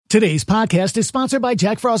Today's podcast is sponsored by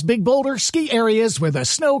Jack Frost Big Boulder Ski Areas, where the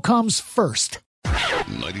snow comes first.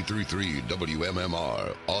 93.3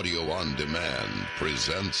 WMMR Audio on Demand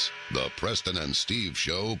presents the Preston and Steve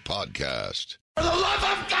Show podcast. For the love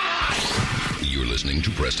of God! You're listening to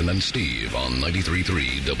Preston and Steve on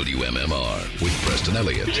 93.3 WMMR with Preston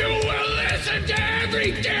Elliott. You will listen to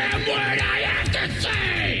every damn word I have to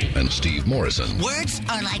say! And Steve Morrison. Words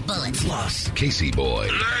are like bullets. Plus Casey Boy.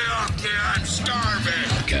 Lay off there, I'm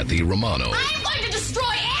starving! Kathy Romano. I'm going to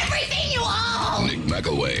destroy everything you own! Nick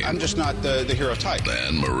McElway. I'm just not the hero type.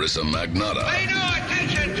 And Marissa Magnotta. Pay no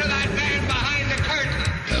attention to that man behind the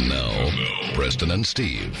curtain! And now, Preston and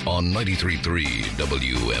Steve on 93.3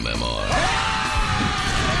 WMMR.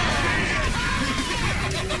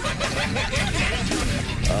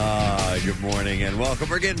 Good morning and welcome.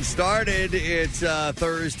 We're getting started. It's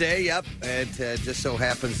Thursday. Yep. It just so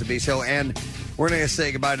happens to be so. And we're going to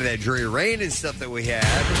say goodbye to that dreary rain and stuff that we had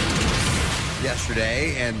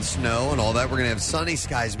yesterday and snow and all that. We're going to have sunny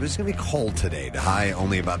skies, but it's going to be cold today. The high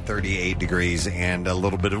only about 38 degrees and a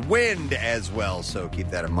little bit of wind as well. So keep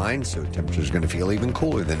that in mind. So temperature's going to feel even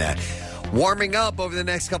cooler than that. Warming up over the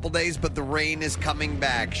next couple days, but the rain is coming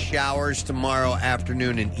back. Showers tomorrow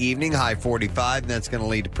afternoon and evening, high 45, and that's going to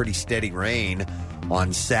lead to pretty steady rain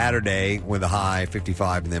on Saturday with a high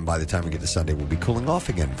 55, and then by the time we get to Sunday, we'll be cooling off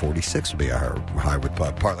again. 46 will be our high with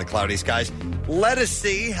partly cloudy skies. Let us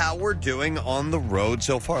see how we're doing on the road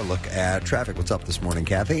so far. Look at traffic. What's up this morning,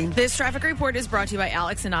 Kathy? This traffic report is brought to you by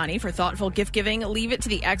Alex and Ani. For thoughtful gift giving, leave it to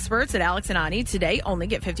the experts at Alex and Ani. Today, only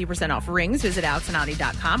get 50% off rings. Visit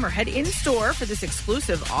alexandani.com or head in store for this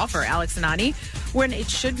exclusive offer, Alex and Ani, when it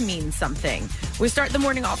should mean something. We start the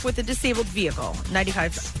morning off with a disabled vehicle,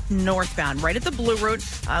 95 northbound, right at the Blue Road.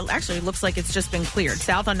 Actually, it looks like it's just been cleared.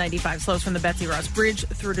 South on 95 slows from the Betsy Ross Bridge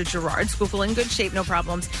through to Girard. Schuylkill in good shape, no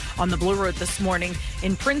problems on the Blue Road this morning.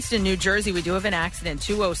 In Princeton, New Jersey, we do have an accident.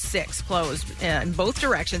 206 closed in both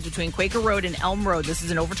directions between Quaker Road and Elm Road. This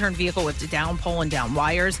is an overturned vehicle with down pole and down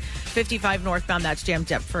wires. 55 northbound, that's jammed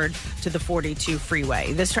Deptford to the 42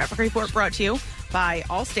 freeway. This traffic report brought to you by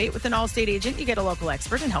Allstate. With an Allstate agent, you get a local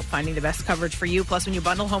expert and help finding the best coverage for you. Plus, when you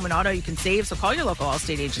bundle home and auto, you can save. So call your local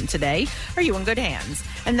Allstate agent today. Are you in good hands?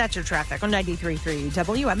 And that's your traffic on 93.3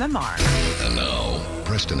 WMMR. And now,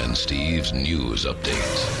 Preston and Steve's news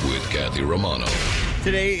update with Kathy Romano.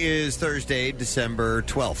 Today is Thursday, December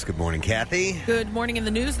 12th. Good morning, Kathy. Good morning. In the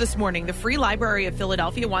news this morning, the Free Library of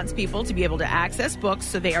Philadelphia wants people to be able to access books,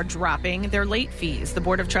 so they are dropping their late fees. The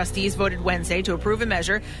Board of Trustees voted Wednesday to approve a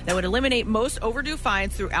measure that would eliminate most overdue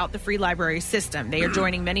fines throughout the free library system. They are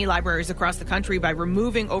joining many libraries across the country by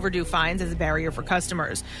removing overdue fines as a barrier for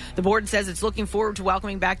customers. The board says it's looking forward to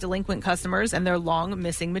welcoming back delinquent customers and their long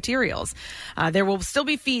missing materials. There will still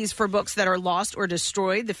be fees for books that are lost or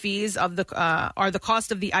destroyed. The fees of are the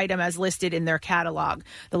cost of the item as listed in their catalog.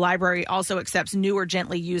 The library also accepts new or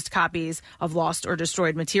gently used copies of lost or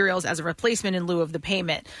destroyed materials as a replacement in lieu of the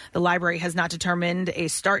payment. The library has not determined a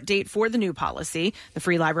start date for the new policy. The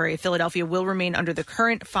Free Library of Philadelphia will remain under the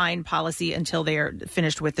current fine policy until they are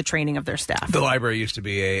finished with the training of their staff. The library used to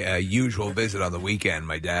be a usual visit on the weekend.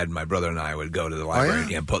 My dad, my brother, and I would go to the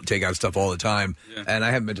library and take out stuff all the time. Yeah. And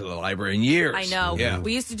I haven't been to the library in years. I know. Yeah.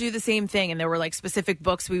 We used to do the same thing, and there were like specific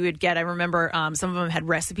books we would get. I remember some of them had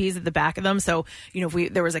recipes at the back of them. So, you know,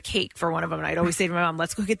 if there was a cake for one of them, and I'd always say to my mom,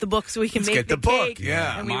 let's go get the book so we can make the cake.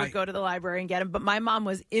 Yeah. And we would go to the library and get them. But my mom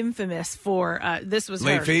was infamous for, this was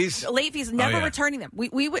late her. fees? Late fees, never returning them.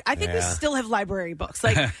 We would, I think we still have library books.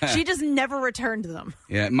 Like, she just never returned them.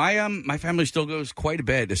 Yeah, my family still goes quite a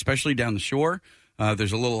bit, especially down the shore.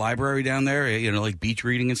 There's a little library down there, you know, like beach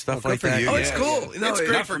reading and stuff like that. Oh, it's cool. No, it's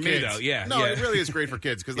great for kids. me, though. Yeah. No, it really is great for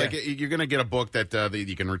kids because like you're going to get a book that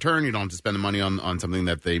you can return. You don't have to spend the money on something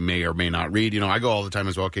that they may or may not read. You know, I go all the time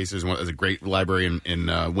as well. Casey is a great library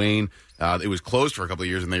in Wayne. It was closed for a couple of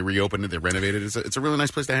years and they reopened it. They renovated it. It's a really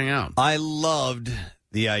nice place to hang out. I loved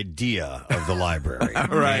the idea of the library.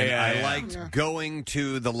 Right. I liked going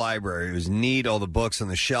to the library. It was neat, all the books on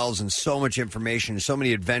the shelves and so much information, so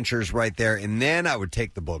many adventures right there. And then I would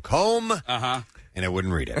take the book home and I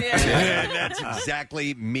wouldn't read it. Yeah. That's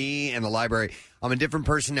exactly me and the library. I'm a different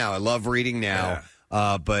person now. I love reading now.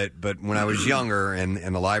 But when I was younger and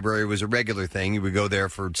the library was a regular thing, you would go there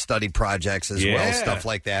for study projects as well, stuff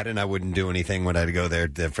like that. And I wouldn't do anything when I had to go there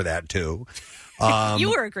for that too.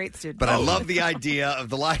 You were a great student. But I love the idea of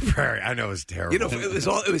the library. I know it's terrible. You know,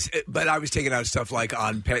 but I was taking out stuff like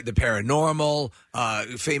on the paranormal,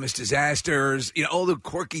 famous disasters, all the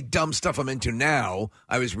quirky, dumb stuff I'm into now,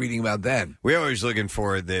 I was reading about then. We're always looking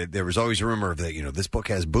for there was always a rumor that, this book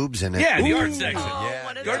has boobs in it. Yeah, the art section.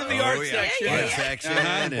 Go to the art section. Art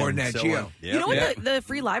section. Or Nat Geo. You know what the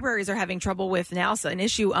free libraries are having trouble with now? So an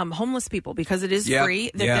issue, homeless people, because it is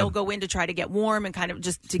free, that they'll go in to try to get warm and kind of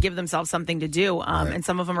just to give themselves something to do. And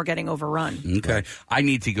some of them are getting overrun. Okay. I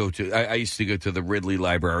need to go to, I used to go to the Ridley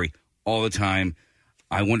Library all the time.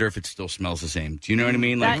 I wonder if it still smells the same. Do you know what I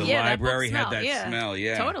mean? Like the library had that smell.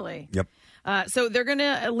 Yeah. Totally. Yep. So they're going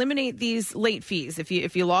to eliminate these late fees.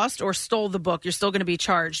 If you lost or stole the book, you're still going to be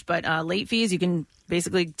charged. But late fees, you can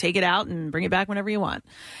basically take it out and bring it back whenever you want.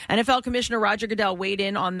 NFL Commissioner Roger Goodell weighed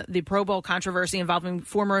in on the Pro Bowl controversy involving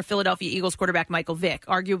former Philadelphia Eagles quarterback Michael Vick.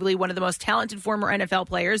 Arguably one of the most talented former NFL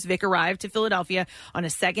players, Vick arrived to Philadelphia on a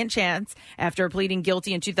second chance after pleading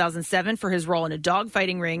guilty in 2007 for his role in a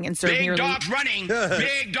dogfighting ring and served Big dogs running,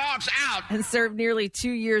 big dogs out. And served nearly 2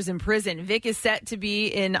 years in prison. Vick is set to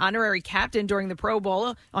be an honorary captain during the Pro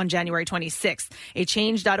Bowl on January 26th. A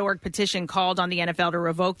Change.org petition called on the NFL to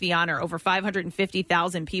revoke the honor. Over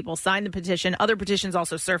 550,000 people signed the petition. Other petitions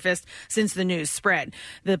also surfaced since the news spread.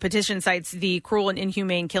 The petition cites the cruel and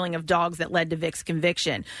inhumane killing of dogs that led to Vick's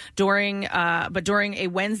conviction. During a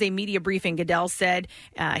Wednesday media briefing, Goodell said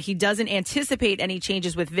he doesn't anticipate any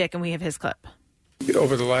changes with Vick, and we have his clip.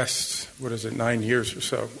 Over the last, 9 years or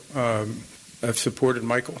so, I've supported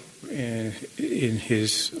Michael in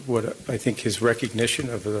his, what I think his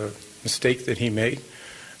recognition of the mistake that he made.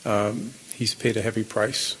 He's paid a heavy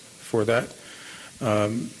price for that.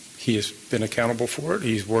 He has been accountable for it.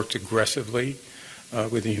 He's worked aggressively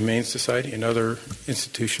with the Humane Society and other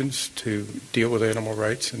institutions to deal with animal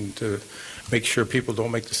rights and to make sure people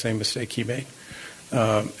don't make the same mistake he made.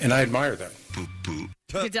 And I admire that.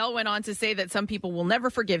 Goodell went on to say that some people will never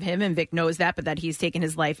forgive him, and Vick knows that, but that he's taken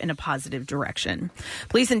his life in a positive direction.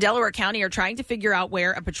 Police in Delaware County are trying to figure out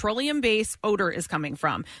where a petroleum-based odor is coming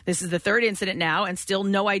from. This is the third incident now, and still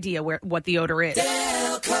no idea what the odor is.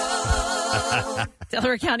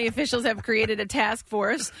 Delaware County officials have created a task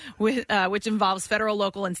force which involves federal,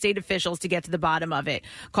 local, and state officials to get to the bottom of it.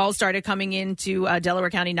 Calls started coming into Delaware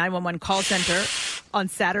County 911 call center on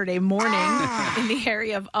Saturday morning in the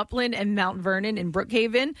area of Upland and Mount Vernon in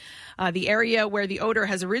Brookhaven. The area where the odor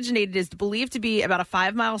has originated is believed to be about a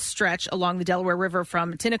 5-mile stretch along the Delaware River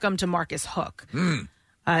from Tinicum to Marcus Hook.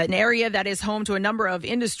 An area that is home to a number of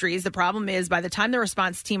industries. The problem is by the time the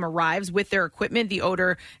response team arrives with their equipment, the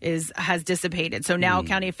odor has dissipated. So now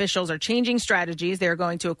county officials are changing strategies. They're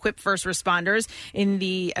going to equip first responders in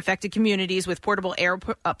the affected communities with portable air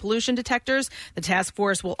pollution detectors. The task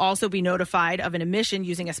force will also be notified of an emission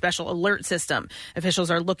using a special alert system.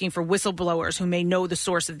 Officials are looking for whistleblowers who may know the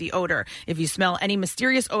source of the odor. If you smell any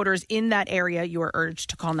mysterious odors in that area, you are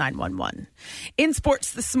urged to call 911. In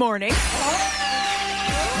sports this morning.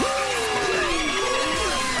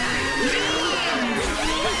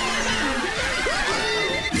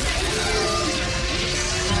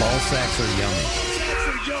 Ball sacks are yummy.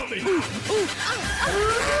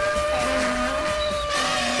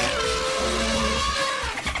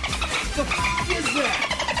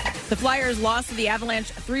 The Flyers lost to the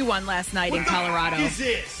Avalanche 3-1 last night in Colorado.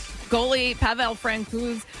 Goalie Pavel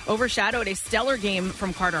Francouz overshadowed a stellar game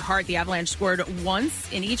from Carter Hart. The Avalanche scored once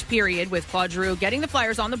in each period, with Claude Giroux getting the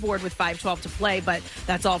Flyers on the board with 5:12 to play, but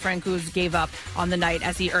that's all Francouz gave up on the night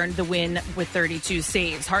as he earned the win with 32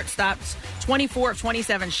 saves. Hart stopped 24 of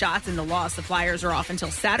 27 shots in the loss. The Flyers are off until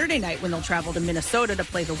Saturday night when they'll travel to Minnesota to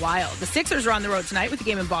play the Wild. The Sixers are on the road tonight with a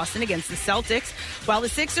game in Boston against the Celtics, while the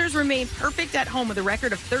Sixers remain perfect at home with a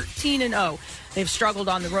record of 13-0. They've struggled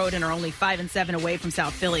on the road and are only 5-7 away from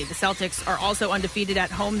South Philly. The Celtics are also undefeated at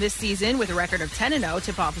home this season with a record of 10-0.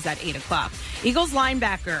 Tip-off is at 8 o'clock. Eagles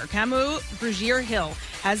linebacker Camus Brugier-Hill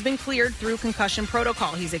has been cleared through concussion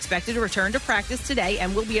protocol. He's expected to return to practice today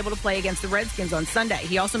and will be able to play against the Redskins on Sunday.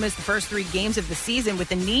 He also missed the first 3 games of the season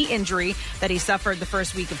with a knee injury that he suffered the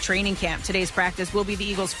first week of training camp. Today's practice will be the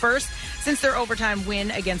Eagles' first since their overtime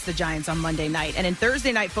win against the Giants on Monday night. And in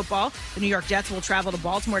Thursday night football, the New York Jets will travel to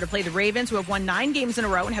Baltimore to play the Ravens, who have won 9 games in a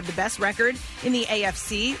row and have the best record in the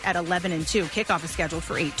AFC at 11-2. Kickoff is scheduled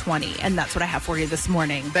for 8:20. And that's what I have for you this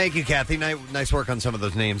morning. Thank you, Kathy. Nice work on some of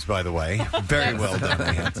those names, by the way. Very well done,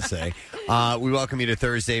 I have to say. We welcome you to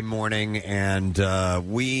Thursday morning, and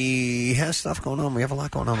we have stuff going on. We have a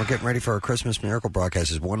lot going on. We're getting ready for our Christmas Miracle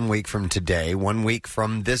broadcast. It's 1 week from today. 1 week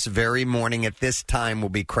from this very morning at this time, we'll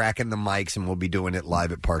be cracking the mics, and we'll be doing it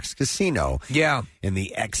live at Parks Casino. Yeah. In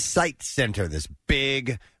the Excite Center, this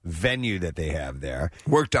big venue that they have there.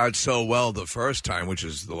 Worked out so well the first time, which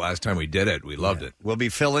is the last time we did it. We loved it. We'll be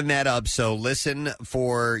filling that up, so listen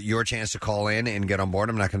for your chance to call in and get on board.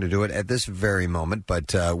 I'm not going to do it at this very moment,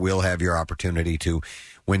 but we'll have your opportunity to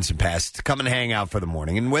win some passes to come and hang out for the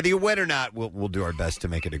morning. And whether you win or not, we'll do our best to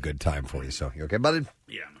make it a good time for you. So, you okay, buddy?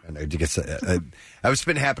 Yeah. It's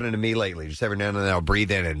been happening to me lately. Just every now and then I'll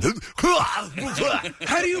breathe in and...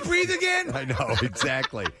 How do you breathe again? I know,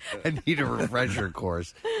 exactly. I need a refresher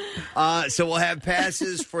course. So we'll have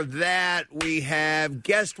passes for that. We have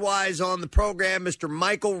guest-wise on the program, Mr.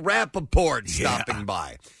 Michael Rappaport stopping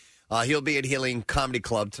by. He'll be at Healing Comedy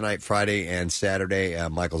Club tonight, Friday, and Saturday.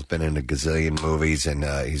 Michael's been in a gazillion movies, and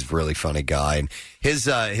he's a really funny guy. And his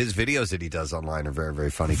videos that he does online are very,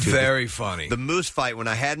 very funny, too. Very funny. The moose fight, when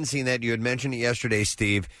I hadn't seen that, you had mentioned it yesterday,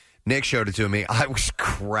 Steve. Nick showed it to me. I was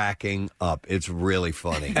cracking up. It's really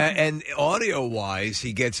funny. And audio-wise,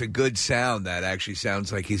 he gets a good sound that actually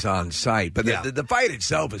sounds like he's on site. But the fight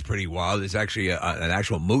itself is pretty wild. It's actually an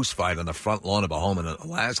actual moose fight on the front lawn of a home in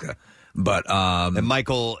Alaska. But and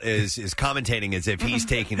Michael is commentating as if he's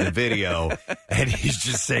taking the video and he's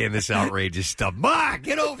just saying this outrageous stuff. Ma,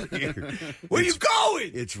 get over here! Where you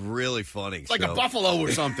going? It's really funny. It's like a buffalo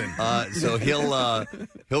or something. So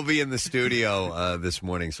he'll be in the studio this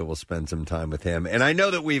morning. So we'll spend some time with him. And I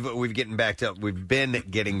know that we've been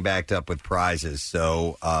getting backed up with prizes.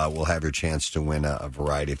 So we'll have your chance to win a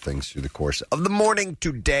variety of things through the course of the morning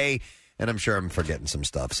today. And I'm sure I'm forgetting some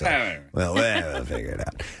stuff. So, we'll figure it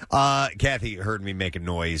out. Kathy heard me make a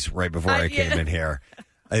noise right before I came in here.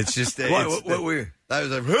 It's just... What were I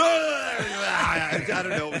was like... I don't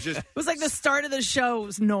know. It was just... It was like the start of the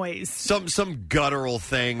show's noise. Some guttural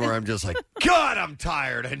thing where I'm just like, God, I'm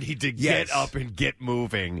tired. I need to get up and get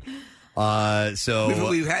moving. So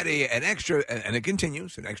we've had an extra, and it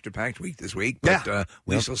continues, an extra packed week this week, but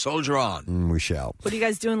we shall soldier on. We shall. What are you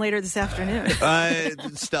guys doing later this afternoon?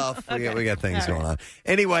 Stuff. Okay. We got things going on.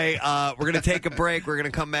 Anyway, we're going to take a break. We're going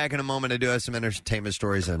to come back in a moment. I do have some entertainment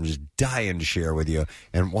stories I'm just dying to share with you.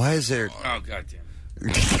 And why is there... Oh, God damn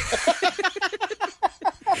it.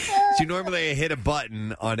 So normally I hit a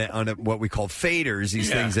button on what we call faders, these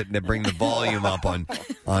things that bring the volume up on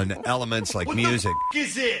elements like music. What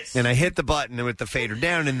is this? And I hit the button with the fader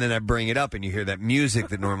down, and then I bring it up, and you hear that music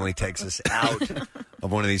that normally takes us out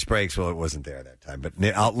of one of these breaks. Well, it wasn't there that time, but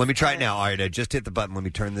let me try it now. All right, I just hit the button. Let me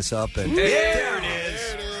turn this up. And there it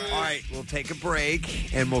is. All right, we'll take a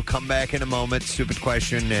break, and we'll come back in a moment. Stupid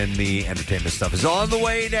question and the entertainment stuff is on the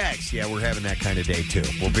way next. Yeah, we're having that kind of day, too.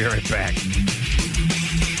 We'll be right back.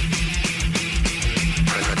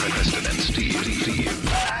 Preston and Steve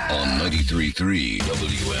on 93.3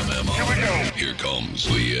 WMMR. Here comes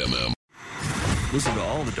the MM. Listen to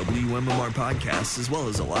all the WMMR podcasts as well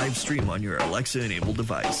as a live stream on your Alexa-enabled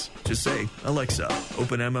device. Just say, Alexa,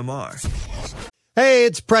 open MMR. Hey,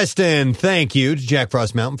 it's Preston. Thank you to Jack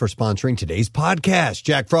Frost Mountain for sponsoring today's podcast.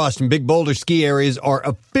 Jack Frost and Big Boulder ski areas are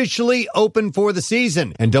officially open for the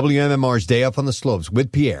season, and WMMR's Day Up on the Slopes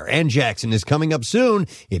with Pierre and Jackson is coming up soon.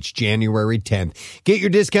 It's January 10th. Get your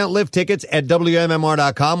discount lift tickets at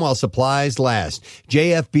WMMR.com while supplies last.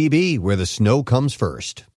 JFBB, where the snow comes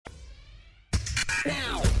first.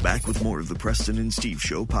 Back with more of the Preston and Steve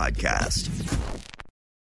Show podcast.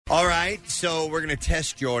 All right, so we're going to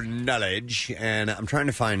test your knowledge, and I'm trying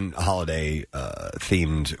to find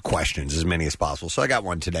holiday-themed questions, as many as possible. So I got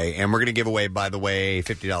one today, and we're going to give away, by the way,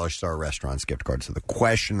 $50 Star Restaurants gift card. So the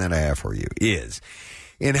question that I have for you is,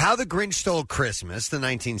 in How the Grinch Stole Christmas, the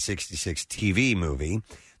 1966 TV movie,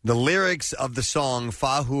 the lyrics of the song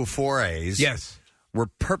Fahu Forays were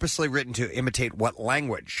purposely written to imitate what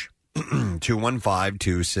language?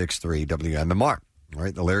 215-263 WMMR. All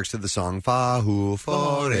right, the lyrics of the song Fahu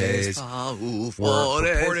Forays were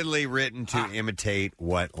purportedly written to imitate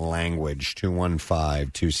what language?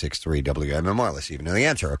 215-263 WMMR. Let's see if you know the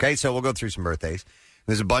answer. Okay, so we'll go through some birthdays.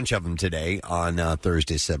 There's a bunch of them today on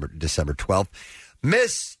Thursday, December 12th.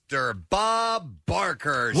 Mr. Bob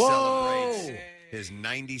Barker celebrates his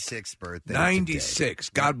 96th birthday 96.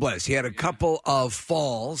 Today. God bless. He had a couple of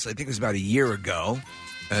falls. I think it was about a year ago.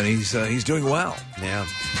 And he's doing well. Yeah.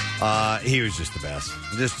 He was just the best.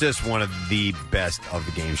 Just one of the best of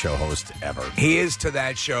the game show hosts ever. He is to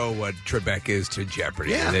that show what Trebek is to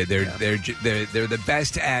Jeopardy. Yeah. They're the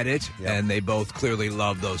best at it, and they both clearly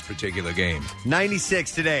love those particular games.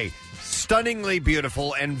 96 today. Stunningly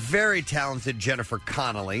beautiful and very talented Jennifer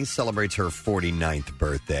Connelly celebrates her 49th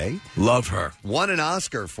birthday. Love her. Won an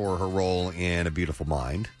Oscar for her role in A Beautiful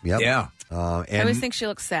Mind. Yep. Yeah. I always think she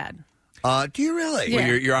looks sad. Do you really? Well,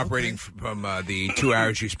 you're operating from the 2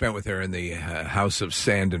 hours you spent with her in the House of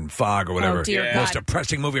Sand and Fog or whatever. Oh, dear God. Most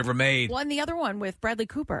depressing movie ever made. Well, and the other one with Bradley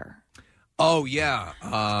Cooper. Oh, yeah.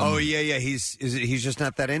 yeah. He's just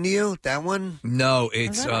not that into you? That one? No,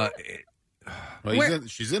 it's...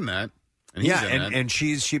 she's in that. And and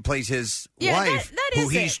she plays his wife, that who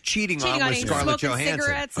is he's cheating on with Scarlett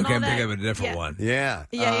Johansson. Okay, I'm thinking of a different one. Yeah.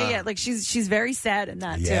 Yeah. Like, she's very sad in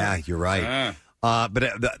that, too. Yeah, you're right.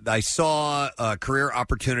 But I saw Career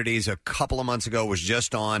Opportunities a couple of months ago, was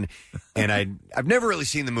just on, and I've never really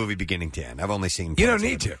seen the movie beginning to end. I've only seen... You don't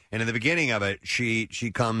need to. And in the beginning of it, she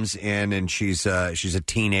comes in, and she's a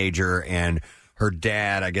teenager, and her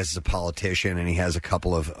dad, I guess, is a politician, and he has a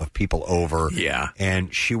couple of people over. Yeah.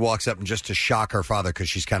 And she walks up, and just to shock her father, because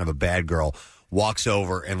she's kind of a bad girl, walks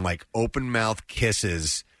over and, like, open mouth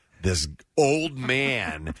kisses this old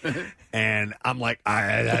man. And I'm like,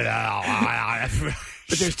 but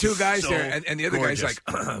there's two guys so there, and the other gorgeous. guy's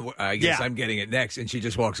like, I guess I'm getting it next, and she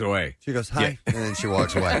just walks away. She goes, hi, and then she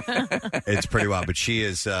walks away. It's pretty wild, but she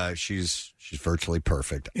is she's virtually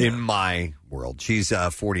perfect in my world. She's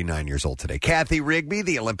 49 years old today. Kathy Rigby,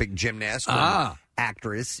 the Olympic gymnast,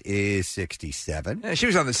 actress, is 67. Yeah, she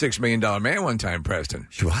was on the $6 Million Man one time, Preston.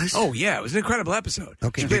 She was? Oh, yeah. It was an incredible episode.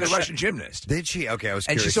 Okay. She played a Russian gymnast. Did she? Okay, I was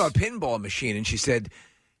and curious. she saw a pinball machine, and she said,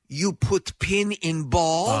 "You put pin in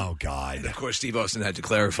ball?" Oh, God. And of course, Steve Austin had to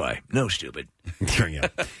clarify. No, stupid.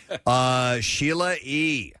 Sheila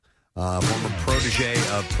E., former protege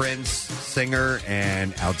of Prince, singer,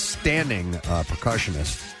 and outstanding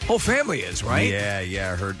percussionist. Whole family is, right?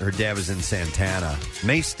 Yeah. Her dad was in Santana.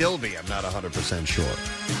 May still be. I'm not 100% sure.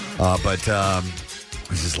 But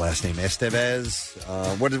what's his last name? Estevez?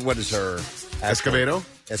 What is her? Escovedo?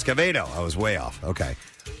 Escovedo. I was way off. Okay.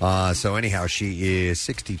 So anyhow, she is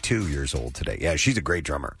 62 years old today. Yeah, she's a great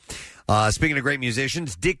drummer. Speaking of great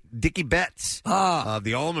musicians, Dickie Betts of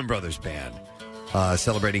the Allman Brothers Band.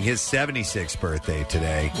 Celebrating his 76th birthday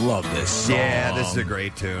today. Love this song. Yeah, this is a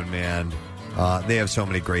great tune, man. They have so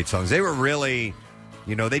many great songs. They were really,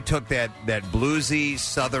 they took that bluesy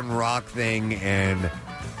Southern rock thing and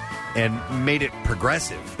made it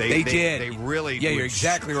progressive. They did. They really you're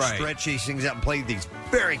exactly right. Stretch these things out and play these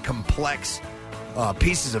very complex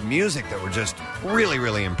pieces of music that were just really,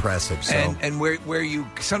 really impressive. So. And where you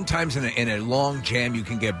sometimes in a long jam you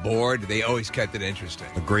can get bored, they always kept it interesting.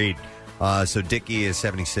 Agreed. So Dickie is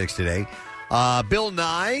 76 today. Bill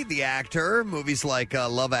Nye, the actor, movies like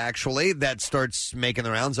Love Actually, that starts making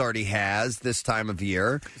the rounds, already has this time of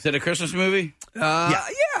year. Is it a Christmas movie? Yeah,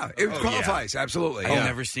 it qualifies, absolutely. I've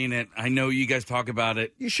never seen it. I know you guys talk about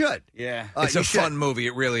it. You should. Yeah. It's a fun movie,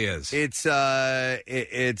 it really is. It's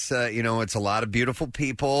it's a lot of beautiful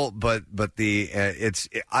people, but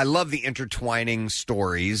I love the intertwining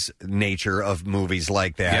stories nature of movies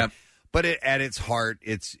like that. Yep. But at its heart,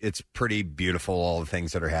 it's pretty beautiful, all the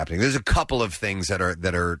things that are happening. There's a couple of things that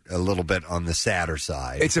are a little bit on the sadder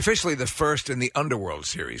side. It's officially the first in the Underworld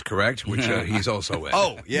series, correct? Which he's also in.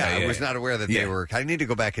 Oh, yeah. I was not aware that they were. I need to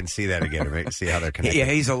go back and see that again to see how they're connected. Yeah,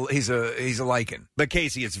 he's a lichen. But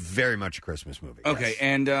Casey, it's very much a Christmas movie. Okay, yes.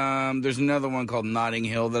 And there's another one called Notting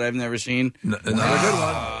Hill that I've never seen. Another good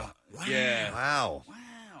one. Yeah. Wow.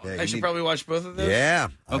 Yeah, I should probably watch both of those? Yeah.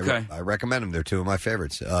 Okay. I recommend them. They're two of my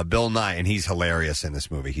favorites. Bill Nye, and he's hilarious in this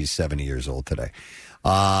movie. He's 70 years old today.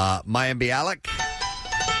 Maya Bialik.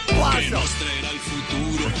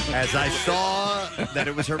 As I saw that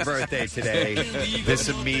it was her birthday today, this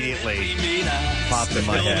immediately popped in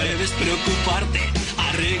my head.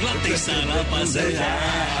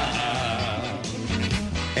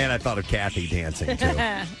 And I thought of Kathy dancing, too.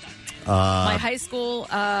 My high school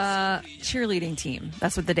cheerleading team.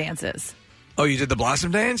 That's what the dance is. Oh, you did the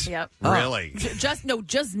Blossom Dance? Yep. Really?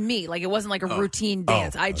 Just me. Like, it wasn't like a routine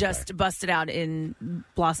dance. I just busted out in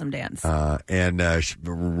Blossom Dance. And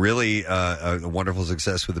really a wonderful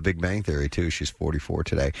success with The Big Bang Theory, too. She's 44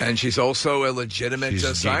 today. And she's also a legitimate She's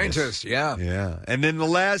a scientist. Yeah. Yeah. And then the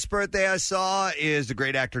last birthday I saw is the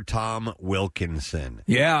great actor Tom Wilkinson.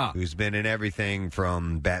 Yeah. Who's been in everything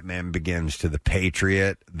from Batman Begins to The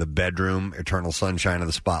Patriot, The Bedroom, Eternal Sunshine of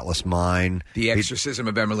the Spotless Mind. The Exorcism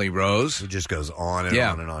of Emily Rose. He just goes on and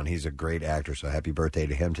on and on. He's a great actor, so happy birthday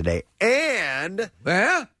to him today. And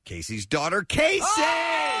Casey's daughter, Casey,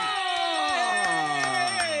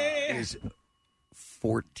 is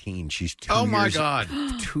 14. She's 2 years. Oh, my God.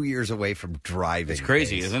 2 years away from driving. It's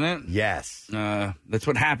crazy, isn't it? Yes. That's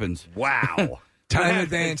what happens. Wow. Time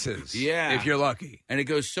advances. Yeah. If you're lucky. And it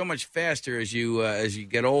goes so much faster as you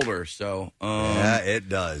get older. So yeah, it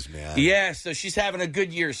does, man. Yeah, so she's having a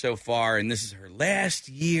good year so far, and this is her last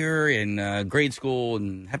year in grade school,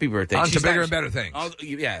 and happy birthday. On to bigger and better things.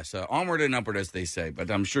 Yeah, so onward and upward, as they say,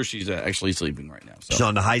 but I'm sure she's actually sleeping right now. So. She's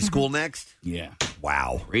on to high school next? Yeah.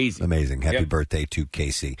 Wow. Crazy. Amazing. Happy birthday to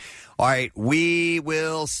Casey. All right, we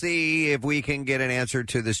will see if we can get an answer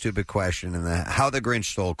to the stupid question and how the Grinch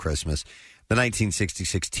Stole Christmas. The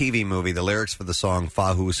 1966 TV movie, the lyrics for the song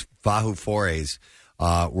Fahu Fores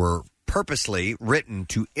were purposely written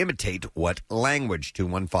to imitate what language?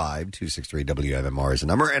 215-263-WMMR is the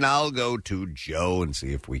number, and I'll go to Joe and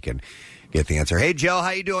see if we can get the answer. Hey, Joe, how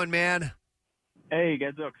you doing, man? Hey,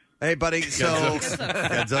 Gadzooks. Hey, buddy. So,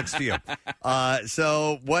 Gadzooks to you.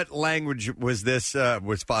 So, what language was this,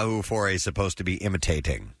 was Fahu Fores supposed to be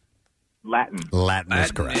imitating? Latin. Latin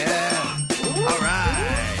is correct. Yeah. All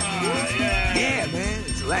right. Yeah, man.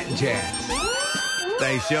 It's Latin jazz.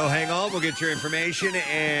 Thanks, Joe. Hang on. We'll get your information,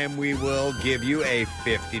 and we will give you a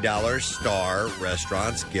 $50 Star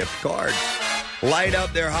Restaurants gift card. Light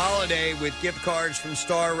up their holiday with gift cards from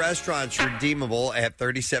Star Restaurants, redeemable at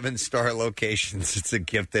 37 Star locations. It's a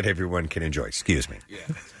gift that everyone can enjoy. Excuse me. Yeah.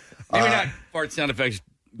 Maybe not fart sound effects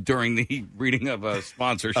during the reading of a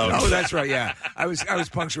sponsorship. Oh, that's right. Yeah, I was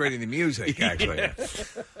punctuating the music actually. Yeah.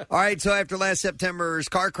 All right. So after last September's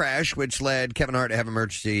car crash, which led Kevin Hart to have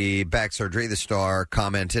emergency back surgery, the star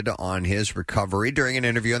commented on his recovery during an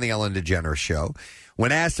interview on the Ellen DeGeneres Show.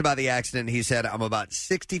 When asked about the accident, he said, "I'm about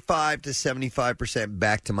 65 to 75%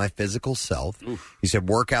 back to my physical self." Oof. He said,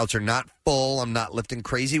 "Workouts are not full. I'm not lifting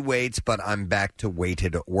crazy weights, but I'm back to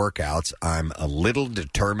weighted workouts. I'm a little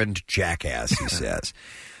determined jackass," he says.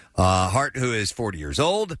 Hart, who is 40 years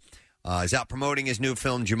old, is out promoting his new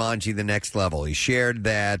film, Jumanji: The Next Level. He shared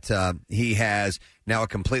that he has now a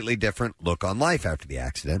completely different look on life after the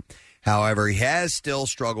accident. However, he has still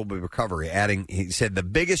struggled with recovery, adding, he said, "The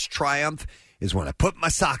biggest triumph is when I put my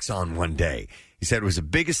socks on one day." He said it was the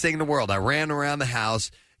biggest thing in the world. I ran around the house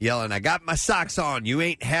yelling, "I got my socks on. You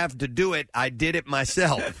ain't have to do it. I did it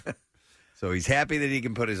myself." So he's happy that he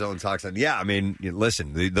can put his own socks on. Yeah, I mean,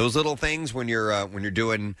 listen, those little things when you're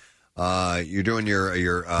doing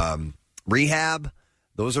your rehab,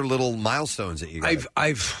 those are little milestones that you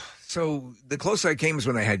got. So the closest I came was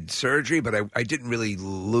when I had surgery, but I didn't really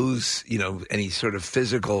lose, any sort of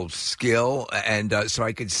physical skill. And so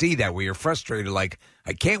I could see that where you're frustrated, like,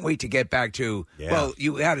 I can't wait to get back to, well,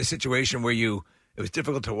 you had a situation where it was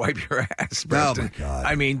difficult to wipe your ass. Preston. Oh, my God.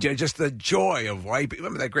 I mean, just the joy of wiping.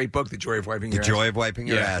 Remember that great book, The Joy of Wiping Your Ass? The Joy of Wiping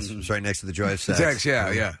Your Ass. It's right next to The Joy of Sex.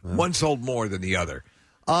 Yeah. One sold more than the other.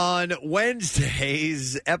 On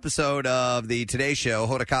Wednesday's episode of the Today Show,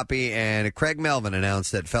 Hoda Kotb and Craig Melvin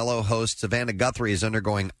announced that fellow host Savannah Guthrie is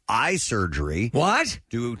undergoing eye surgery. What?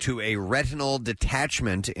 Due to a retinal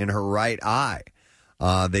detachment in her right eye.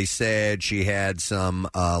 They said she had some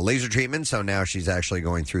laser treatment, so now she's actually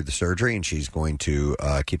going through the surgery, and she's going to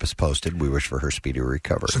keep us posted. We wish for her speedy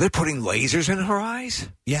recovery. So they're putting lasers in her eyes?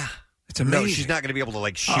 Yeah. It's amazing. No, she's not going to be able to,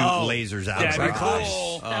 shoot lasers out of her eyes.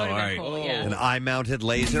 Cool. That would have been cool, yeah. An eye-mounted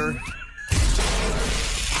laser.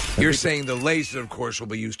 You're saying the laser, of course, will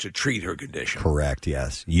be used to treat her condition. Correct,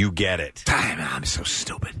 yes. You get it. Damn, I'm so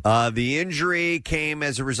stupid. The injury came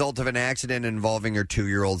as a result of an accident involving her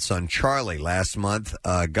 2-year-old son, Charlie. Last month,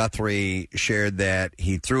 Guthrie shared that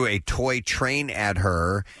he threw a toy train at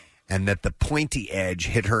her and that the pointy edge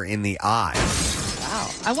hit her in the eye. Wow.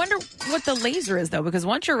 I wonder what the laser is, though, because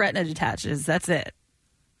once your retina detaches, that's it.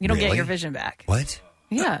 You don't get your vision back. What?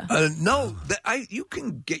 Yeah. No, you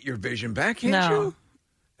can get your vision back, can't you?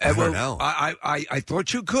 I don't know. I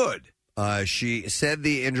thought you could. She said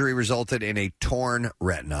the injury resulted in a torn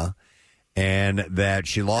retina and that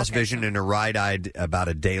she lost vision in her right eye about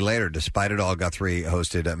a day later. Despite it all, Guthrie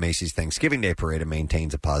hosted Macy's Thanksgiving Day Parade and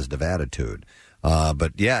maintains a positive attitude.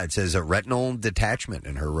 But yeah, it says a retinal detachment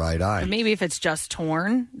in her right eye. Maybe if it's just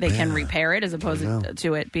torn, they can repair it as opposed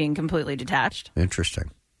to it being completely detached. Interesting.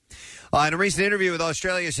 In a recent interview with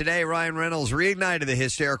Australia Today, Ryan Reynolds reignited the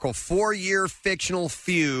hysterical 4-year fictional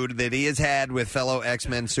feud that he has had with fellow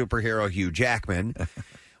X-Men superhero Hugh Jackman.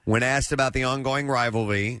 When asked about the ongoing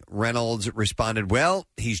rivalry, Reynolds responded, "Well,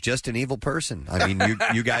 he's just an evil person. I mean,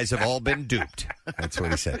 you guys have all been duped." That's what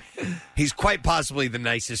he said. He's quite possibly the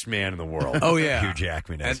nicest man in the world. Oh yeah, Hugh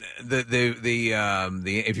Jackman is. And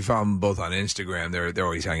the if you follow them both on Instagram, they're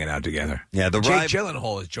always hanging out together. Yeah, Jake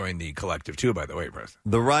Gyllenhaal has joined the collective too. By the way, Preston.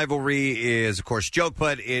 The rivalry is, of course, a joke,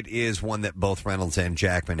 but it is one that both Reynolds and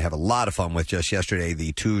Jackman have a lot of fun with. Just yesterday,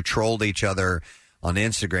 the two trolled each other on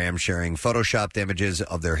Instagram, sharing photoshopped images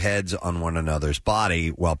of their heads on one another's body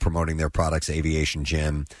while promoting their products, Aviation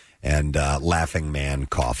Gym and Laughing Man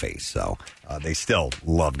Coffee. So they still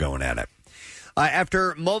love going at it.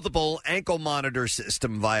 After multiple ankle monitor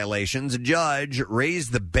system violations, a judge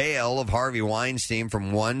raised the bail of Harvey Weinstein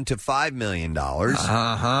from $1 to $5 million.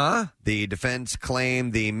 The defense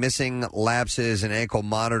claimed the missing lapses in ankle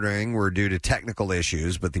monitoring were due to technical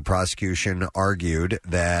issues, but the prosecution argued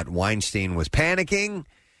that Weinstein was panicking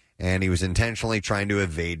and he was intentionally trying to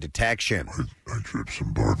evade detection. I dripped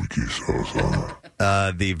some barbecue sauce on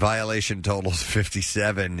it. The violation totals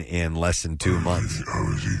 57 in less than 2 months. I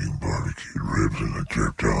was eating barbecued ribs and it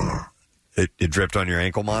dripped on it. It dripped on your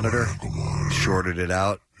ankle monitor? Shorted it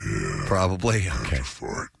out? Yeah. Probably? Okay.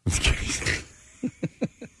 Fart.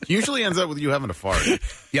 Usually ends up with you having to fart.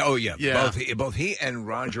 Yeah, oh yeah. Yeah. Both he and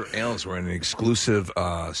Roger Ailes were in an exclusive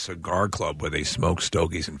cigar club where they smoked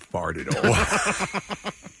stogies and farted over.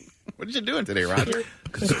 What are you doing today, Roger?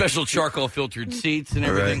 Special charcoal filtered seats and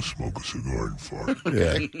everything. Smoke a cigar and fart.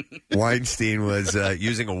 Yeah. Weinstein was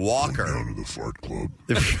using a walker. Down to the fart club.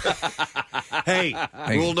 Hey,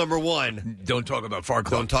 rule number 1. Don't talk about fart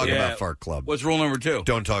club. Don't talk about fart club. What's rule number 2?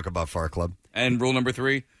 Don't talk about fart club. And rule number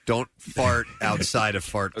 3? Don't fart outside of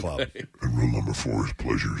fart club. And rule number 4 is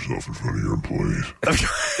pleasure yourself in front of your employees.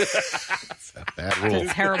 That rule.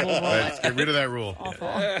 Terrible rule. Let's get rid of that rule.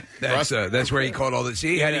 Awful. That's where he caught all the.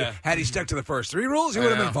 See, had he stuck to the first 3 rules, he would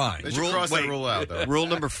have been fine. They should cross that rule out, though. Rule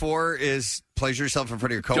number 4 is pleasure yourself in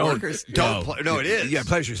front of your coworkers. No, it is. Yeah,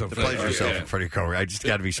 pleasure yourself. Pleasure yourself in front of your coworkers. I just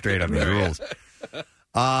got to be straight on these rules.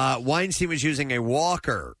 Weinstein was using a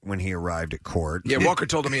walker when he arrived at court. Yeah, Walker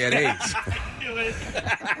told him he had AIDS.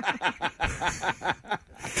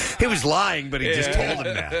 He was lying, but he just told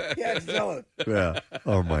him that. Yeah, tell it. Yeah.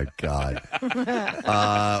 Oh, my God.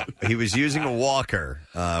 He was using a walker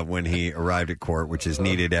when he arrived at court, which is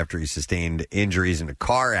needed after he sustained injuries in a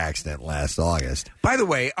car accident last August. By the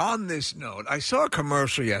way, on this note, I saw a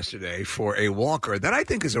commercial yesterday for a walker that I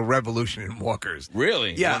think is a revolution in walkers.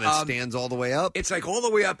 Really? Yeah. One that stands all the way up? It's like all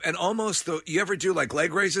the way up and almost, you ever do like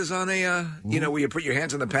leg raises on a, where you put your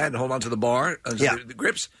hands on the pad and hold onto the bar, the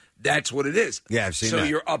grips? That's what it is. Yeah, I've seen that. So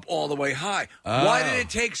you're up all the way high. Why did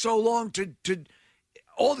it take so long to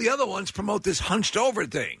all the other ones promote this hunched over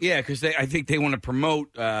thing? Yeah, because I think they want to promote,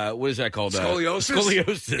 what is that called? Scoliosis?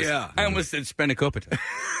 Scoliosis. Yeah. I almost said spenacopita,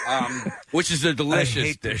 which is a delicious I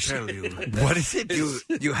hate dish. to tell you. What is it?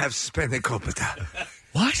 You have spenacopita.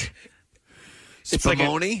 What? It's like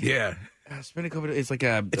Spumoni? Yeah. Spenacopita is like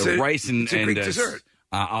a a rice and Greek dessert.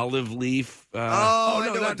 Olive leaf. I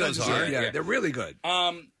know not what those are. Yeah, they're really good.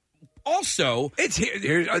 Also, it's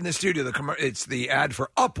here in the studio. It's the ad for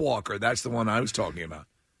Upwalker. That's the one I was talking about.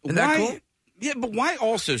 Isn't that cool? Yeah, but why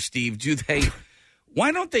also, Steve,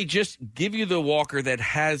 why don't they just give you the walker that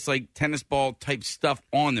has like tennis ball type stuff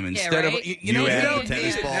on them instead of you have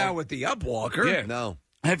tennis ball now with the Upwalker? Yeah. No.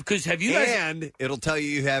 Have you guys? And it'll tell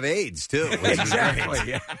you have AIDS too. Exactly.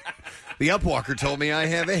 Yeah. The Upwalker told me I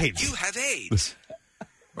have AIDS. You have AIDS.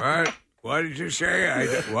 What? What did you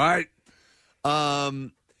say? What?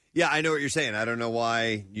 Yeah, I know what you're saying. I don't know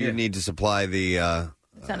why you need to supply the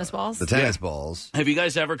tennis balls. The tennis balls. Have you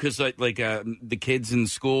guys ever? Because like the kids in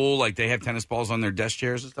school, like they have tennis balls on their desk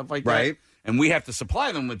chairs and stuff like that, right? And we have to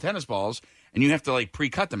supply them with tennis balls, and you have to like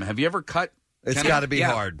pre-cut them. Have you ever cut? It's got to be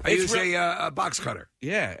hard. I use a box cutter.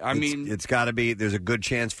 Yeah, it's got to be. There's a good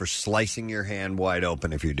chance for slicing your hand wide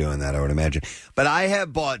open if you're doing that, I would imagine. But I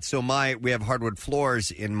have bought. We have hardwood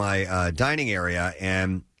floors in my dining area,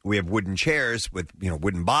 and we have wooden chairs with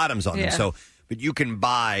wooden bottoms on them. So, but you can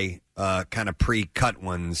buy kind of pre-cut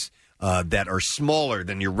ones that are smaller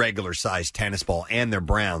than your regular size tennis ball, and they're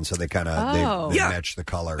brown, so they kind of they match the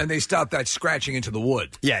color, and they stop that scratching into the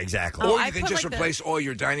wood. Yeah, exactly. Or you can just replace all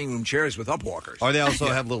your dining room chairs with Upwalkers. Or they also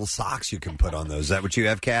have little socks you can put on those. Is that what you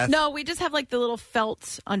have, Kath? No, we just have like the little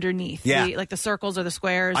felt underneath. Yeah, like the circles or the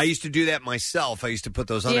squares. I used to do that myself. I used to put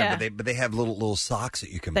those on there, but they have little socks that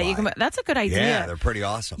you can buy. That's a good idea. Yeah, they're pretty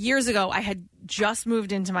awesome. Years ago, I had just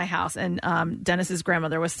moved into my house, and Dennis's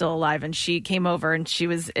grandmother was still alive, and she came over, and she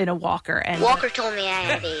was in a walker. And Walker told me I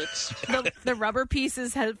had AIDS. The rubber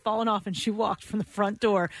pieces had fallen off, and she walked from the front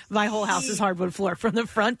door. My whole house is hardwood floor. From the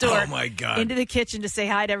front door into the kitchen to say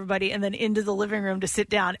hi to everybody, and then into the living room to sit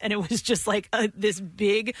down. And it was just like this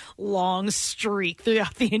big, long streak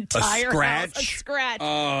throughout the entire house. A scratch the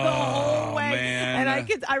whole way. Man.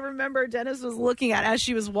 And I remember Dennis was looking at as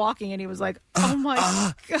she was walking, and he was like, oh, my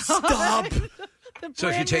God. Stop. So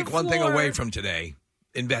if you take one thing away from today,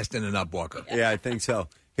 invest in an Upwalker. Yeah, I think so.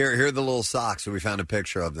 Here are the little socks. So we found a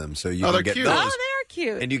picture of them. So you can they're get cute. those. Oh, they're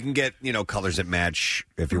cute. And you can get, colors that match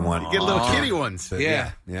if you want. You get little kitty ones. So,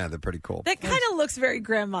 yeah, they're pretty cool. That kind of looks very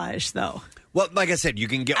grandma-ish, though. Well, like I said, you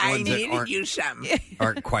can get ones that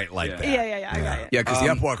aren't quite like that. Yeah, I got it. Yeah, because the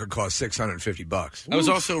Upwalker costs $650. I was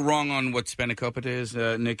also wrong on what spanakopita is.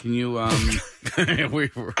 Nick, can you...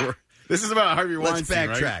 This is about Harvey Weinstein,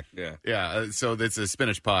 Let's backtrack. Right? Yeah. So it's a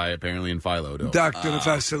spinach pie, apparently, in Philo dough. Dr.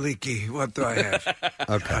 Vasiliki, what do I have?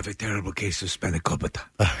 I have a terrible case of spanakopita.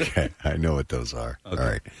 Okay, I know what those are. Okay. All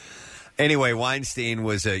right. Anyway, Weinstein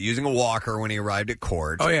was using a walker when he arrived at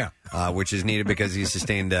court. Oh, yeah. Which is needed because he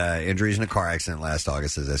sustained injuries in a car accident last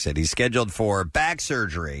August, as I said. He's scheduled for back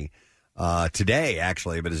surgery today,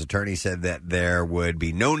 actually, but his attorney said that there would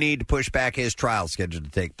be no need to push back his trial scheduled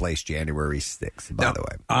to take place January 6th, by the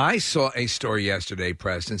way. I saw a story yesterday,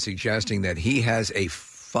 Preston, suggesting that he has a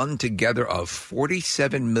fund together of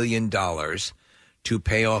 $47 million to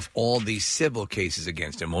pay off all these civil cases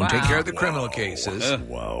against him. Won't take care of the criminal cases.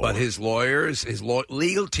 But his lawyers,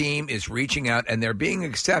 legal team is reaching out, and they're being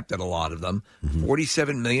accepted, a lot of them,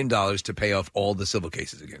 $47 million to pay off all the civil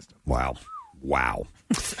cases against him. Wow.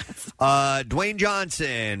 Dwayne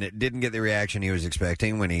Johnson didn't get the reaction he was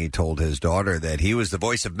expecting when he told his daughter that he was the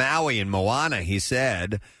voice of Maui in Moana. He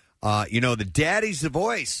said, the daddy's the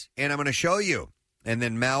voice, and I'm going to show you. And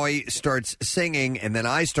then Maui starts singing, and then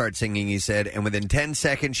I start singing, he said, and within 10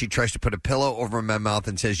 seconds, she tries to put a pillow over my mouth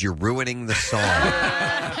and says, "You're ruining the song."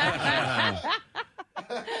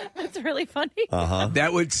 That's really funny.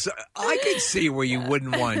 That would... I could see where you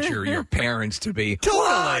wouldn't want your parents to be.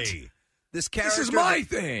 Totally. This character, is my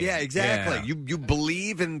thing. Yeah, exactly. Yeah. You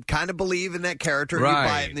believe and kind of believe in that character, and you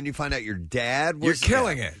buy it, and then you find out your dad was... You're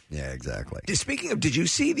killing it. Yeah, exactly. Speaking of, did you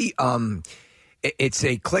see the... It's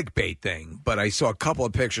a clickbait thing, but I saw a couple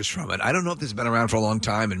of pictures from it. I don't know if this has been around for a long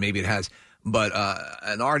time, and maybe it has, but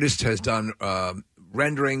an artist has done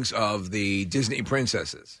renderings of the Disney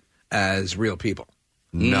princesses as real people.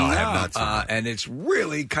 No, I have not seen that. And it's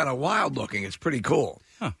really kind of wild looking. It's pretty cool.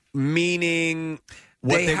 Meaning...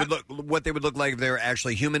 What they would look like if they were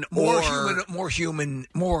actually human, more human,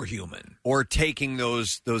 or taking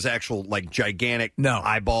those actual like gigantic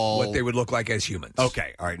eyeballs. What they would look like as humans.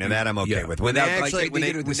 Okay, all right, now that I'm okay with. When they actually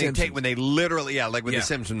when they literally like with the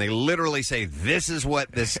Simpsons, when they literally say this is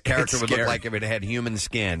what this character would look like if it had human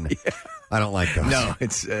skin. I don't like those. No,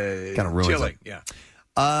 it's kind of ruins chilling. it. Yeah.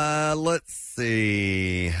 Let's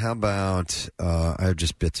see. How about I have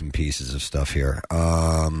just bits and pieces of stuff here.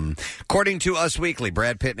 According to Us Weekly,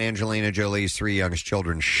 Brad Pitt and Angelina Jolie's three youngest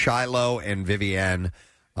children, Shiloh and Vivienne,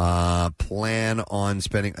 plan on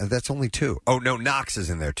spending. That's only two. Oh no, Knox is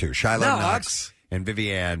in there too. Shiloh, Knox, and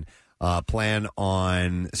Vivienne plan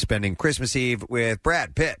on spending Christmas Eve with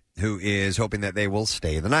Brad Pitt, who is hoping that they will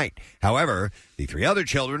stay the night. However, the three other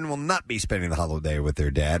children will not be spending the holiday with their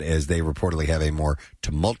dad, as they reportedly have a more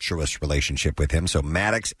tumultuous relationship with him. So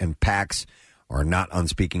Maddox and Pax are not on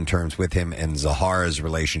speaking terms with him, and Zahara's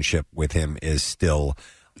relationship with him is still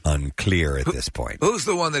unclear at this point. Who's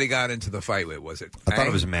the one that he got into the fight with? Was it? I thought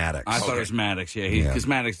it was Maddox. I thought it was Maddox. Yeah, because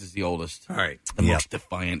Maddox is the oldest. All right, the most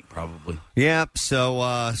defiant, probably. Yeah. So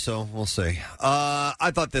we'll see.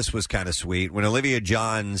 I thought this was kind of sweet when Olivia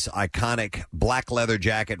John's iconic black leather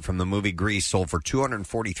jacket from the movie Grease sold for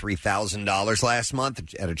 $243,000 last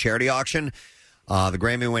month at a charity auction. The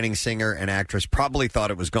Grammy-winning singer and actress probably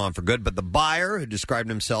thought it was gone for good, but the buyer, who described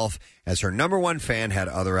himself as her number one fan, had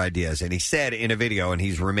other ideas. And he said in a video, and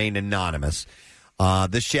he's remained anonymous,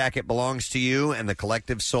 this jacket belongs to you and the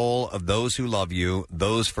collective soul of those who love you,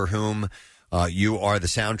 those for whom you are the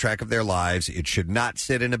soundtrack of their lives. It should not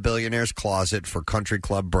sit in a billionaire's closet for country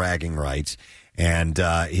club bragging rights. And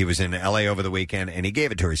he was in L.A. over the weekend, and he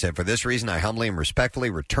gave it to her. He said, "For this reason, I humbly and respectfully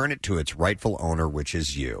return it to its rightful owner, which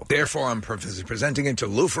is you." Therefore, I'm presenting it to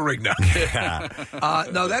Lou Ferrigno.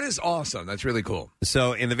 No, that is awesome. That's really cool.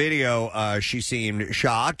 So in the video, she seemed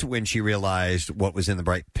shocked when she realized what was in the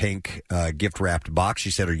bright pink gift-wrapped box. She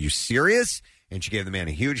said, "Are you serious?" And she gave the man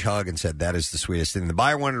a huge hug and said, "That is the sweetest thing." The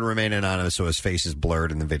buyer wanted to remain anonymous, so his face is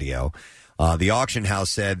blurred in the video. The auction house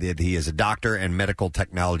said that he is a doctor and medical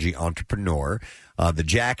technology entrepreneur. The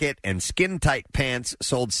jacket and skin-tight pants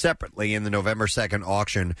sold separately in the November 2nd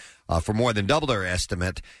auction for more than double their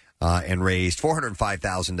estimate and raised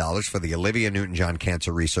 $405,000 for the Olivia Newton-John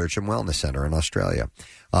Cancer Research and Wellness Center in Australia.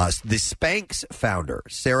 The Spanx founder,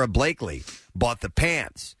 Sarah Blakely, bought the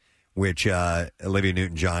pants, which Olivia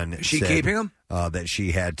Newton-John Is she said, keeping them? That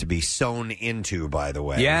she had to be sewn into, by the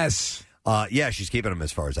way. Yes. Yeah, she's keeping them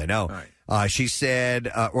as far as I know. She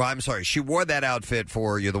said, she wore that outfit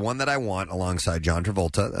for You're the One That I Want alongside John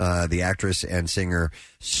Travolta. The actress and singer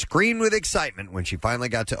screamed with excitement when she finally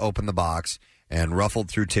got to open the box and ruffled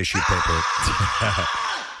through tissue paper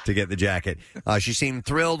to get the jacket. She seemed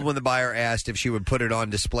thrilled when the buyer asked if she would put it on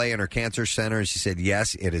display in her cancer center, and she said,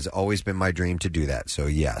 yes, it has always been my dream to do that. So,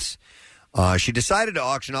 yes. She decided to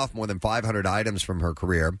auction off more than 500 items from her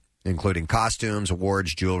career, including costumes,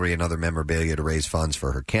 awards, jewelry, and other memorabilia to raise funds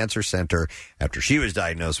for her cancer center after she was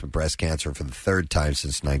diagnosed with breast cancer for the third time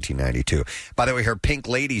since 1992. By the way, her Pink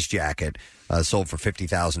Ladies jacket sold for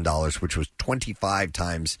 $50,000, which was 25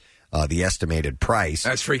 times the estimated price.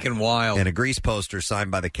 That's freaking wild. And a Grease poster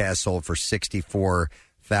signed by the cast sold for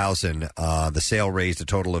 $64,000. The sale raised a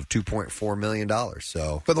total of $2.4 million.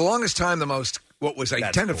 So for the longest time, what was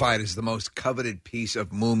identified as the most coveted piece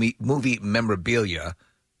of movie memorabilia,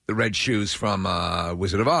 the red shoes from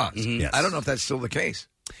Wizard of Oz. Yes. I don't know if that's still the case.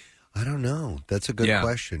 I don't know. That's a good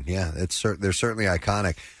question. Yeah, they're certainly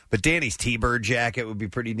iconic. But Danny's T-Bird jacket would be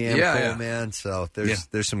pretty damn cool, man. So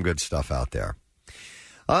there's some good stuff out there.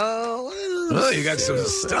 Oh, you got some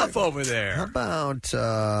stuff over there. How about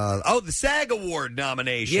the SAG Award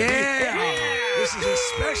nomination? Yeah. This is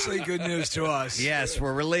especially good news to us. Yes,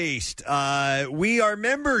 we're released. We are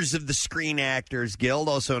members of the Screen Actors Guild,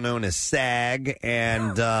 also known as SAG,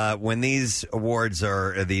 and when these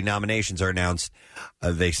the nominations are announced,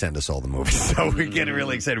 they send us all the movies. So we're getting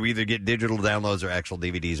really excited. We either get digital downloads or actual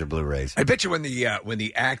DVDs or Blu-rays. I bet you when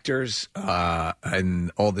the actors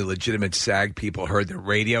and all the legitimate SAG people heard the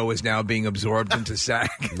radio is now being absorbed into SAG,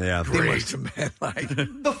 yeah, they must have been like,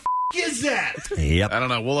 the f*** is that? Yep. I don't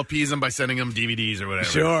know. We'll appease them by sending them DVDs or whatever.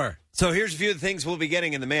 Sure. So here's a few of the things we'll be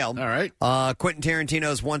getting in the mail. All right. Quentin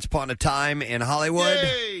Tarantino's Once Upon a Time in Hollywood.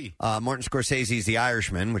 Yay! Martin Scorsese's The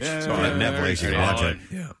Irishman, which is on Netflix. You can watch it.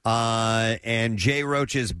 Yeah. And Jay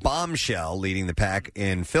Roach's Bombshell leading the pack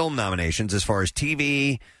in film nominations. As far as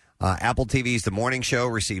TV, Apple TV's The Morning Show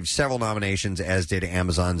received several nominations, as did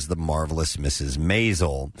Amazon's The Marvelous Mrs.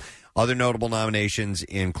 Maisel. Other notable nominations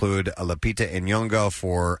include Lupita Nyong'o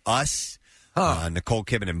for Us, Nicole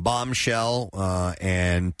Kidman in Bombshell,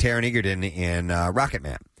 and Taron Egerton in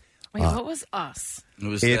Rocketman. Wait, what was Us? It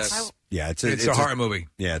was it's a horror movie.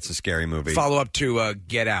 Yeah, it's a scary movie. Follow up to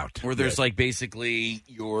Get Out, where there's like basically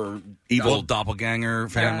your evil doppelganger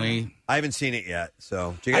family. I haven't seen it yet,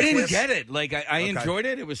 so I didn't get it. Like I enjoyed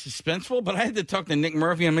it. It was suspenseful, but I had to talk to Nick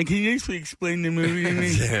Murphy. I'm like, can you actually explain the movie to me?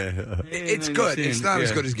 It's good. It's not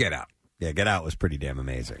as good as Get Out. Yeah, Get Out was pretty damn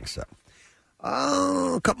amazing. So,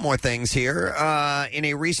 a couple more things here. In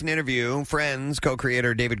a recent interview, Friends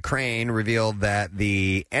co-creator David Crane revealed that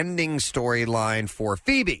the ending storyline for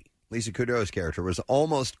Phoebe, Lisa Kudrow's character, was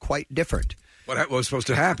almost quite different. What was supposed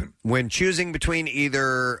to happen? When choosing between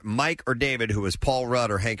either Mike or David, who was Paul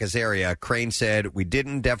Rudd or Hank Azaria, Crane said, we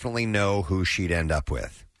didn't definitely know who she'd end up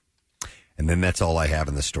with. And then that's all I have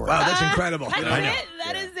in the story. Wow, that's incredible. I know.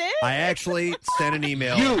 That is it? I actually sent an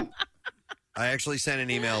email. I actually sent an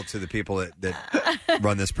email to the people that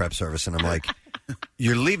run this prep service, and I'm like,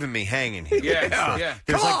 you're leaving me hanging here. Yeah.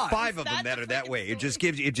 There's like 5 of them that are that way. It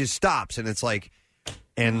just stops, and it's like,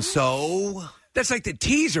 and so... That's like the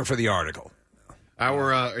teaser for the article.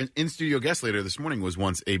 Our in-studio guest later this morning was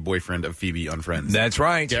once a boyfriend of Phoebe on Friends. That's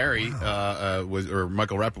right. Gary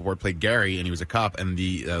Michael Rappaport played Gary, and he was a cop. And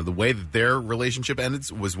the way that their relationship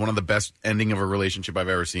ended was one of the best ending of a relationship I've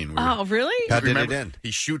ever seen. Oh, really? How did it end?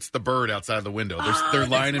 He shoots the bird outside the window. They're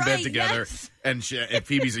lying in bed together, and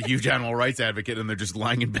Phoebe's a huge animal rights advocate, and they're just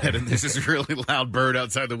lying in bed, and there's this really loud bird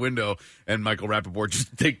outside the window, and Michael Rappaport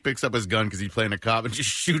just picks up his gun because he's playing a cop and just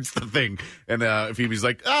shoots the thing. And Phoebe's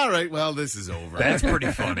like, all right, well, this is over. That's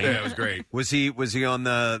pretty funny. Yeah, it was great. Was he on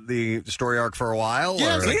the story arc for a while?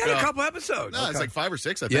 Yeah, he had a couple episodes. No, it's like 5 or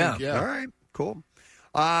 6, I think. Yeah. All right, cool.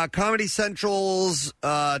 Comedy Central's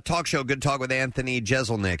talk show, Good Talk with Anthony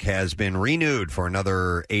Jeselnik, has been renewed for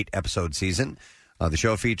another 8-episode season. The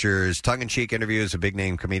show features tongue-in-cheek interviews of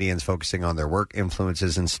big-name comedians focusing on their work,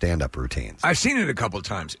 influences, and stand-up routines. I've seen it a couple of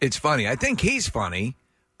times. It's funny. I think he's funny.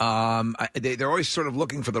 They're always sort of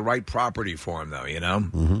looking for the right property for him, though, you know?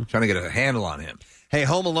 Mm-hmm. Trying to get a handle on him. Hey,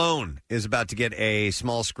 Home Alone is about to get a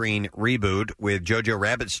small-screen reboot with Jojo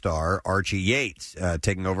Rabbit star Archie Yates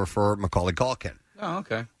taking over for Macaulay Culkin. Oh,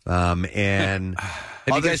 okay. And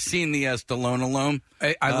have you guys seen the Stallone Alone?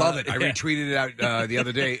 I love it. I retweeted it out the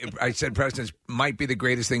other day. I said Preston might be the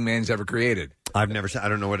greatest thing man's ever created. I've never seen. I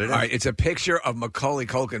don't know what it is. All right, it's a picture of Macaulay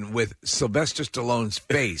Culkin with Sylvester Stallone's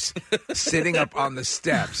face sitting up on the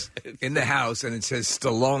steps in the house, and it says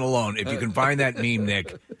Stallone Alone. If you can find that meme,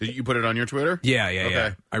 Nick. Did you put it on your Twitter?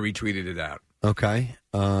 Yeah. I retweeted it out. Okay.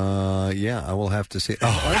 Yeah, I will have to see.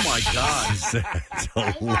 Oh my God. That's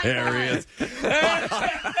hilarious.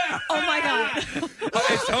 Oh my God.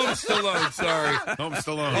 It's Home Stallone, sorry. Home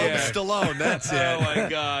Stallone. Home Stallone, that's it. Oh, my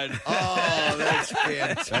God. Oh, that's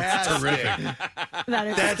fantastic. That's terrific. That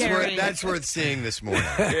is scary. That's worth seeing this morning.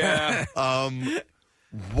 Yeah.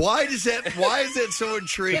 Why is that so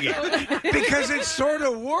intriguing? Because it sort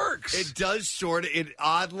of works. It does sort of. It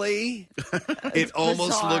almost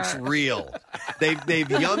bizarre. looks real. They've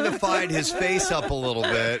youngified his face up a little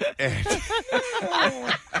bit. And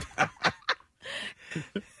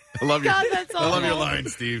I love your, God, that's I love your awful. line,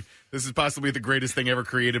 Steve. This is possibly the greatest thing ever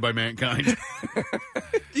created by mankind.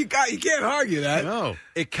 You can't argue that. No.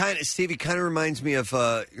 Stevie kind of reminds me of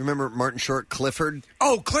you remember Martin Short, Clifford?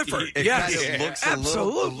 Oh, Clifford. It Yes. kind of looks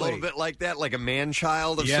Absolutely. a little bit like that, like a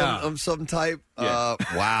man-child Yeah. of some type. Yeah.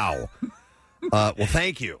 Wow. Well,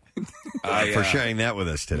 thank you for sharing that with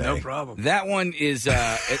us today. No problem. That one is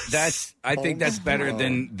I think that's better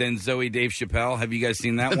than Zoe Dave Chappelle. Have you guys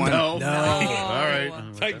seen that one? No. All right.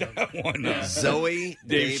 Take that one. Zoe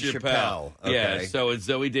Dave Chappelle. Okay. Yeah, so it's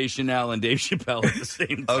Zoe Deschanel and Dave Chappelle at the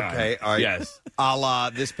same time. Okay, all right. Yes. A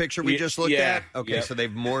la this picture we just looked at? Okay, Yep. so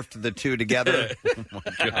they've morphed the two together. Oh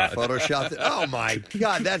my God. Photoshopped it. Oh, my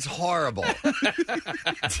God, that's horrible.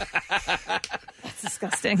 That's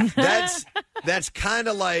disgusting. That's kind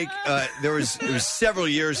of like it was several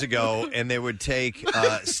years ago, and they would take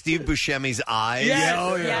Steve Buscemi's eyes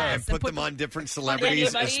and put them on different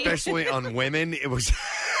celebrities, anybody. especially on women. It was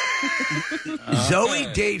Zoe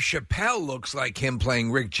Dave Chappelle looks like him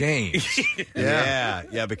playing Rick James.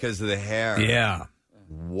 yeah, because of the hair. Yeah.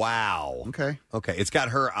 Wow. Okay. It's got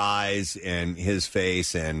her eyes and his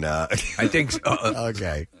face, and I think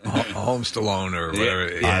okay. Home Stallone or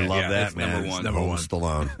whatever. I love that, that's man. number one. Home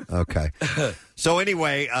Stallone. Okay. So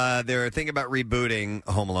anyway, they're thinking about rebooting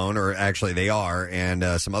Home Alone, or actually they are, and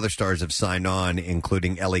some other stars have signed on,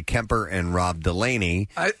 including Ellie Kemper and Rob Delaney.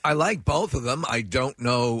 I like both of them. I don't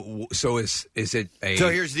know. So is it a? So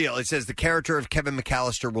here's the deal. It says the character of Kevin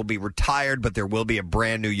McAllister will be retired, but there will be a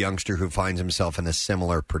brand new youngster who finds himself in a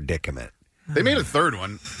similar predicament. They made a third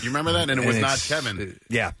one. You remember that? And it was not Kevin.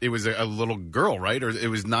 Yeah. It was a little girl, right? Or it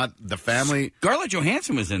was not the family. Scarlett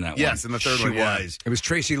Johansson was in that one. Yes, in the third She one. yeah. was. It was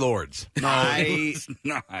Tracy Lords. No, I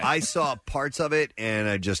Not. I saw parts of it, and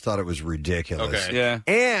I just thought it was ridiculous. Okay. Yeah.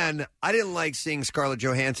 And I didn't like seeing Scarlett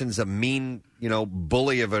Johansson as a mean,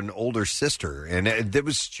 bully of an older sister. And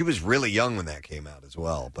she was really young when that came out as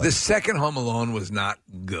well. But The second Home Alone was not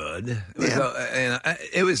good.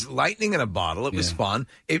 It was lightning in a bottle. It was fun.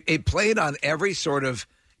 It played on every sort of.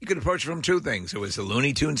 You could approach it from two things. It was a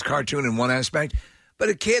Looney Tunes cartoon in one aspect, but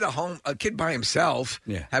a kid by himself,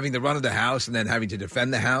 having the run of the house and then having to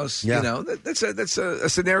defend the house. Yeah. That's a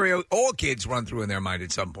scenario all kids run through in their mind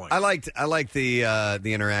at some point. I liked the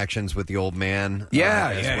interactions with the old man. As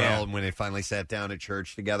well. And when they finally sat down at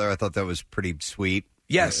church together, I thought that was pretty sweet.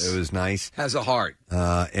 Yes. It was nice. Has a heart.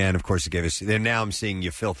 And, of course, it gave us... And now I'm seeing You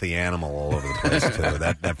Filthy Animal all over the place, too.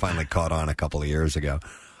 That finally caught on a couple of years ago.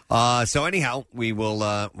 So, anyhow, we will...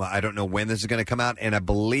 I don't know when this is going to come out, and I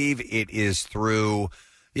believe it is through...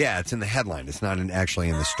 Yeah, it's in the headline. It's not actually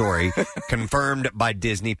in the story. Confirmed by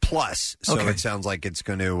Disney Plus. So it sounds like it's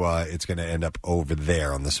going to end up over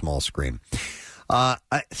there on the small screen.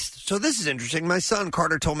 So this is interesting. My son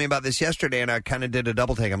Carter told me about this yesterday, and I kind of did a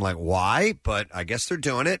double take. I'm like, why? But I guess they're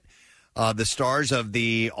doing it. The stars of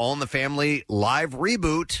the All in the Family live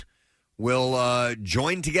reboot will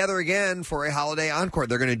join together again for a holiday encore.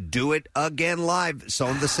 They're going to do it again live. Some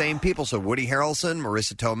of the same people. So Woody Harrelson,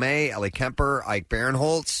 Marissa Tomei, Ellie Kemper, Ike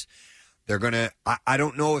Barinholtz. They're going to, I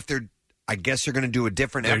don't know if they're, I guess they're going to do a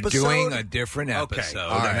different episode. They're doing a different episode.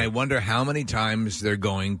 All right. And I wonder how many times they're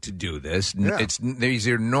going to do this. Yeah. These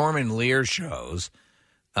are Norman Lear shows.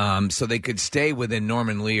 So they could stay within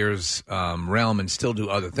Norman Lear's realm and still do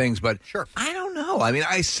other things. But sure. I don't know. I mean,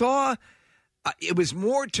 I saw... it was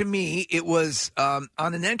more to me, it was on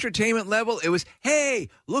an entertainment level, it was, hey,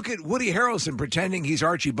 look at Woody Harrelson pretending he's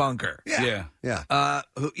Archie Bunker. Yeah.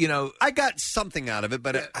 I got something out of it,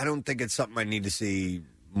 but I don't think it's something I need to see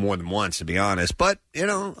more than once, to be honest. But,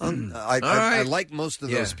 I like most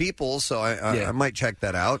of those people, so I might check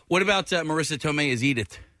that out. What about Marissa Tomei as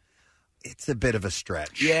Edith? It's a bit of a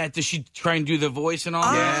stretch. Yeah, does she try and do the voice and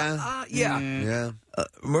all? Yeah.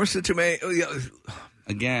 Marissa Tomei...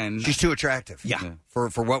 Again, she's too attractive. Yeah. For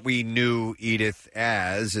what we knew Edith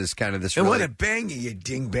as is kind of this And really what a banger, you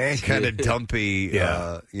dingbat. kind of dumpy,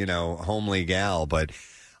 homely gal. But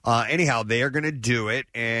anyhow, they are going to do it,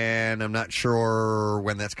 and I'm not sure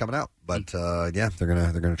when that's coming out. But they're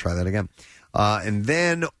gonna try that again. And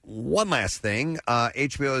then one last thing.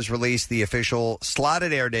 HBO has released the official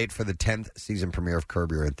slotted air date for the 10th season premiere of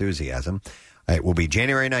Curb Your Enthusiasm. It will be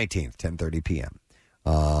January 19th, 10:30 p.m.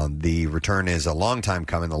 The return is a long time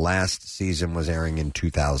coming. The last season was airing in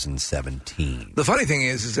 2017. The funny thing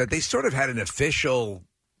is that they sort of had an official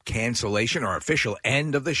cancellation or official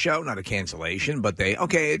end of the show, not a cancellation, but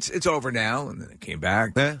it's over now, and then it came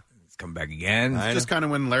back. Yeah. It's come back again. It's just kind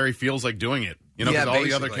of when Larry feels like doing it. You know, because all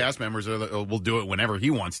the other cast members will do it whenever he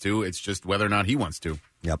wants to. It's just whether or not he wants to.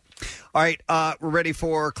 Yep. All right, we're ready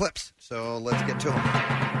for clips, so let's get to them.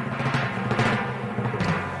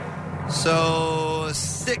 So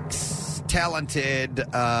six talented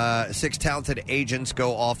agents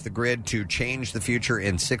go off the grid to change the future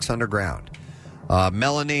in 6 Underground.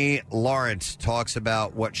 Melanie Lawrence talks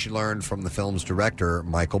about what she learned from the film's director,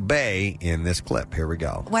 Michael Bay, in this clip. Here we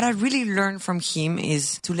go. What I really learned from him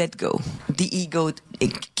is to let go. The ego,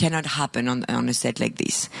 it cannot happen on a set like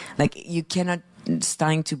this. Like, you cannot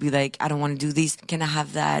starting to be like, I don't want to do this. Can I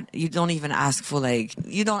have that? You don't even ask for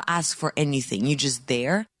you don't ask for anything. You're just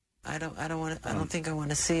there. I don't think I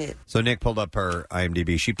want to see it. So Nick pulled up her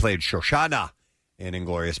IMDb. She played Shoshana in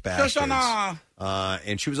Inglourious Basterds. Shoshana!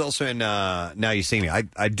 And she was also in Now You See Me.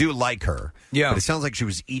 I do like her. Yeah. But it sounds like she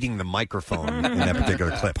was eating the microphone in that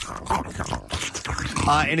particular clip.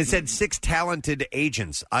 And it said 6 talented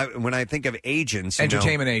agents. When I think of agents...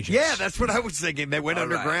 Entertainment agents. Yeah, that's what I was thinking. They went All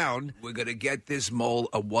underground. Right. We're going to get this mole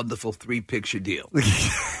a wonderful 3-picture deal.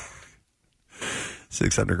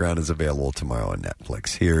 6 Underground is available tomorrow on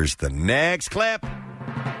Netflix. Here's the next clip.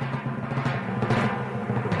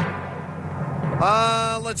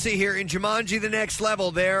 Let's see here. In Jumanji, The Next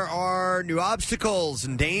Level, there are new obstacles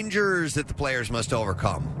and dangers that the players must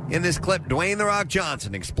overcome. In this clip, Dwayne "The Rock"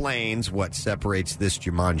 Johnson explains what separates this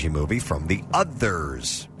Jumanji movie from the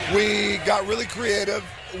others. We got really creative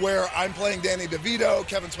where I'm playing Danny DeVito,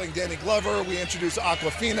 Kevin's playing Danny Glover. We introduced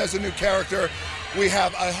Aquafina as a new character. We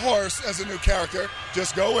have a horse as a new character.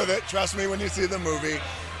 Just go with it. Trust me when you see the movie.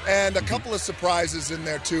 And a couple of surprises in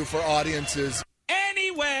there, too, for audiences.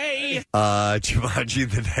 Anyway, Jumanji: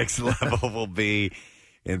 The Next Level will be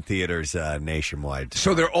in theaters nationwide.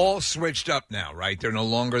 So they're all switched up now, right? They're no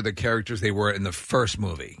longer the characters they were in the first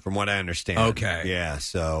movie. From what I understand. Okay. Yeah,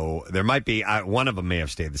 so there might be... one of them may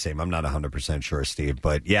have stayed the same. I'm not 100% sure, Steve.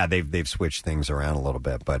 But, yeah, they've switched things around a little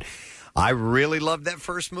bit. But I really loved that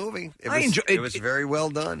first movie. It was very well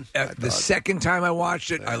done. The second time I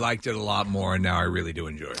watched it, I liked it a lot more, and now I really do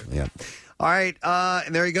enjoy it. Yeah. All right,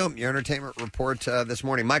 and there you go. Your entertainment report this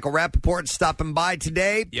morning. Michael Rappaport stopping by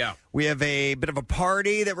today. Yeah. We have a bit of a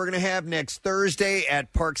party that we're going to have next Thursday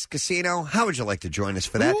at Parks Casino. How would you like to join us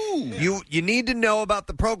for that? Ooh. You need to know about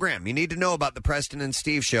the program. You need to know about the Preston and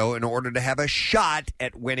Steve Show in order to have a shot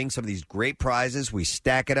at winning some of these great prizes. We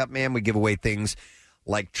stack it up, man. We give away things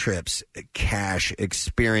like trips, cash,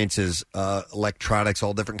 experiences, electronics,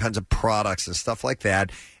 all different kinds of products and stuff like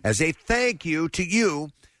that as a thank you to you,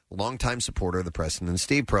 longtime supporter of the Preston and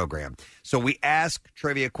Steve program. So we ask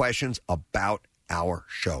trivia questions about our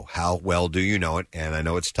show. How well do you know it? And I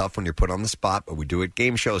know it's tough when you're put on the spot, but we do it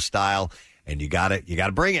game show style, and you got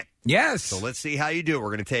to bring it. Yes. So let's see how you do. We're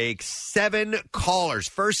going to take 7 callers.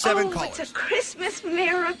 First 7 callers. It's a Christmas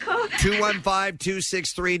miracle.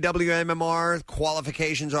 215-263-WMMR.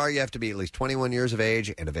 Qualifications are you have to be at least 21 years of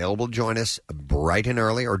age and available to join us bright and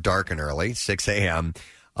early or dark and early, 6 a.m.,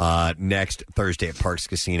 next Thursday at Parks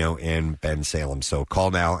Casino in Bensalem. So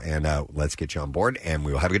call now and let's get you on board, and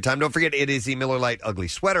we will have a good time. Don't forget, it is the Miller Lite Ugly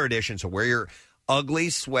Sweater Edition, so wear your ugly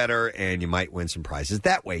sweater, and you might win some prizes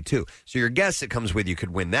that way, too. So your guest that comes with you could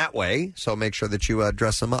win that way, so make sure that you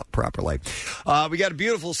dress them up properly. We got a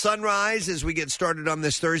beautiful sunrise as we get started on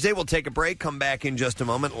this Thursday. We'll take a break, come back in just a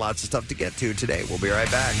moment. Lots of stuff to get to today. We'll be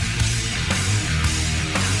right back.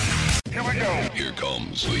 Here we go. Here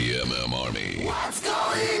comes the MM Army. What's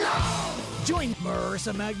going on? Join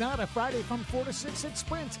Marissa Magnata Friday from 4 to 6 at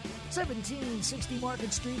Sprint, 1760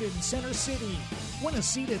 Market Street in Center City. Win a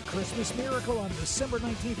seat at Christmas Miracle on December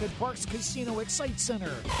 19th at Parks Casino Excite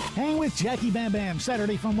Center. Hang with Jackie Bam Bam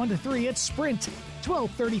Saturday from 1 to 3 at Sprint,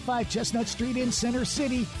 1235 Chestnut Street in Center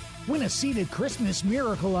City. Win a seat at Christmas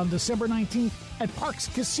Miracle on December 19th at Parks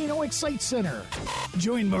Casino Excite Center.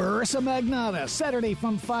 Join Marissa Magnata Saturday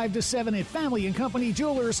from 5 to 7 at Family and Company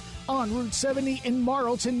Jewelers on Route 70 in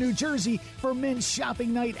Marlton, New Jersey for men's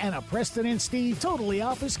shopping night and a Preston and Steve totally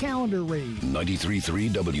office calendar read.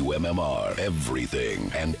 93.3 WMMR.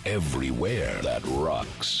 Everything and everywhere that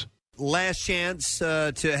rocks. last chance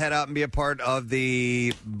to head out and be a part of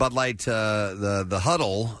the Bud Light, the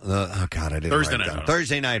huddle. Oh, God, I didn't Thursday write it night down. huddle.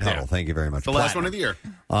 Thursday night huddle. Yeah. Thank you very much. The last one of the year.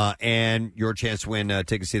 And your chance to win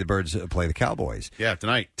tickets to see the Birds play the Cowboys. Yeah,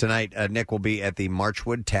 tonight. Tonight, Nick will be at the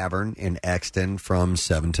Marchwood Tavern in Exton from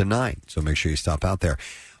 7 to 9. So make sure you stop out there.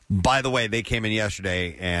 By the way, they came in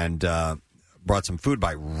yesterday and brought some food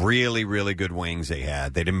by. Really, really good wings they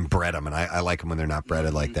had. They didn't bread them, and I like them when they're not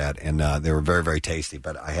breaded like that. And they were very, very tasty.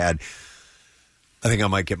 But I think I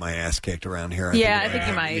might get my ass kicked around here. I think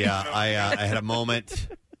you might. Yeah, I had a moment.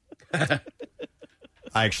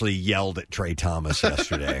 I actually yelled at Trey Thomas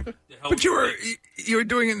yesterday. But you were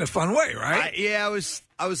doing it in a fun way, right?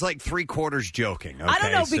 I was like 3/4 joking. I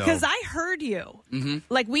don't know, okay? because So- I heard you.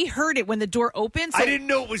 Like, we heard it when the door opened. So I didn't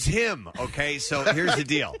know it was him. Okay, so here's the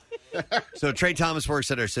deal. So Trey Thomas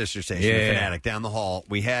works at our sister station, the Fanatic, down the hall.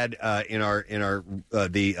 We had in our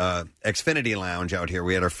the Xfinity Lounge out here.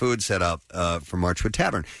 We had our food set up for Marchwood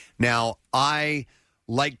Tavern. Now I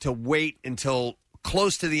like to wait until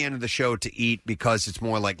close to the end of the show to eat because it's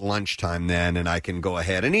more like lunchtime then, and I can go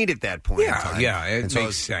ahead and eat at that point in time. Yeah, it And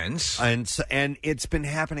makes sense. And it's been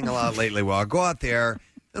happening a lot lately where I'll go out there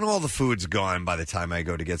and all the food's gone by the time I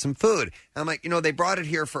go to get some food. I'm like, they brought it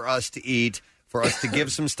here for us to eat, for us to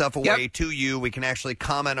give some stuff away to you. We can actually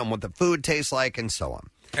comment on what the food tastes like and so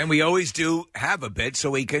on. And we always do have a bit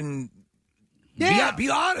so we can be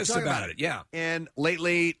honest about it. Yeah. And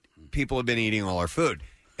lately, people have been eating all our food.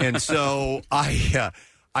 And so I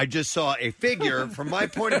just saw a figure. From my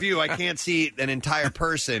point of view, I can't see an entire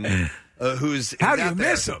person who's How do you out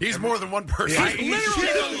there. miss him? He's more than one person. He's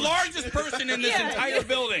literally the largest person in this entire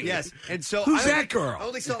building. Yes. And so Who's that girl? I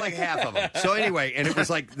only saw like half of them. So anyway, and it was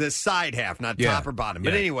like the side half, not top or bottom.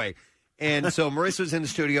 But anyway, and so Marissa was in the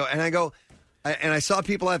studio, and I go, and I saw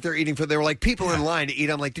people out there eating food. They were like people in line to eat.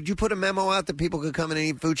 I'm like, did you put a memo out that people could come in and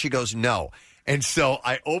eat food? She goes, no. And so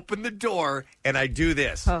I open the door and I do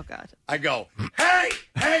this. Oh, God. I go, hey,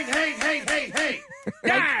 hey, hey, hey, hey, hey.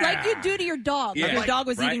 Like you do to your dog. Like your dog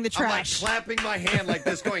was eating the trash. I'm like clapping my hand like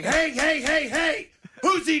this going, hey, hey, hey, hey.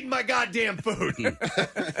 Who's eating my goddamn food?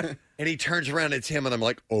 And he turns around, it's him, and I'm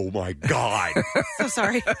like, oh, my God. So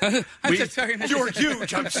sorry. You're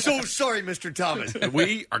huge. I'm so sorry, Mr. Thomas.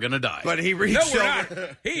 We are going to die. But he reached No, we're over.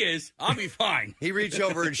 not. He is. I'll be fine. He reached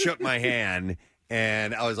over and shook my hand.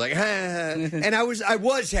 And I was like, and I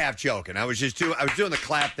was half joking. I was doing the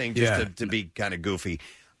clap thing just to be kind of goofy.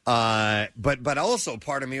 But also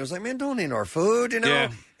part of me was like, man, don't eat our food,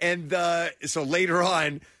 Yeah. And so later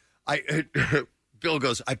on, Bill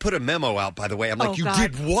goes, I put a memo out, by the way. I'm like, you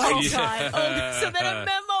did what? Oh, God. Oh, so then a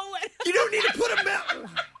memo went. You don't need to put a memo.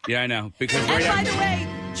 Yeah, I know. Because And by the way,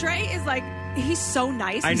 Trey is like, he's so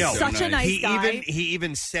nice. I know. He's such a nice guy. He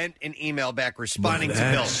even sent an email back responding to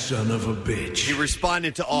That Bill. son of a bitch. He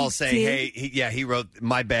responded to all saying, did? hey, he wrote,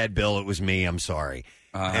 my bad, Bill. It was me. I'm sorry.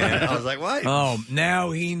 And I was like, what? Oh,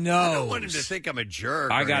 now he knows. I don't want him to think I'm a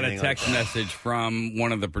jerk. I or got a anything text like that. message from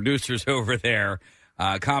one of the producers over there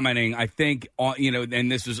commenting, I think,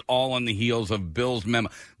 and this was all on the heels of Bill's memo.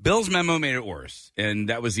 Bill's memo made it worse, and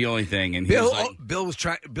that was the only thing. And he was like,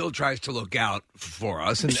 Bill tries to look out for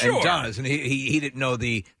us, and Sure. does, and he didn't know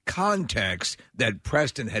the context that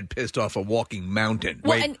Preston had pissed off a walking mountain.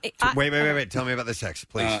 Well, Wait. Tell me about the text,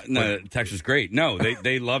 please. no, the text was great. No,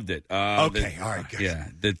 they loved it. Okay, all right, good. Yeah,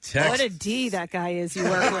 the text. What a D that guy is you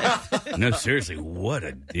work with. No, seriously, what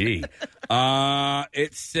a D.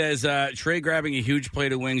 It says Trey grabbing a huge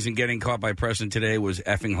plate of wings and getting caught by Preston today was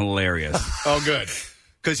effing hilarious. Oh, good.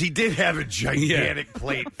 Because he did have a gigantic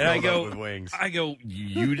plate filled up with wings. I go,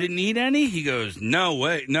 you didn't eat any? He goes, no,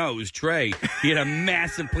 wait, no, it was Trey. He had a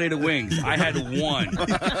massive plate of wings. I had one.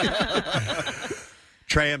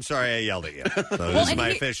 Trey, I'm sorry I yelled at you. So this is my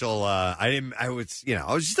official. I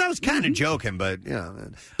was kind of joking, but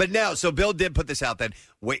But now, so Bill did put this out that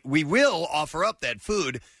we will offer up that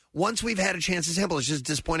food once we've had a chance to sample. It's just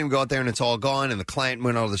disappointing to go out there and it's all gone, and the client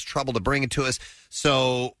went all this trouble to bring it to us.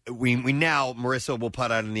 So we now, Marissa will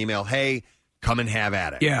put out an email, hey, come and have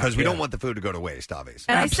at it. Yeah, because we yeah. don't want the food to go to waste, obviously.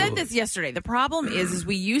 And I said this yesterday. The problem is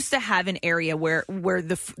we used to have an area where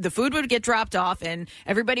the food would get dropped off and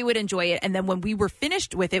everybody would enjoy it. And then when we were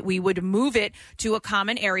finished with it, we would move it to a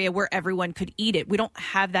common area where everyone could eat it. We don't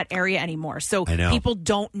have that area anymore. So people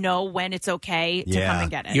don't know when it's okay to come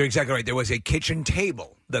and get it. You're exactly right. There was a kitchen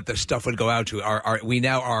table that the stuff would go out to.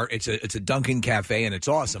 It's a Dunkin' cafe and it's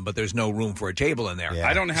awesome, but there's no room for a table in there. Yeah.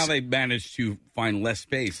 I don't know how they managed to find less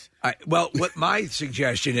space. What my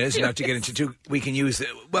suggestion is, not to get into we can use it.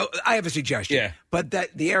 Well, I have a suggestion. Yeah. But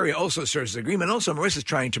that the area also serves as agreement. Also, Marissa's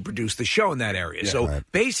trying to produce the show in that area. Yeah, so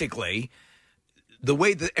basically, the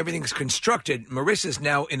way that everything's constructed, Marissa's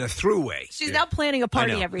now in a throughway. She's now planning a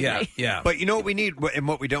party every day. Yeah. But you know what we need, and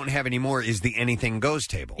what we don't have anymore is the anything goes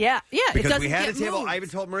table. Yeah. It Because doesn't we had a get table. moved. I even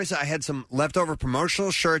told Marissa I had some leftover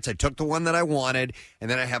promotional shirts. I took the one that I wanted, and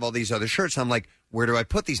then I have all these other shirts. I'm like, where do I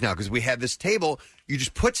put these now? Because we had this table. You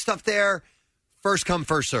just put stuff there, first come,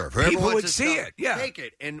 first serve. Whoever People wants would to see stuff, it, yeah. take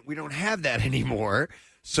it. And we don't have that anymore.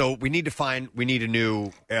 So we need a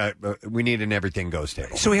new, we need an everything goes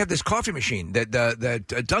table. So we have this coffee machine that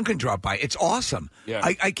Duncan dropped by. It's awesome. Yeah.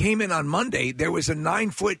 I came in on Monday. There was a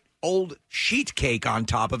 9-foot old sheet cake on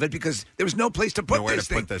top of it because there was no place to put Nowhere this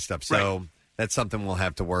to thing. put this stuff. So that's something we'll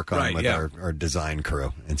have to work on Right, with yeah. our design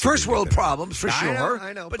crew. And see if First we can world get that. problems for sure.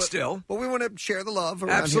 I know, but still. But we want to share the love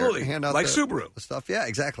around Absolutely. here. Hand out Like the Subaru. stuff. Yeah,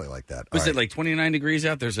 exactly like that. Was All it right. like 29 degrees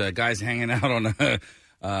out? There's guys hanging out on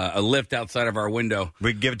a lift outside of our window.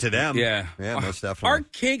 We can give it to them. Yeah. Yeah, most definitely. Our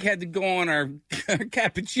cake had to go on our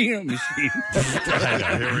cappuccino machine. I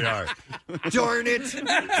know, here we are. Darn it.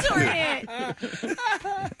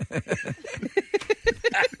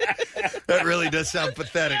 That really does sound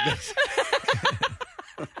pathetic.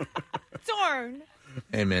 Darn.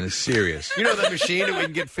 Hey, man, it's serious. You know that machine that we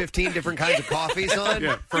can get 15 different kinds of coffees on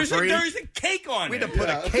for free? There's a cake on We it. had to put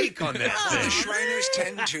a cake on that The thing. Shriners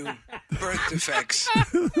tend to birth defects.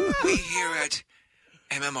 We here at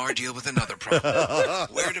MMR deal with another problem.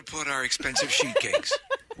 Where to put our expensive sheet cakes?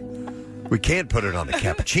 We can't put it on the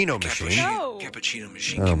cappuccino machine. Cappuccino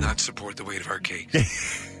machine cannot support the weight of our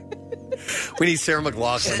cakes. We need Sarah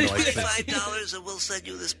McLachlan to like this. $5 and we'll send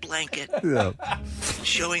you this blanket Yeah.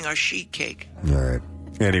 showing our sheet cake. All right.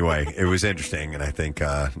 Anyway, it was interesting, and I think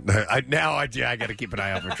I got to keep an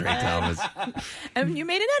eye out for Trey Thomas. And you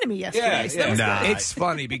made an enemy yesterday. So that was good. It's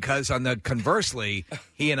funny because conversely,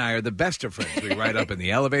 he and I are the best of friends. We ride up in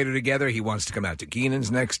the elevator together. He wants to come out to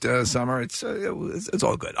Keenan's next summer. It's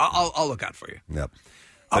all good. I'll look out for you. Yep.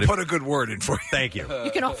 I'll put a good word in for you. Thank you.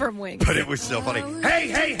 You can offer him wings. But it was so funny.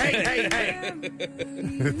 Hey.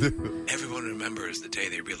 Everyone remembers the day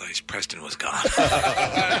they realized Preston was gone.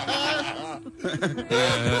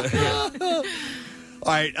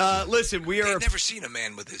 All right, listen, we are... I've never seen a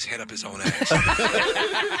man with his head up his own ass.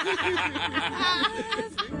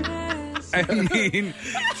 I mean,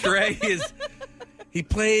 Trey he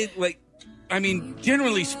played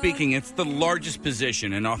generally speaking, it's the largest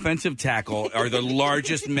position. An offensive tackle are the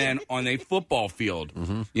largest men on a football field.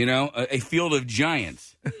 Mm-hmm. You know, a field of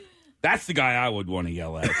giants. That's the guy I would want to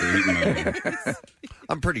yell at.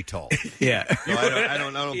 I'm pretty tall. Yeah. No, I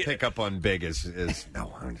don't pick up on big as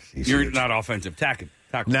no. He's You're huge. not offensive tackle.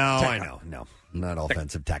 No, I know. No, not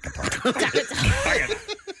offensive tackle.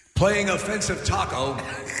 Playing offensive taco.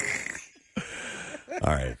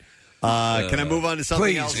 All right. Can I move on to something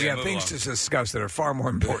Please, else? we have things to discuss that are far more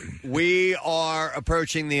important. We are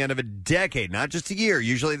approaching the end of a decade, not just a year.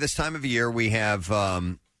 Usually this time of year we have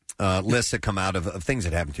lists that come out of things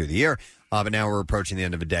that happen through the year. But now we're approaching the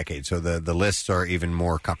end of a decade, so the lists are even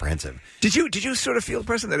more comprehensive. Did you sort of feel,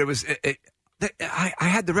 Preston, that it was... I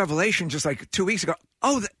had the revelation just like 2 weeks ago.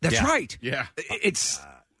 Oh, that's Yeah. right. Yeah.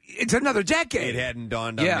 It's another decade. It hadn't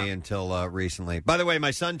dawned on me until recently. By the way,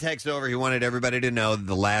 my son texted over. He wanted everybody to know that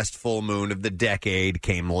the last full moon of the decade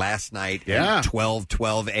came last night at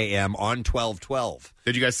 12:12 a.m. on 12/12.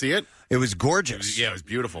 Did you guys see it? It was gorgeous. It was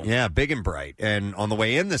beautiful. Yeah, big and bright. And on the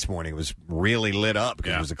way in this morning, it was really lit up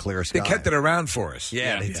because it was a clear sky. They kept it around for us.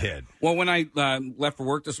 Yeah, they did. Well, when I left for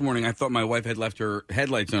work this morning, I thought my wife had left her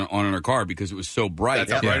headlights on in her car because it was so bright.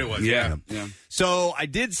 That's how bright it was. Yeah. So I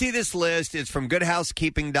did see this list. It's from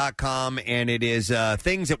goodhousekeeping.com, and it is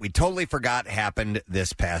things that we totally forgot happened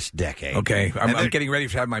this past decade. Okay, I'm getting ready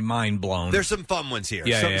to have my mind blown. There's some fun ones here.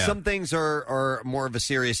 Some things are more of a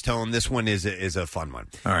serious tone. This one is a fun one.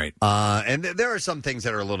 All right. And there are some things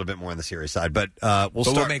that are a little bit more on the serious side, but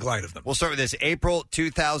we'll make light of them. We'll start with this. April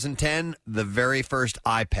 2010, the very first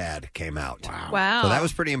iPad came out. Wow. So that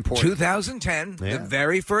was pretty important. 2010, the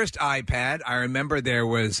very first iPad. I remember there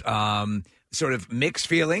was sort of mixed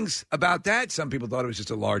feelings about that. Some people thought it was just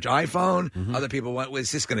a large iPhone. Other people went,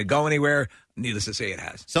 was this going to go anywhere? Needless to say, it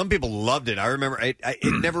has. Some people loved it. I remember it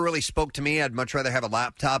never really spoke to me. I'd much rather have a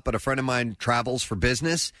laptop, but a friend of mine travels for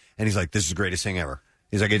business, and he's like, this is the greatest thing ever.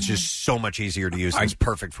 He's like, it's just so much easier to use. It's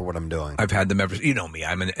perfect for what I'm doing. I've had them ever. You know me.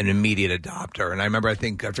 I'm an immediate adopter. And I remember, I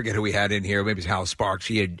forget who we had in here. Maybe it's Hal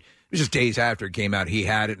Sparks. It was just days after it came out. He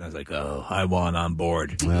had it. And I was like, oh, I want on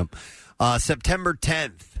board. Yep. September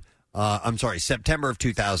 10th, I'm sorry, September of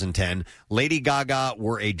 2010, Lady Gaga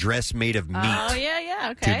wore a dress made of meat. Oh,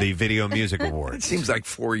 yeah, okay. To the Video Music Awards. It seems like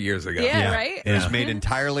 4 years ago. Yeah, right? It was made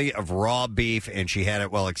entirely of raw beef, and she had it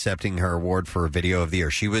while accepting her award for Video of the Year.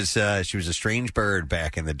 She was a strange bird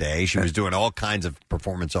back in the day. She was doing all kinds of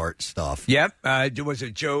performance art stuff. Yep. Was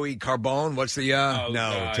it Joey Carbone? What's the...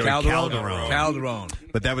 No, Joey Calderon.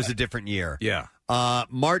 But that was a different year. Yeah.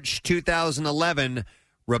 March 2011...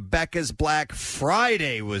 Rebecca's Black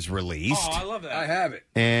Friday was released. Oh, I love that. I have it.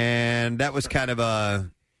 And that was kind of a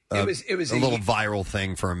little viral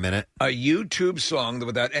thing for a minute. A YouTube song that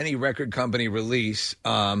without any record company release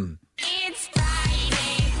It's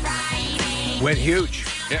Friday. went huge.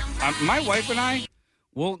 Yeah, my wife and I,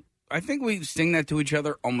 I think we sing that to each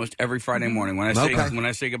other almost every Friday morning. When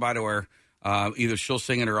I say goodbye to her, either she'll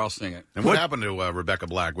sing it or I'll sing it. And what happened to Rebecca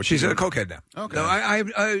Black? She's a cokehead now. Okay.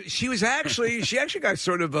 No, she actually got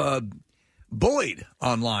sort of bullied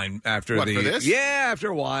online after for this? Yeah, after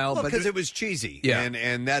a while. Well, because it was cheesy. Yeah.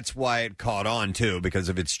 And that's why it caught on, too, because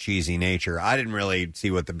of its cheesy nature. I didn't really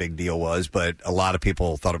see what the big deal was, but a lot of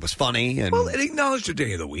people thought it was funny. And well, it acknowledged a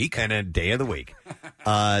day of the week. And a day of the week.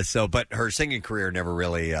 But her singing career never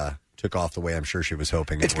really took off the way I'm sure she was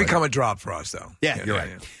hoping. It's become a drop for us, though. Yeah, you're right.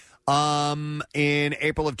 Yeah. In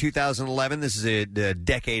April of 2011, this is a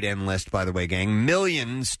decade end list, by the way, gang.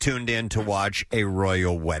 Millions tuned in to watch a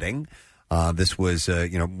royal wedding. This was,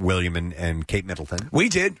 William and Kate Middleton. We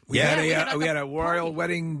did. We had a royal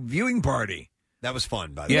wedding viewing party. That was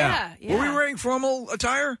fun, by the way. Yeah. Were we wearing formal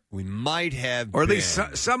attire? We might have, or at least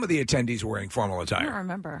some of the attendees were wearing formal attire. I don't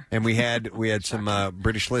remember. And we had some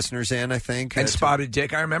British listeners in, I think, and Spotted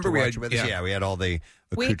Dick. I remember we had with us. Yeah, we had all the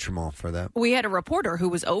accoutrement for that. We had a reporter who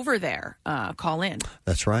was over there call in.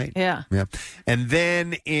 That's right. Yeah. And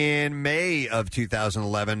then in May of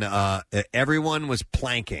 2011, everyone was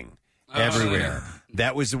planking everywhere. Yeah.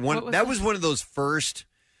 That was one. That was one of those first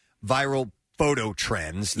viral photo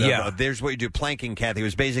trends. There's what you do. Planking, Kathy,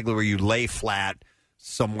 was basically where you lay flat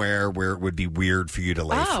somewhere where it would be weird for you to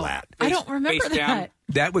lay flat. I don't remember that.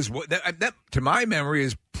 That was that to my memory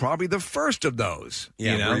is probably the first of those.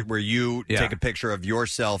 Yeah, where you take a picture of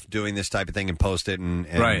yourself doing this type of thing and post it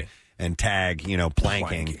and tag,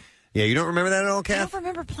 planking. Yeah, you don't remember that at all, Kath? I don't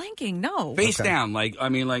remember planking. No. Face down, like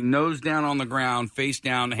nose down on the ground, face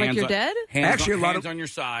down, hands. Like you're dead? Hands on your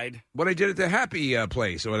side. What I did at the Happy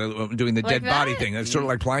Place, doing the dead body thing. That's sort of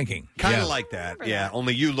like planking. Kind of like that. Yeah,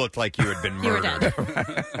 only you looked like you had been murdered.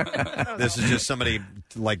 This is just somebody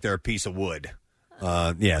like they're a piece of wood.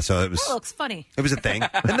 So it was. That looks funny. It was a thing.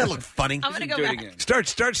 Didn't that look funny? I'm going to go back.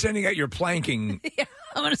 Start sending out your planking. Yeah,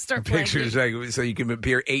 I'm going to start pictures so you can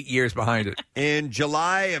appear 8 years behind it. In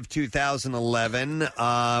July of 2011,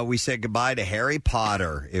 we said goodbye to Harry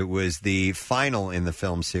Potter. It was the final in the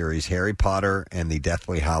film series, Harry Potter and the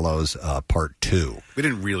Deathly Hallows Part 2. We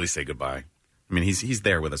didn't really say goodbye. I mean, he's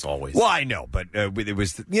there with us always. Well, I know, but it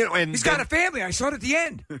was, and he's got a family. I saw it at the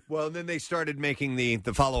end. Well, then they started making the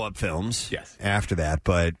follow-up films. Yes. After that,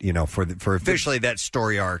 but for officially that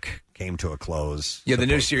story arc came to a close. Yeah, the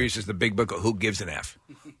new series is the Big Book of Who Gives an F.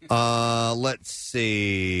 Let's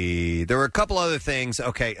see. There were a couple other things.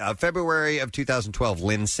 Okay, February of 2012,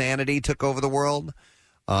 Linsanity took over the world.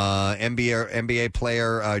 NBA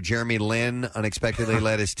player Jeremy Lin unexpectedly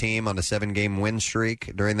led his team on a 7-game win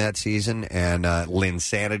streak during that season, and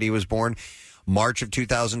Linsanity was born. March of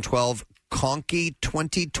 2012, Conky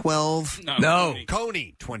 2012. No.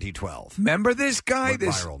 Coney 2012. Remember this guy? Went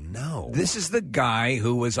viral. No. This is the guy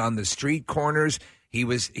who was on the street corners. He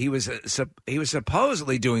was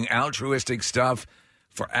supposedly doing altruistic stuff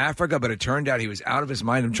for Africa, but it turned out he was out of his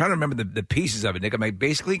mind. I'm trying to remember the pieces of it, Nick. Am I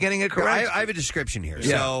basically getting it correct? I have a description here.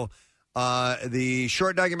 Yeah. So, the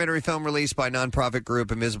short documentary film released by nonprofit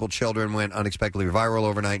group Invisible Children went unexpectedly viral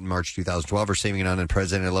overnight in March 2012, receiving an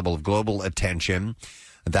unprecedented level of global attention.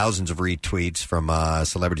 Thousands of retweets from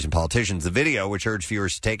celebrities and politicians. The video, which urged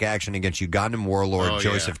viewers to take action against Ugandan warlord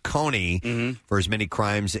Joseph Kony for his many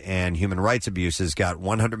crimes and human rights abuses, got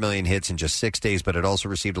 100 million hits in just 6 days, but it also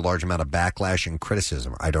received a large amount of backlash and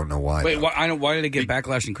criticism. I don't know why. Wait, why did it get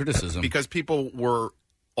backlash and criticism? Because people were...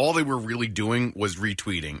 All they were really doing was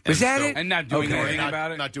retweeting. Was that it? And not doing anything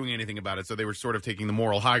about it? Not doing anything about it. So they were sort of taking the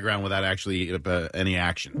moral high ground without actually any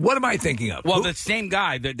action. What am I thinking of? Well, the same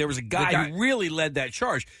guy. There was a guy who really led that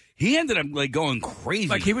charge. He ended up going crazy.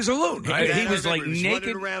 Like he was alone, right? He was like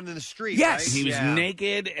naked around in the street. Yes. Right? He was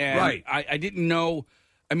naked. And I didn't know.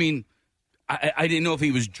 I mean, I didn't know if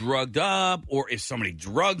he was drugged up or if somebody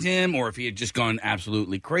drugged him or if he had just gone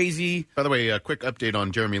absolutely crazy. By the way, a quick update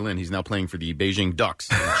on Jeremy Lin. He's now playing for the Beijing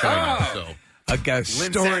Ducks in China. So A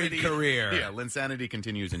storied career. Yeah, Linsanity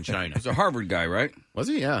continues in China. He's a Harvard guy, right? Was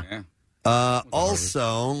he? Yeah.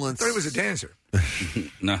 Also, let's. I thought he was a dancer.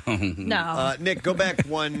 No. No. Nick, go back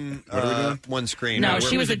one screen. No,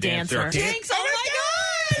 she was a dancer. Jinx, oh my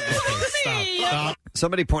God! Stop.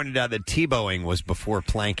 Somebody pointed out that Tebowing was before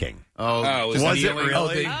planking. Oh, was it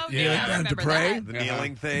really? Kneeling down to pray? The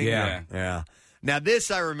kneeling thing? Yeah. Now, this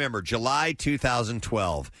I remember, July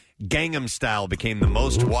 2012. Gangnam Style became the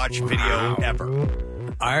most watched video ever.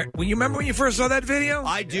 Well, you remember when you first saw that video?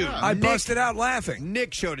 I do. I busted out laughing.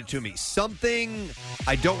 Nick showed it to me. Something,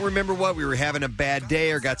 I don't remember what. We were having a bad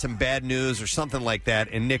day or got some bad news or something like that.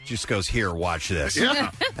 And Nick just goes, here, watch this.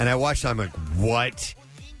 Yeah. And I watched it. I'm like, what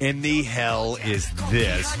in the hell is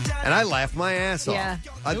this? And I laughed my ass off. Yeah,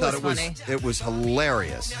 I thought it was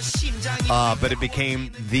hilarious. But it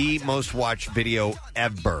became the most watched video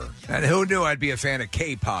ever. And who knew I'd be a fan of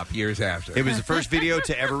K-pop years after? It was the first video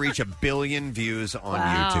to ever reach 1 billion views on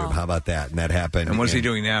Wow. YouTube. How about that? And that happened. And what's he in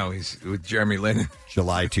doing now? He's with Jeremy Lin.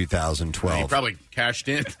 July 2012. He probably cashed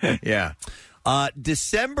in. Yeah.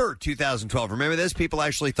 December 2012. Remember this? People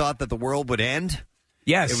actually thought that the world would end.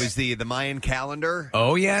 Yes. It was the Mayan calendar.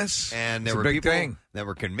 Oh, yes. And there It's a were big people thing. that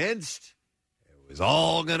were convinced it was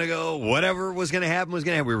all going to go, whatever was going to happen was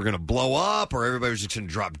going to happen. We were going to blow up or everybody was just going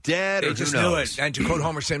to drop dead. They or just who knew knows? it. And to quote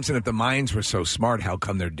Homer Simpson, if the Mayans were so smart, how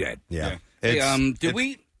come they're dead? Yeah. Hey, did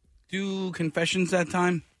we do confessions that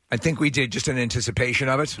time? I think we did, just in anticipation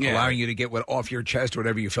of it, Yeah. allowing you to get what off your chest,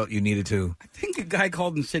 whatever you felt you needed to. I think a guy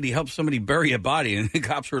called and said he helped somebody bury a body, and the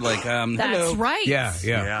cops were like, That's hello. right.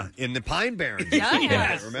 Yeah. In the Pine Barrens.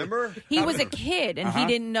 Yes. Remember? He was a kid, and he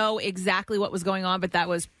didn't know exactly what was going on, but that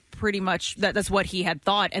was pretty much that's what he had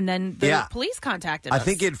thought. And then the police contacted us. I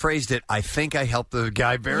think he had phrased it, I think I helped the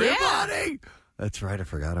guy bury a Yeah. body. That's right. I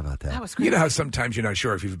forgot about that. That was crazy. You know how sometimes you're not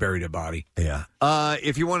sure if you've buried a body. Yeah.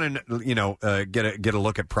 If you want to, get a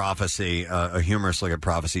look at prophecy, a humorous look at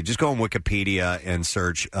prophecy, just go on Wikipedia and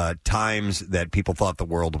search times that people thought the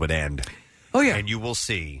world would end. Oh yeah, and you will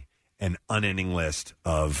see an unending list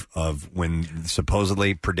of when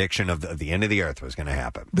supposedly prediction of the end of the earth was going to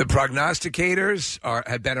happen. The prognosticators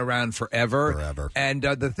have been around forever. And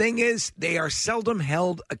the thing is, they are seldom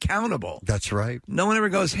held accountable. That's right. No one ever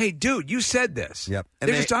goes, hey, dude, you said this. Yep.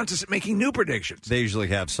 They're just on to making new predictions. They usually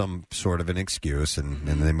have some sort of an excuse, and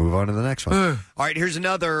they move on to the next one. All right, here's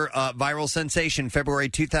another viral sensation. February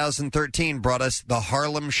 2013 brought us the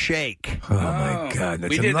Harlem Shake. Oh, my God.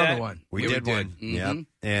 That's another one. We did one. Mm-hmm. Yep.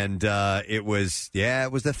 And it was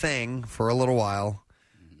the thing for a little while.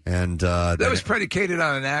 And that was predicated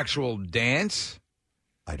on an actual dance?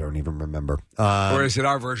 I don't even remember. Or is it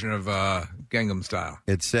our version of Gangnam Style?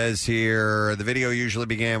 It says here, the video usually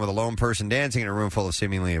began with a lone person dancing in a room full of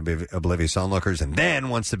seemingly oblivious onlookers, and then,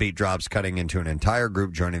 once the beat drops, cutting into an entire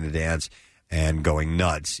group joining the dance and going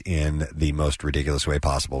nuts in the most ridiculous way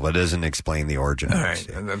possible. But it doesn't explain the origin. All right.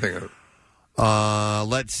 I think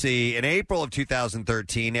let's see. In April of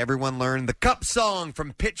 2013, everyone learned the Cup song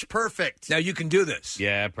from Pitch Perfect. Now you can do this.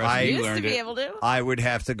 Yeah, Preston, you learned it. able to. I would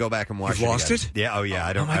have to go back and watch You've it. lost again. it? Yeah. Oh, yeah.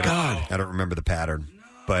 I don't. Oh, my God. I don't remember the pattern,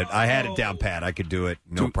 but I had it down pat. I could do it,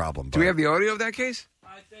 no problem. Do we have the audio of that case?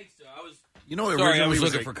 I think so. You know, Sorry, I originally was it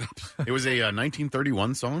was looking for cups. It was a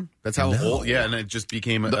 1931 song. That's how old. Yeah, and it just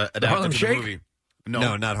became adapted Harlem to Shake? the movie.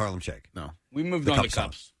 No, not Harlem Shake. No. We moved The on Cup to song.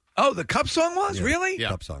 cups. Oh, the Cup song was? Yeah. Really? Yeah.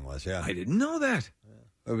 Cup song was, yeah. I didn't know that.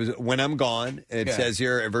 It was When I'm Gone. It says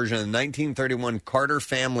here a version of the 1931 Carter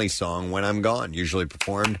family song, When I'm Gone, usually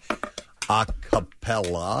performed a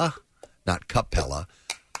cappella, not cappella,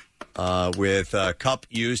 with a cup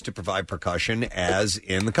used to provide percussion as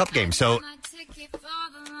in the cup game. So,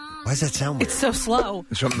 why does that sound weird? It's so slow.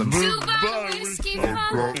 It's from the movie.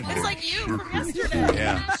 It's like you from yesterday.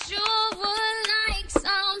 Yeah.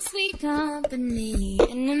 Sweet company,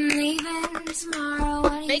 and I'm leaving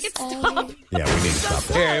tomorrow. Make it stop. Yeah, we need to stop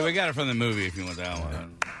that. Here, we got it from the movie if you want that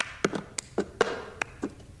one.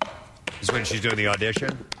 This is when she's doing the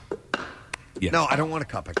audition? Yeah. No, I don't want a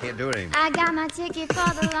cup. I can't do it anymore. I got my ticket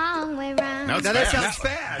for the long way round. Now that sounds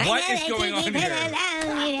fast. What is going on here?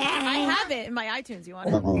 I have it in my iTunes. You want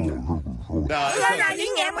it?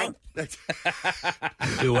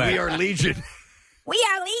 We are Legion. We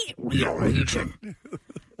are lead. We are Legion.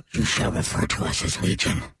 You shall refer to us as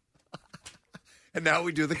Legion. And now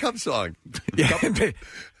we do the cup song.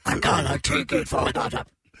 I gotta take it for the...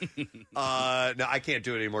 No, I can't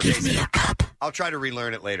do it anymore. Give me a cup. I'll try to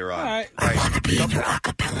relearn it later on. All right. I want to be in your a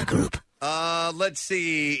cappella group. Let's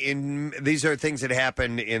see. These are things that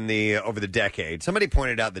happened in over the decade. Somebody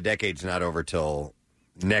pointed out the decade's not over till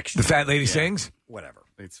next The fat lady sings? Whatever.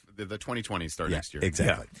 It's the 2020s start next year.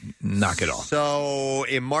 Exactly. Knock it off. So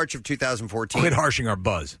in March of 2014, Quit harshing our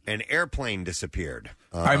buzz. An airplane disappeared.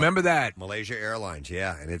 I remember that. Malaysia Airlines,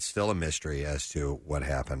 and it's still a mystery as to what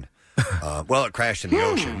happened. Well, it crashed in the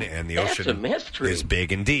ocean, and the That's ocean a mystery. is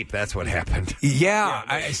big and deep. That's what happened.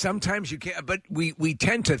 Yeah, sometimes you can't. But we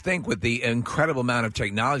tend to think with the incredible amount of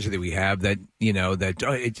technology that we have that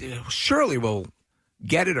it surely will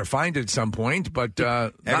get it or find it at some point. But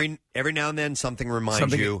every now and then, something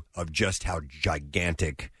reminds you of just how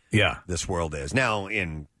gigantic this world is. Now,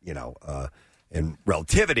 in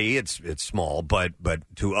relativity, it's small, but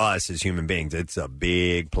to us as human beings, it's a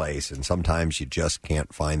big place, and sometimes you just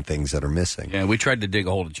can't find things that are missing. Yeah, we tried to dig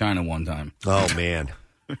a hole to China one time. Oh man,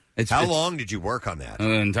 how long did you work on that?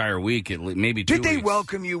 An entire week, maybe 2 Did they weeks.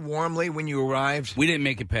 welcome you warmly when you arrived? We didn't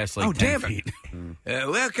make it past 10 damn feet.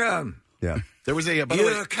 Welcome. Yeah. There was a by the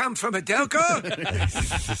way, come from Adelco?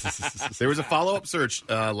 there was a follow-up search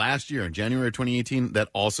last year in January of 2018 that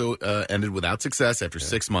also ended without success after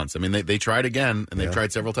 6 months. I mean, they tried again, and they've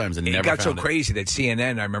tried several times and It never got so found it. crazy that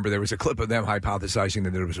CNN, I remember there was a clip of them hypothesizing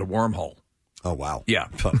that there was a wormhole. Oh, wow. Yeah.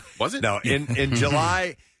 Was it? No, in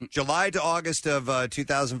July to August of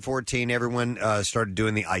 2014, everyone started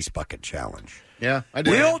doing the ice bucket challenge. Yeah, I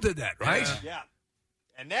did. We all did that, right? Yeah.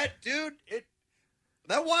 And that, dude,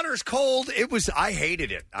 that water's cold. I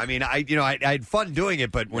hated it. I mean, I had fun doing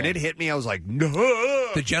it, but when it hit me, I was like, no.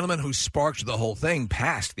 The gentleman who sparked the whole thing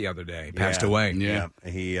passed the other day, passed away. Yeah.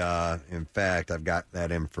 He, in fact, I've got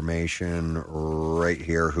that information right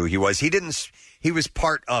here, who he was. He was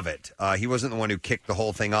part of it. He wasn't the one who kicked the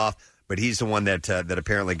whole thing off, but he's the one that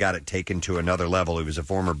apparently got it taken to another level. He was a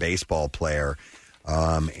former baseball player.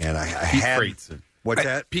 And I had... What's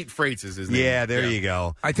that? Pete Freites is his name. Yeah, there you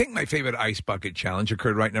go. I think my favorite ice bucket challenge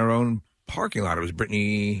occurred right in our own parking lot. It was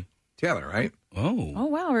Brittany Taylor, right? Oh,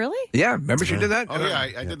 wow, really? Yeah, remember she did that? Oh,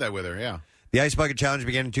 yeah, I did that with her, yeah. The Ice Bucket Challenge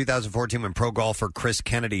began in 2014 when pro golfer Chris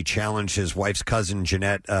Kennedy challenged his wife's cousin,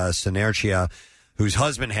 Jeanette Senerchia, whose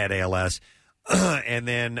husband had ALS. And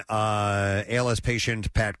then ALS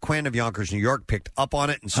patient Pat Quinn of Yonkers, New York, picked up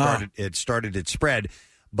on it and started its spread.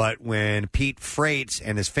 But when Pete Freites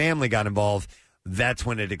and his family got involved, that's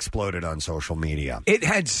when it exploded on social media. It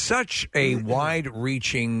had such a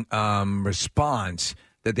wide-reaching response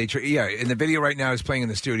that they... in the video right now is playing in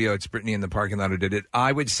the studio. It's Brittany in the parking lot who did it.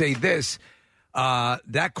 I would say this.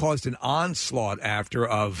 That caused an onslaught after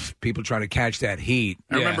of people trying to catch that heat.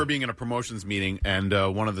 I remember being in a promotions meeting, and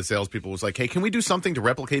one of the salespeople was like, hey, can we do something to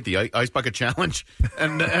replicate the Ice Bucket Challenge?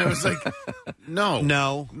 And I was like,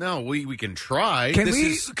 no, we can try. Can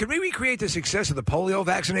we recreate the success of the polio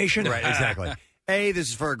vaccination? Right, exactly. Hey, this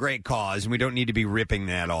is for a great cause, and we don't need to be ripping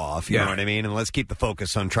that off. You know what I mean? And let's keep the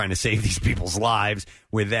focus on trying to save these people's lives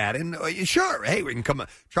with that. And sure, hey, we can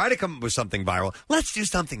try to come up with something viral. Let's do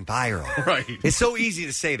something viral. Right. It's so easy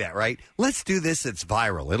to say that, right? Let's do this that's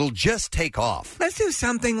viral. It'll just take off. Let's do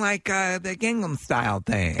something like the Gangnam Style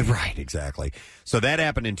thing. Right, exactly. So that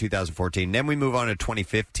happened in 2014. Then we move on to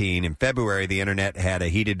 2015. In February, the internet had a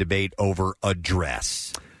heated debate over a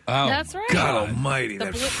dress. Oh, That's right. God almighty.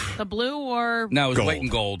 The blue or... No, it was Gold. white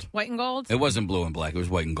and gold. White and gold? It wasn't blue and black. It was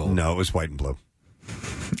white and gold. No, it was white and blue.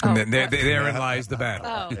 And then therein lies the battle.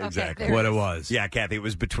 Oh, okay. Exactly. There What it it is. was. Yeah, Kathy, it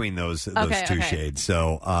was between those Okay, two okay. shades.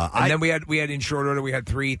 So, And then we had in short order, we had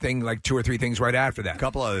two or three things right after that. a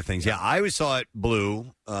couple other things. Yeah, I always saw it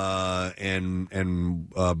blue and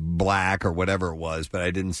black or whatever it was, but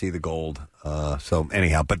I didn't see the gold. So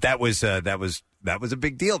anyhow, but that was a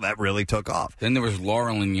big deal. That really took off. Then there was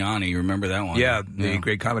Laurel and Yanni. You remember that one? Yeah, the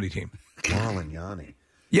great comedy team. Laurel and Yanni.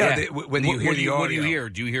 Yeah, when you hear the audio. What do you hear?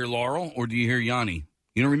 Do you hear Laurel or do you hear Yanni?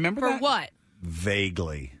 You don't remember For that? what?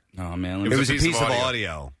 Vaguely. Oh, man. It was a piece of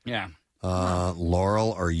audio. Yeah.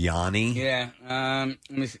 Laurel or Yanni. Yeah. Let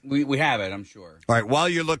me see. We have it, I'm sure. All right. While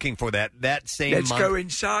you're looking for that same Let's month, go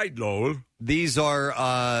inside, Lowell. These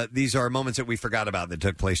are moments that we forgot about that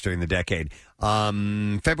took place during the decade.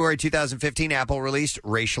 February 2015, Apple released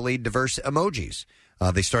racially diverse emojis.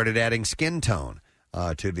 They started adding skin tone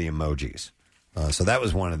to the emojis. So that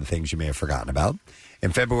was one of the things you may have forgotten about.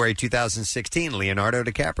 In February 2016, Leonardo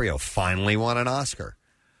DiCaprio finally won an Oscar.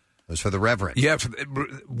 It was for The Revenant. Yeah.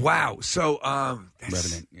 Wow. So,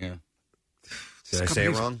 Revenant, yeah. Did I say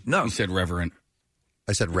it wrong? No. You said Reverend.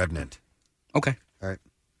 I said Revenant. Okay. All right.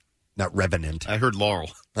 Not Revenant. I heard Laurel.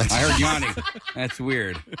 I heard Yanni. That's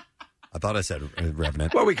weird. I thought I said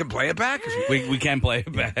Revenant. Well, we can play it back. We can play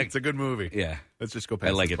it back. It's a good movie. Yeah. Let's just go past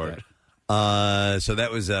I like this it part. that. So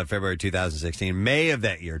that was February 2016. May of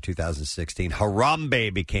that year, 2016,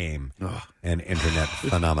 Harambe became an internet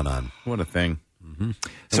phenomenon. What a thing.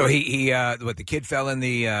 So the kid fell in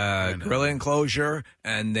the gorilla enclosure,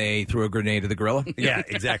 and they threw a grenade at the gorilla. Yeah,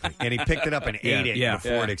 exactly. And he picked it up and ate it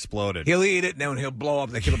before it exploded. He'll eat it, and then he'll blow up,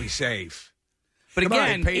 and the kid will be safe. But Come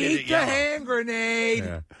again, on, eat the hand grenade.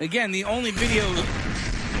 Yeah. Again, the only video.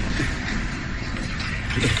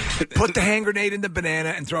 Put the hand grenade in the banana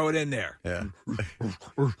and throw it in there. Yeah.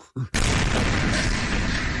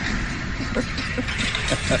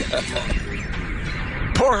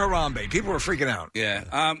 Poor Harambe. People were freaking out.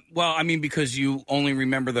 Yeah. Well, I mean, because you only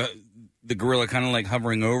remember the gorilla kind of like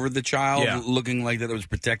hovering over the child, looking like that it was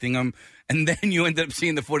protecting him. And then you end up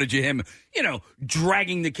seeing the footage of him,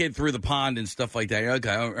 dragging the kid through the pond and stuff like that.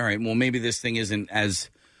 Okay, all right, well, maybe this thing isn't as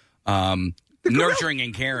nurturing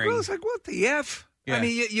and caring. The gorilla's like, what the F? Yeah. I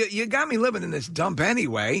mean, you got me living in this dump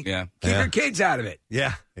anyway. Yeah. Keep your kids out of it.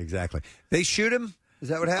 Yeah, exactly. They shoot him? Is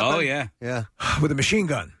that what happened? Oh, yeah. Yeah. With a machine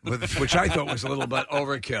gun, which I thought was a little bit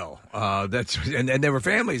overkill. And there were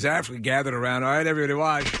families actually gathered around. All right, everybody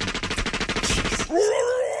watch.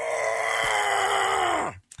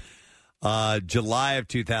 July of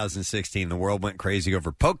 2016, the world went crazy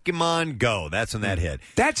over Pokemon Go. That's when that hit.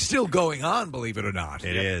 That's still going on, believe it or not.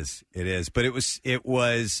 It is. But it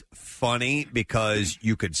was funny because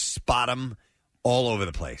you could spot them all over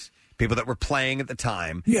the place. People that were playing at the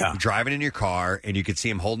time, driving in your car, and you could see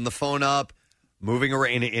them holding the phone up, moving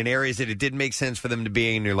around in areas that it didn't make sense for them to be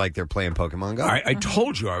in, and you're like, they're playing Pokemon Go. I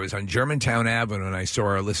told you I was on Germantown Avenue, and I saw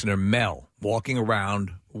our listener, Mel, walking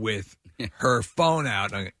around with her phone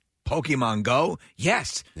out. Pokemon Go?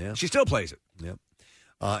 Yes. Yeah. She still plays it. Yep.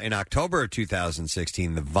 In October of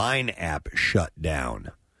 2016, the Vine app shut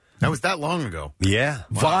down. That was that long ago. Yeah.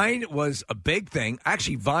 Wow. Vine was a big thing.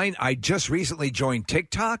 Actually, Vine, I just recently joined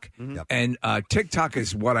TikTok, and TikTok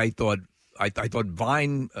is what I thought. I thought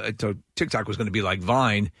Vine, TikTok was going to be like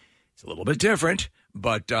Vine. It's a little bit different,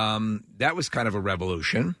 but that was kind of a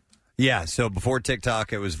revolution. Yeah, so before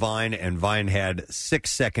TikTok, it was Vine, and Vine had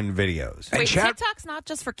 6-second videos. Wait, TikTok's not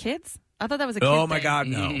just for kids? I thought that was a kid Oh, my thing. God,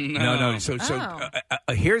 no. So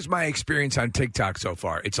here's my experience on TikTok so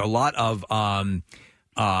far. It's a lot of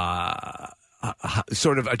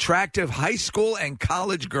sort of attractive high school and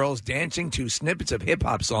college girls dancing to snippets of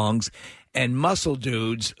hip-hop songs and muscle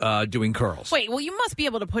dudes doing curls. Wait, well, you must be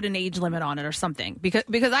able to put an age limit on it or something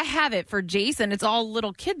because I have it for Jason. It's all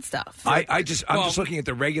little kid stuff. I'm just looking at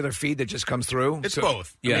the regular feed that just comes through. It's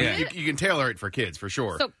both. Yeah, I mean, you can tailor it for kids for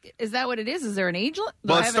sure. So is that what it is? Is there an age limit?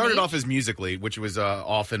 Well, it started off as Musical.ly, which was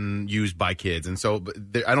often used by kids, and so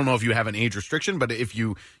I don't know if you have an age restriction, but if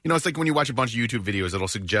it's like when you watch a bunch of YouTube videos, it'll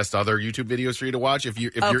suggest other YouTube videos for you to watch if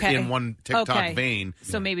you're in one TikTok vein.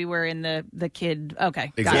 So maybe we're in the kid.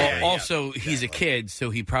 Okay, exactly. Well, also he's a kid,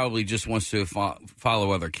 so he probably just wants to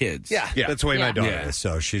follow other kids. Yeah, that's the way my daughter is.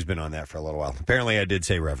 So she's been on that for a little while. Apparently, I did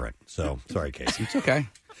say Reverend. So sorry, Casey. It's okay.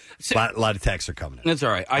 A lot of texts are coming in. That's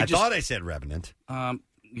all right. I thought I said Revenant.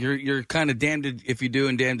 You're kind of damned if you do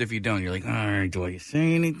and damned if you don't. You're like, all right, do I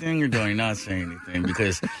say anything or do I not say anything?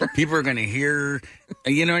 Because people are going to hear,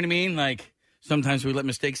 you know what I mean? Like, sometimes we let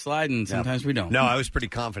mistakes slide and sometimes we don't. No, I was pretty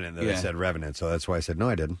confident that I said Revenant, so that's why I said, no,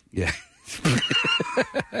 I didn't. Yeah.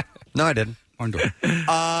 No, I didn't. Door.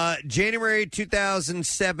 January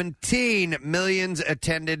 2017, millions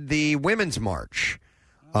attended the Women's March.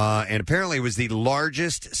 And apparently it was the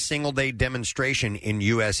largest single-day demonstration in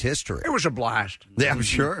U.S. history. It was a blast. Yeah, I'm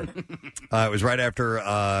sure. It was right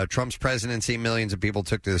after Trump's presidency. Millions of people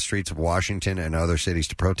took to the streets of Washington and other cities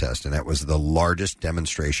to protest, and that was the largest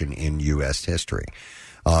demonstration in U.S. history.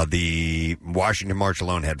 The Washington March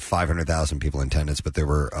alone had 500,000 people in attendance, but there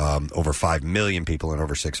were over 5 million people in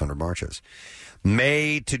over 600 marches.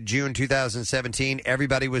 May to June 2017,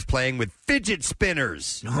 everybody was playing with fidget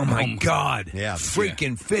spinners. Oh, my God. Yeah.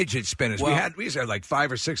 Freaking fidget spinners. Well, we used to have like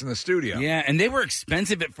 5 or 6 in the studio. Yeah, and they were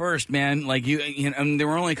expensive at first, man. Like, there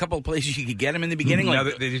were only a couple of places you could get them in the beginning. Now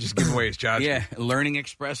like, they just give away his jobs. Yeah, Learning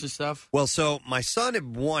Express and stuff. Well, so my son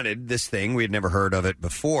had wanted this thing. We had never heard of it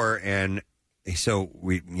before, and so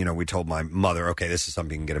we told my mother, okay, this is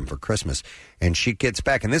something you can get him for Christmas. And she gets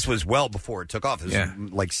back, and this was well before it took off. It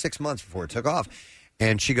was like 6 months before it took off.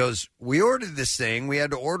 And she goes, we ordered this thing. We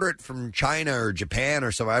had to order it from China or Japan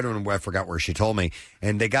or something. I don't know. I forgot where she told me.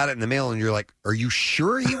 And they got it in the mail, and you're like, are you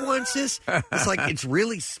sure he wants this? It's like, it's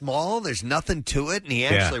really small. There's nothing to it. And he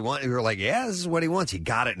actually wants it. We were like, yeah, this is what he wants. He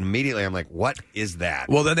got it immediately. I'm like, what is that?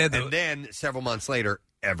 Well, then then several months later,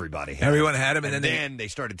 everybody had Everyone had them, and then they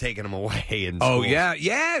started taking them away. In oh, schools. yeah.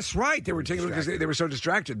 Yes, right. They were taking them because they were so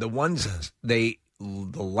distracted. The ones, the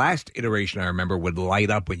last iteration I remember would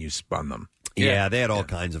light up when you spun them. Yeah, they had all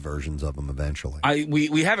kinds of versions of them eventually.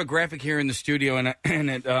 We have a graphic here in the studio, and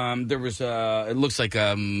it there was it looks like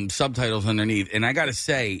subtitles underneath, and I got to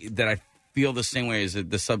say that I feel the same way as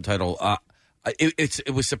the subtitle.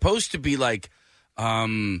 It was supposed to be like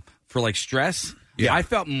for like stress. Yeah, I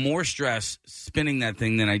felt more stress spinning that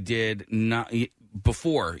thing than I did not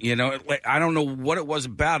before. You know, I don't know what it was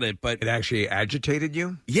about it, but it actually agitated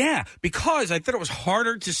you. Yeah, because I thought it was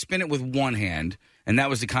harder to spin it with one hand. And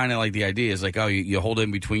that was the kind of like the idea is like, oh, you hold it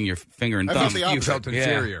in between your finger and thumb. You felt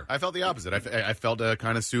inferior. I felt the opposite. I felt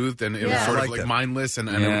kind of soothed, and it was sort of like mindless, and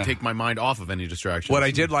it would take my mind off of any distraction. What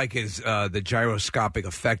I did like is the gyroscopic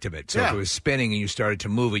effect of it. So if it was spinning and you started to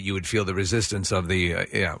move it, you would feel the resistance of the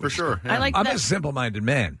for sure. I like I'm that. a simple-minded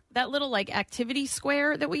man. That little like activity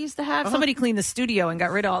square that we used to have. Somebody cleaned the studio and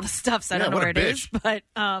got rid of all the stuff, so I don't know where it is. But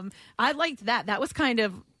I liked that. That was kind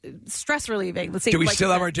of stress relieving. Let's see. Do we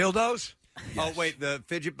still have our dildos? Oh, wait, the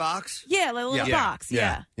fidget box? Yeah, the little box,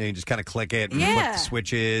 yeah. Yeah, you just kind of click it and Yeah. flip the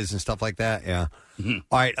switches and stuff like that, yeah. All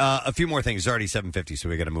right, a few more things. It's already 7:50, so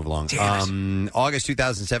we got to move along. August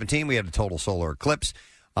 2017, we had a total solar eclipse.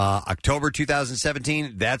 October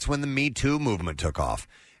 2017, that's when the Me Too movement took off.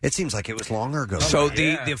 It seems like it was longer ago. So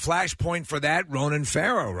the flashpoint for that, Ronan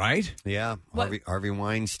Farrow, right? Yeah, Harvey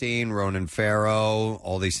Weinstein, Ronan Farrow,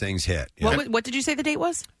 all these things hit. Yeah. What did you say the date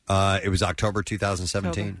was? It was October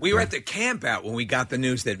 2017. We were at the camp out when we got the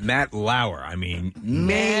news that Matt Lauer,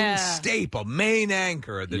 main staple, main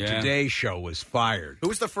anchor of the Today Show, was fired. Who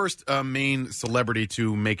was the first main celebrity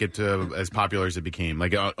to make it as popular as it became?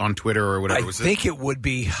 Like on Twitter or whatever? I think it would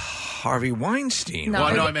be Harvey Weinstein. No,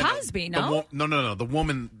 I meant Cosby, no? No. The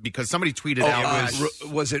woman, because somebody tweeted out.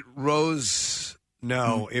 Was it Rose?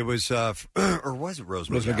 No, it was, or was it Rose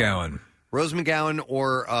McGowan? Rose McGowan. Rose McGowan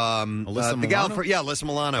or Alyssa the gal Milano? Alyssa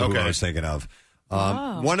Milano, who I was thinking of.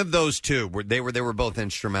 One of those two. They were both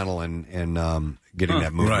instrumental in getting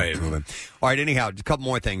that movement. All right. Anyhow, a couple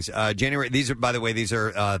more things. January. These are, by the way,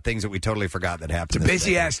 things that we totally forgot that happened. It's a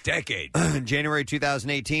busy ass decade. January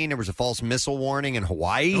 2018. There was a false missile warning in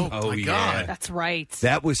Hawaii. Oh my God, that's right.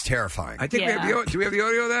 That was terrifying. I think we have do we have the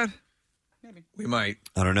audio of that? Maybe we might.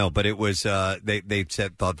 I don't know, but it was. They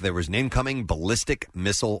thought there was an incoming ballistic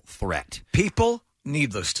missile threat. People.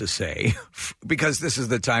 Needless to say, because this is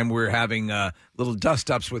the time we're having little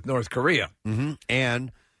dust-ups with North Korea. Mm-hmm.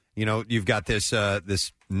 And, you've got this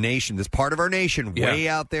nation, this part of our nation way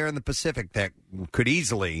out there in the Pacific that could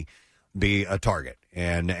easily be a target.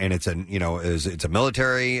 And it's a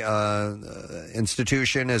military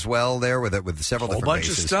institution as well there with several different bunch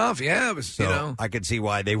bases. of stuff. Yeah, it was, so I could see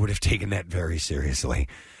why they would have taken that very seriously.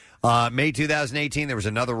 May 2018, there was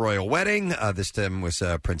another royal wedding. This time was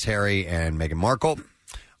Prince Harry and Meghan Markle.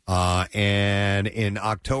 And in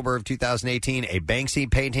October of 2018, a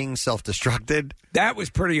Banksy painting self-destructed. That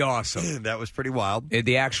was pretty awesome. That was pretty wild.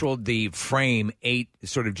 The frame ate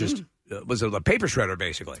sort of just was a paper shredder,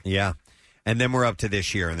 basically. Yeah. And then we're up to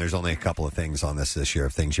this year, and there's only a couple of things on this year,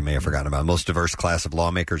 of things you may have forgotten about. Most diverse class of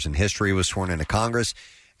lawmakers in history was sworn into Congress.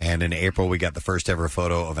 And in April, we got the first ever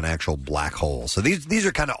photo of an actual black hole. So these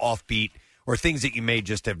are kind of offbeat or things that you may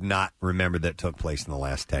just have not remembered that took place in the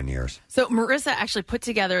last 10 years. So Marissa actually put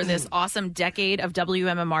together this awesome decade of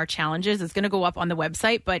WMMR challenges. It's going to go up on the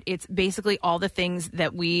website, but it's basically all the things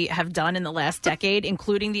that we have done in the last decade,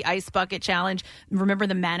 including the ice bucket challenge. Remember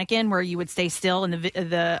the mannequin where you would stay still and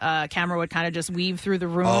the camera would kind of just weave through the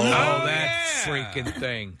room? Oh, that freaking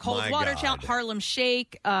thing. Cold water challenge, Harlem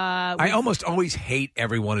Shake. I almost always hate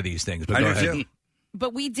every one of these things. But I do too.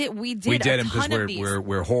 But we did them a because ton of these.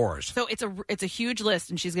 we're whores. So it's a huge list,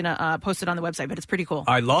 and she's going to post it on the website. But it's pretty cool.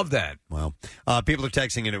 I love that. Well, people are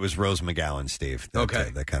texting, and it was Rose McGowan, Steve. That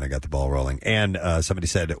kind of got the ball rolling. And somebody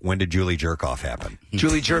said, "When did Julie Jerkoff happen?"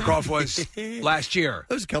 Julie Jerkoff was last year.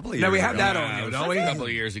 That was a couple of years. Now we have ago. that on you, don't we? A couple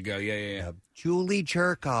of years ago. Yeah. Julie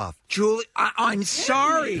Jerkoff. Julie, I'm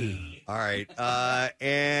sorry. All right.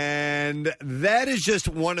 And that is just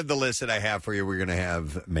one of the lists that I have for you. We're going to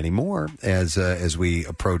have many more as we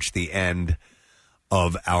approach the end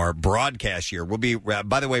of our broadcast year. We'll be,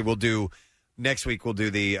 by the way, next week we'll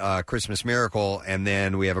do the Christmas Miracle, and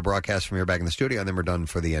then we have a broadcast from here back in the studio, and then we're done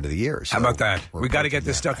for the end of the year. So how about that? We got to get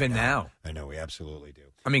this stuff in now. I know, we absolutely do.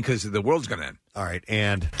 I mean, because the world's going to end. All right,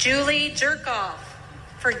 and Julie Jerkoff.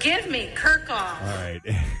 Forgive me, Kirkhoff. all right.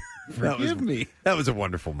 Forgive me. That was a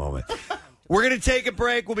wonderful moment. We're going to take a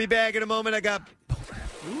break. We'll be back in a moment. I got...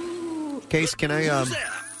 Case, can I...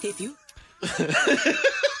 If you...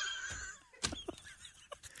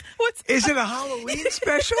 Is it a Halloween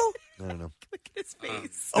special? I don't know. Look at his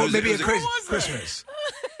face. Maybe a Christmas.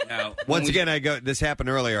 Now, Once again, this happened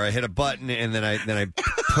earlier. I hit a button, and then I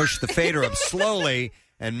pushed the fader up slowly,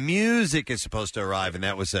 and music is supposed to arrive, and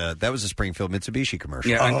that was a Springfield Mitsubishi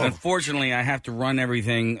commercial. Yeah, unfortunately, I have to run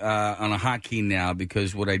everything on a hotkey now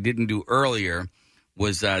because what I didn't do earlier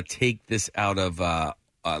was take this out of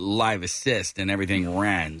Live Assist, and everything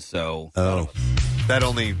ran. So,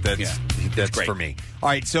 that's great. for me. All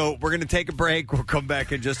right, so we're going to take a break. We'll come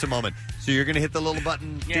back in just a moment. So you're going to hit the little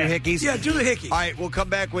button, do hickeys? Yeah, do the hickey. All right, we'll come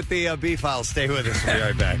back with the B-file. Stay with us. We'll be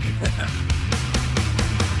right back.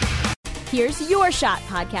 Here's your shot,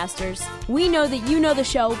 podcasters. We know that you know the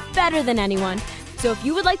show better than anyone. So if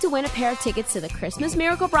you would like to win a pair of tickets to the Christmas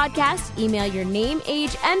Miracle broadcast, email your name,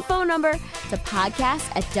 age, and phone number to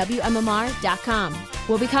podcast@WMMR.com.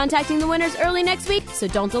 We'll be contacting the winners early next week, so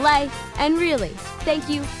don't delay. And really, thank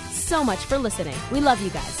you so much for listening. We love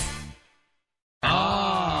you guys.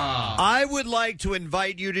 I would like to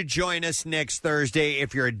invite you to join us next Thursday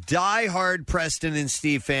if you're a diehard Preston and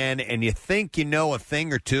Steve fan and you think you know a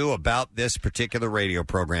thing or two about this particular radio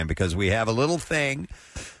program, because we have a little thing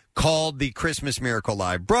called the Christmas Miracle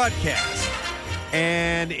Live broadcast.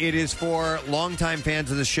 And it is for longtime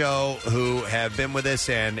fans of the show who have been with us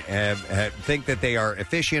and think that they are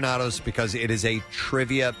aficionados because it is a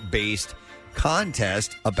trivia-based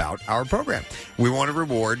contest about our program. We want to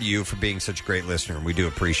reward you for being such a great listener, and we do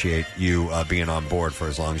appreciate you being on board for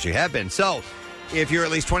as long as you have been. So, if you're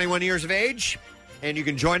at least 21 years of age, and you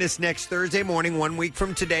can join us next Thursday morning, 1 week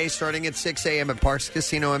from today, starting at 6 a.m. at Parks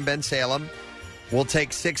Casino in Bensalem. We'll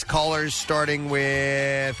take 6 callers, starting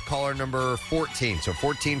with caller number 14. So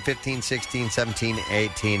 14, 15, 16, 17,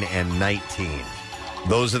 18, and 19.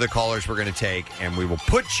 Those are the callers we're going to take, and we will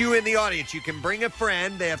put you in the audience. You can bring a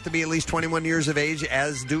friend. They have to be at least 21 years of age,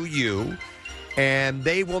 as do you. And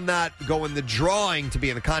they will not go in the drawing to be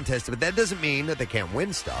in the contest, but that doesn't mean that they can't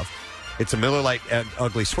win stuff. It's a Miller Lite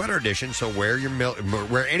Ugly Sweater Edition, so wear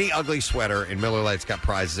any ugly sweater, and Miller Lite's got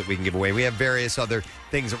prizes that we can give away. We have various other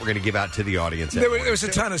things that we're going to give out to the audience. There was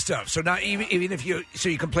a ton of stuff. So not even if you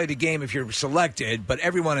can play the game if you're selected, but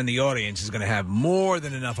everyone in the audience is going to have more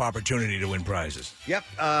than enough opportunity to win prizes. Yep,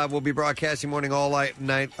 we'll be broadcasting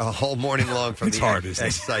all morning long from the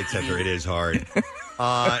Excite Center. It is hard.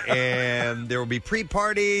 And there will be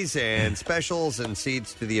pre-parties and specials and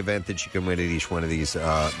seats to the event that you can win at each one of these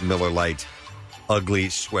Miller Lite Ugly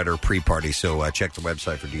Sweater pre-parties. So check the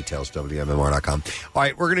website for details, WMMR.com. All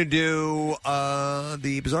right, we're going to do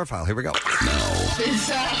the Bizarre File. Here we go.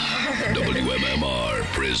 WMMR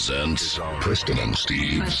presents Preston and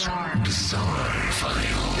Steve's Bizarre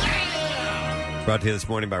File. Brought to you this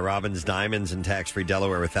morning by Robbins Diamonds in tax-free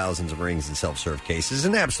Delaware with thousands of rings and self-serve cases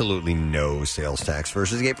and absolutely no sales tax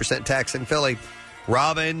versus the 8% tax in Philly.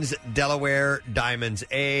 Robbins, Delaware Diamonds,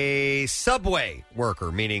 a Subway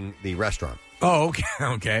worker, meaning the restaurant. Oh,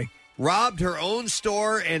 okay. Robbed her own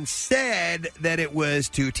store and said that it was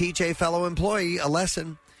to teach a fellow employee a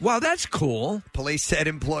lesson. Wow, that's cool. Police said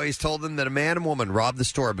employees told them that a man and woman robbed the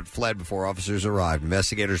store but fled before officers arrived.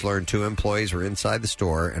 Investigators learned 2 employees were inside the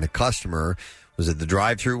store and a customer was at the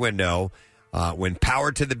drive-thru window when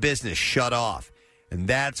power to the business shut off. And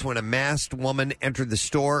that's when a masked woman entered the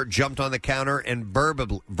store, jumped on the counter, and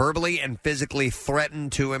verbally and physically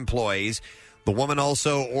threatened 2 employees. The woman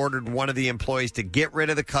also ordered one of the employees to get rid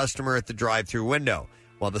of the customer at the drive-thru window.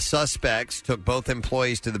 While the suspects took both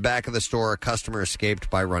employees to the back of the store, a customer escaped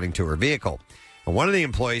by running to her vehicle. And one of the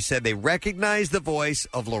employees said they recognized the voice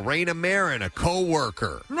of Lorena Marin, a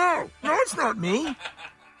co-worker. No, it's not me.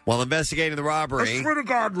 While investigating the robbery, I swear to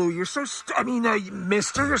God, Lou, you're so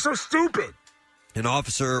mister, you're so stupid. An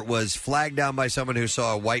officer was flagged down by someone who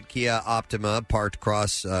saw a white Kia Optima parked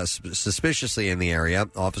across suspiciously in the area.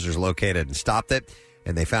 Officers located and stopped it,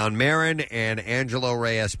 and they found Marin and Angelo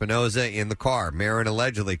Ray Espinoza in the car. Marin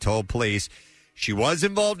allegedly told police she was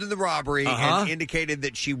involved in the robbery and indicated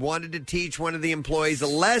that she wanted to teach one of the employees a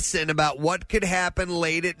lesson about what could happen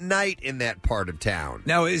late at night in that part of town.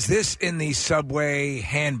 Now, is this in the Subway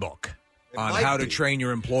handbook on how to train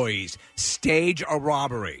your employees? Stage a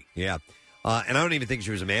robbery. Yeah. And I don't even think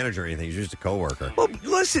she was a manager or anything. She was just a coworker. Well,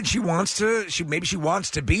 listen, she wants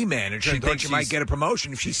to be manager. She thought she might get a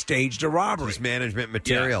promotion if she staged a robbery. She's management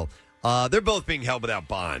material. Yeah. They're both being held without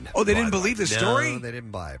bond. Oh, they didn't believe the story? No, they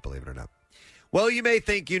didn't buy it, believe it or not. Well, you may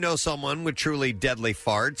think you know someone with truly deadly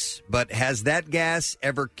farts, but has that gas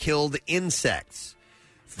ever killed insects?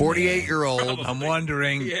 48-year-old. I'm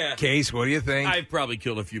wondering, Case, what do you think? I've probably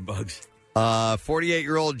killed a few bugs.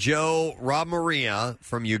 48-year-old Joe Ramaria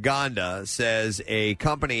from Uganda says a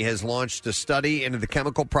company has launched a study into the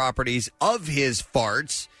chemical properties of his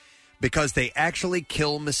farts because they actually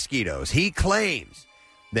kill mosquitoes. He claims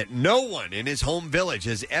that no one in his home village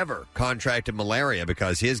has ever contracted malaria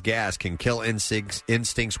because his gas can kill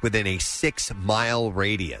instincts within a 6-mile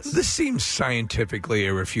radius. This seems scientifically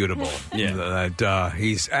irrefutable. That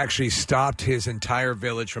he's actually stopped his entire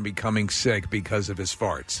village from becoming sick because of his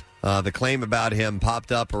farts. The claim about him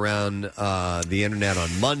popped up around the internet on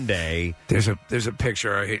Monday. There's a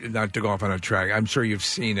picture. I hate not to go off on a track. I'm sure you've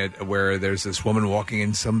seen it, where there's this woman walking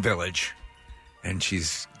in some village, and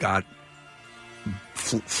she's got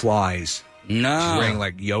flies. No, she's wearing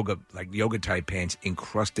like yoga type pants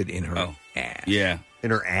encrusted in her ass. Yeah, in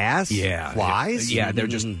her ass. Yeah, flies. Yeah, they're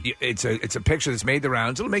just. It's a picture that's made the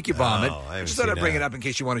rounds. It'll make you vomit. I just thought I'd bring it up in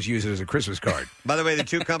case you wanted to use it as a Christmas card. By the way, the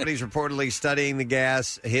two companies reportedly studying the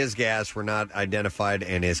gas, his gas, were not identified,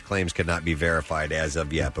 and his claims could not be verified as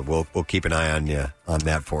of yet. But we'll keep an eye on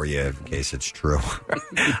that for you in case it's true.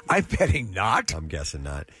 I'm betting not. I'm guessing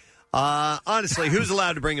not. Honestly, who's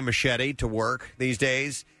allowed to bring a machete to work these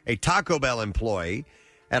days? A Taco Bell employee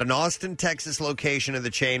at an Austin, Texas location of the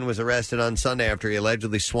chain was arrested on Sunday after he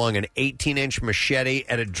allegedly swung an 18-inch machete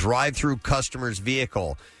at a drive-through customer's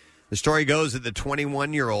vehicle. The story goes that the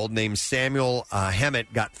 21-year-old named Samuel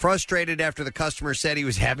Hemmett got frustrated after the customer said he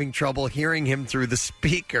was having trouble hearing him through the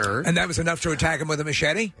speaker. And that was enough to attack him with a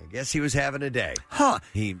machete? I guess he was having a day. Huh.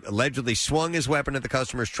 He allegedly swung his weapon at the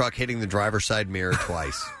customer's truck, hitting the driver's side mirror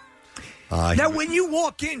twice. Now, when you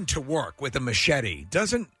walk into work with a machete,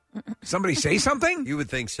 doesn't somebody say something? You would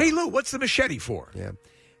think so. Hey, Lou, what's the machete for? Yeah.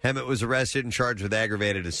 Hemmett was arrested and charged with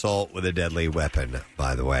aggravated assault with a deadly weapon,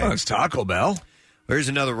 by the way. Oh, it's Taco Bell. Here's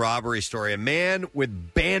another robbery story. A man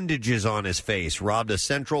with bandages on his face robbed a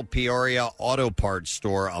Central Peoria auto parts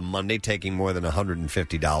store on Monday, taking more than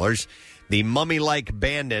 $150. The mummy-like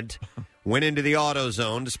bandit went into the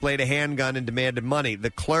AutoZone, displayed a handgun, and demanded money.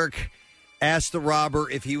 The clerk asked the robber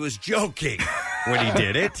if he was joking when he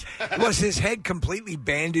did it. Was his head completely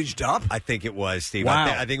bandaged up? I think it was, Steve. Wow.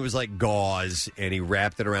 I think it was like gauze, and he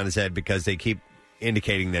wrapped it around his head because they keep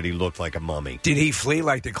indicating that he looked like a mummy. Did he flee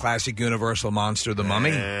like the classic Universal monster, the mummy?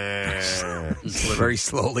 Very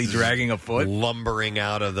slowly dragging a foot? Lumbering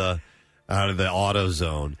out of the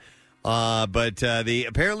AutoZone. But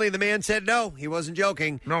apparently the man said no, he wasn't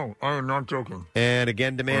joking. No, I am not joking. And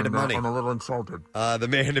again demanded money. I'm a little insulted. The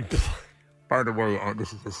man... By the way,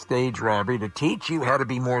 this is a stage robbery to teach you how to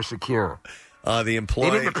be more secure. The employee...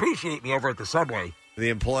 They didn't appreciate me over at the subway. The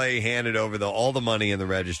employee handed over all the money in the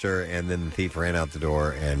register, and then the thief ran out the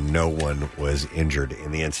door, and no one was injured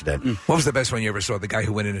in the incident. What was the best one you ever saw? The guy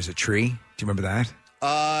who went in as a tree? Do you remember that?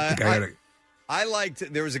 I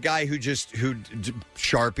liked. There was a guy who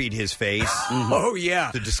sharpied his face. Oh yeah,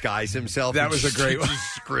 to disguise himself. That was a great one.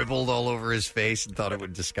 Just scribbled all over his face and thought it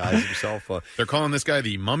would disguise himself. They're calling this guy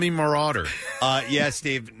the Mummy Marauder. Yeah,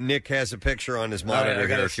 Steve. Nick has a picture on his monitor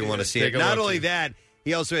here if you want to see it. Not only that,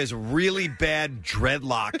 he also has a really bad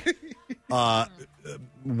dreadlock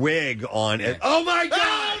wig on. Oh my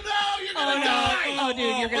God! Oh no, you're gonna die! Oh,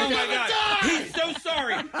 dude, you're gonna die! He's so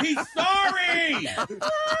sorry. He's sorry.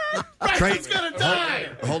 Preston's gonna die.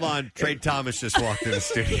 Hold on, Trey Thomas just walked in the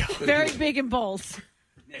studio. Very big and bold.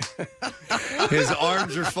 His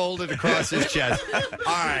arms are folded across his chest. All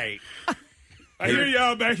right. I hear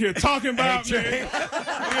y'all back here talking about me. You know,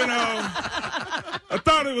 I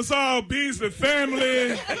thought it was all Beasley family.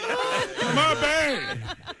 My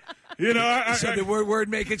bad. You know, so the word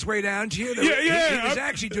make its way down to you? Yeah. He was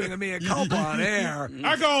actually doing a mea culpa on air.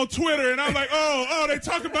 I go on Twitter and I'm like, oh, they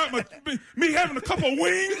talk about me having a couple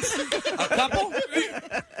wings. A couple?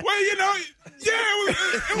 Well, you know,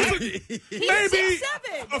 it was maybe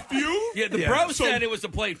a few. Yeah, the bro said it was a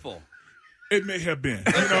plateful. It may have been.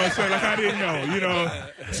 You know what I'm saying? Like, I didn't know, you know.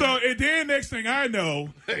 So, and then next thing I know,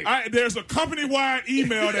 there's a company-wide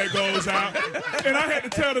email that goes out, and I had to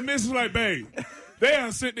tell the missus, like, babe, they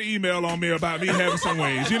done sent the email on me about me having some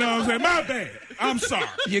wings. You know what I'm saying? My bad. I'm sorry.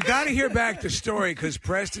 You got to hear back the story because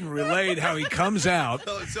Preston relayed how he comes out.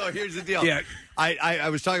 So here's the deal. Yeah. I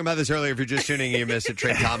was talking about this earlier. If you're just tuning in, you missed it.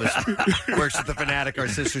 Trey Thomas works at the Fanatic, our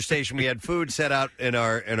sister station. We had food set out in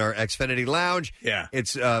our Xfinity Lounge. Yeah,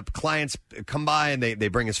 it's clients come by and they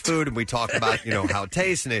bring us food and we talk about how it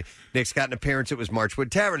tastes. And Nick's got an appearance. It was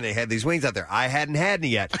Marchwood Tavern. They had these wings out there. I hadn't had any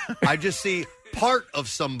yet. I just see part of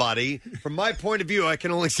somebody. From my point of view, I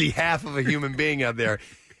can only see half of a human being out there.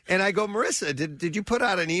 And I go, Marissa, did you put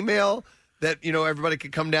out an email that, everybody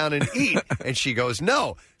could come down and eat? And she goes,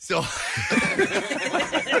 no. So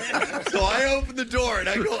I open the door and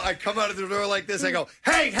I come out of the door like this. I go,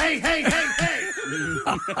 hey.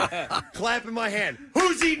 Clapping my hand.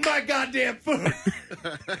 Who's eating my goddamn food?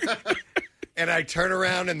 And I turn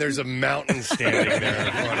around and there's a mountain standing there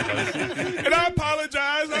in front of us. And I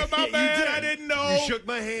apologize. I'm my bad. I didn't know. shook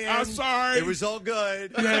my hand. I'm sorry. It was all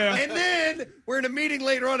good. Yeah. And then we're in a meeting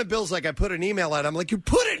later on, and Bill's like, I put an email out. I'm like, you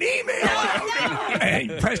put an email out?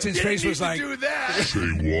 And Preston's face was like, do that. Say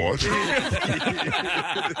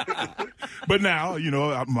what? But now,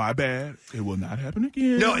 my bad. It will not happen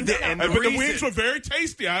again. No, but the wings were very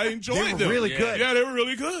tasty. I enjoyed them. Really good. Yeah, they were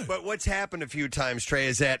really good. But what's happened a few times, Trey,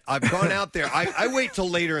 is that I've gone out there. I wait till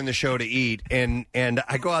later in the show to eat, and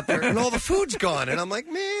I go out there, and all the food's gone. And I'm like,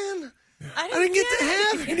 man, I didn't get to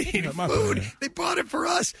have any food. They bought it for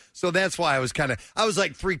us. So that's why I was like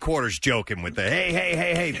 3/4 joking with the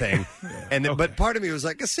hey thing. And then, But part of me was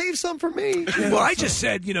like, save some for me. Well, I just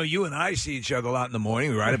said, you and I see each other a lot in the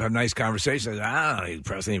morning. We ride up, have nice conversations. I don't know,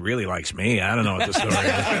 Preston, he really likes me. I don't know what the story is.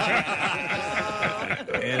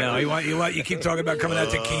 You keep talking about coming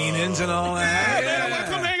out to Keenan's and all that. Yeah,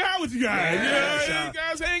 come hang out with you guys. You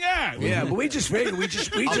guys hang out. Yeah, but we just figured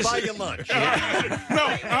I'll buy you lunch. No,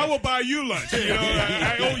 I will buy you lunch.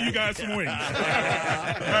 I owe you guys some wings. All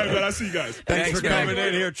right, but I'll see you guys. Thanks for coming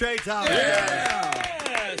in here, Trey Thomas.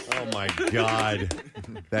 Oh my God,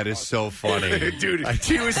 that is so funny, dude.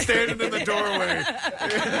 He was standing in the doorway. Oh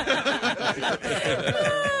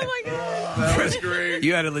my God, that was great.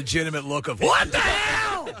 You had a legitimate look of what the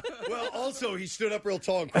hell? Well, also he stood up real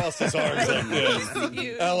tall and crossed his arms like this.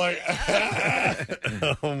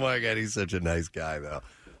 Oh my God, he's such a nice guy, though.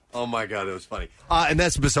 Oh my God, that was funny. And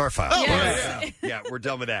that's Bizarre File. Oh, yes. Yeah, we're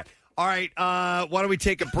done with that. All right, why don't we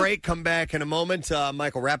take a break? Come back in a moment.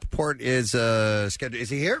 Michael Rappaport is scheduled. Is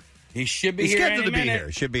he here? He should be He's here. scheduled to be here.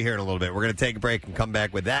 Should be here in a little bit. We're going to take a break and come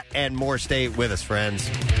back with that and more. Stay with us, friends.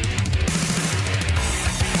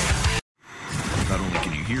 Not only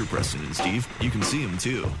can you hear Preston and Steve, you can see them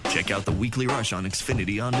too. Check out the Weekly Rush on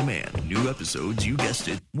Xfinity On Demand. New episodes, you guessed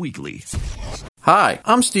it, weekly. Hi,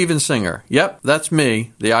 I'm Steven Singer. Yep, that's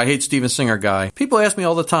me, the I Hate Steven Singer guy. People ask me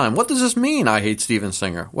all the time, what does this mean, I hate Steven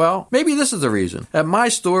Singer? Well, maybe this is the reason. At my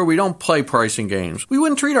store, we don't play pricing games. We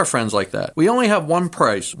wouldn't treat our friends like that. We only have one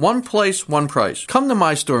price. One place, one price. Come to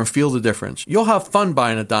my store and feel the difference. You'll have fun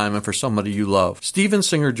buying a diamond for somebody you love. Steven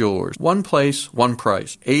Singer Jewelers. One place, one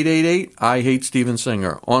price. 888 I Hate Steven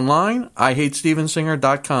Singer. Online,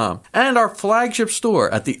 IHateStevenSinger.com. And our flagship store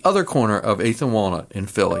at the other corner of 8th and Walnut in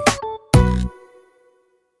Philly.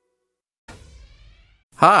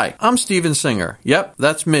 Hi, I'm Steven Singer. Yep,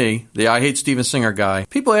 that's me, the I Hate Steven Singer guy.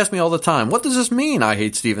 People ask me all the time, what does this mean, I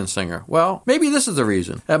hate Steven Singer? Well, maybe this is the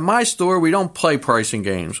reason. At my store, we don't play pricing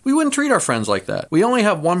games. We wouldn't treat our friends like that. We only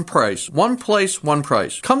have one price. One place, one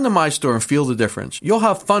price. Come to my store and feel the difference. You'll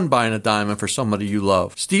have fun buying a diamond for somebody you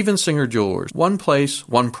love. Steven Singer Jewelers. One place,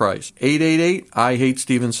 one price. 888 I Hate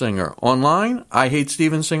Steven Singer. Online,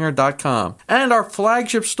 IHateStevenSinger.com. And our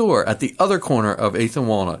flagship store at the other corner of 8th and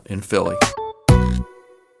Walnut in Philly.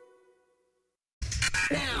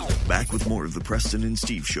 Back with more of the Preston and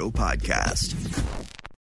Steve Show podcast.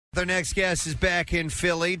 Our next guest is back in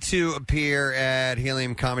Philly to appear at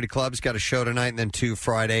Helium Comedy Club. He's got a show tonight and then 2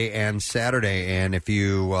 Friday and Saturday. And if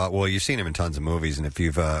you, you've seen him in tons of movies. And if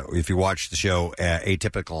you watched the show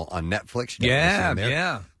Atypical on Netflix, you definitely see him there.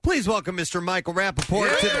 Yeah. Please welcome Mr. Michael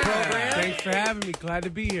Rappaport to the program. Thanks for having me. Glad to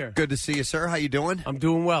be here. Good to see you, sir. How you doing? I'm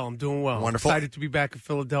doing well. Wonderful. Excited to be back in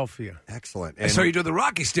Philadelphia. Excellent. And so you do the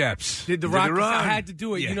Rocky Steps. Did the You Rocky? run. I had to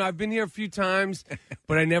do it. Yeah. I've been here a few times,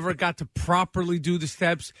 but I never got to properly do the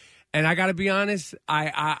steps. And I got to be honest,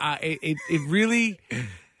 it really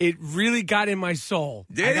got in my soul.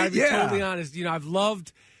 Did I got to it? be Yeah. totally honest. I've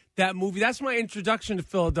loved that movie. That's my introduction to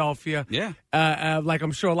Philadelphia. Yeah. Like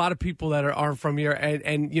I'm sure a lot of people that aren't from here.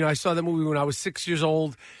 And I saw that movie when I was 6 years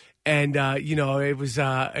old. And it was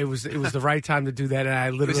the right time to do that. And I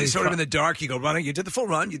literally Because it's sort of in the dark. You go running. You did the full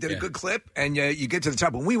run. You did a good clip, and you get to the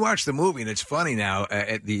top. When we watch the movie, and it's funny now,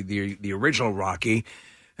 at the original Rocky,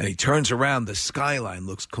 and he turns around, the skyline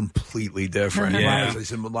looks completely different. Yeah.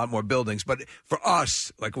 There's a lot more buildings. But for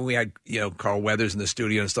us, like when we had Carl Weathers in the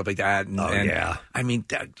studio and stuff like that. And, I mean,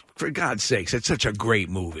 for God's sakes, it's such a great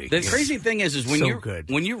movie. The crazy thing is when So you good.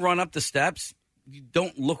 when you run up the steps, you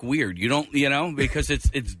don't look weird. You don't, because it's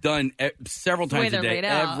done several The way times a they're day, laid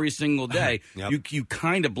out. every single day. Yep. You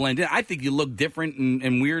kind of blend in. I think you look different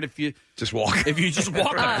and weird if you just walk. If you just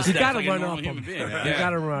walk up the You steps got to like a run normal up human them. being. You Yeah. got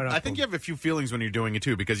to run up I think you have a few feelings when you're doing it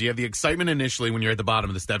too, because you have the excitement initially when you're at the bottom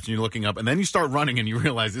of the steps and you're looking up, and then you start running and you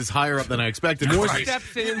realize it's higher up than I expected. More Right.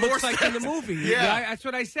 steps than it looks like in the movie. Yeah. That's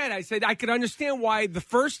what I said. I said I could understand why the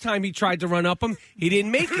first time he tried to run up them, he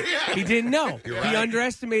didn't make it. He didn't know. He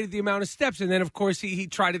underestimated the amount of steps. And then, of of course, he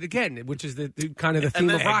tried it again, which is the kind of the theme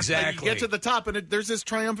and then, of rock. Exactly. You get to the top, and there's this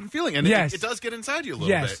triumphant feeling, and Yes. it does get inside you a little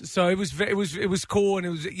Yes, bit. so it was cool, and it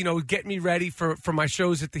was getting me ready for my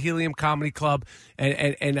shows at the Helium Comedy Club,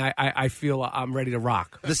 and I feel I'm ready to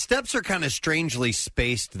rock. The steps are kind of strangely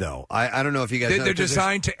spaced, though. I don't know if you guys know. They're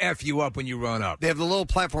designed to F you up when you run up. They have the little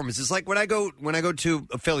platforms. It's like when I go to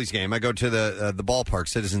a Phillies game, I go to the ballpark,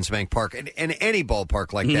 Citizens Bank Park, and any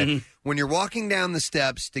ballpark like that. When you're walking down the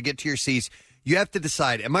steps to get to your seats, you have to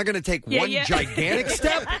decide: am I going to take one gigantic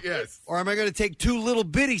step, or am I going to take two little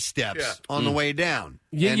bitty steps on the way down?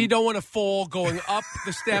 You don't want to fall going up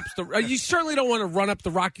the steps. You certainly don't want to run up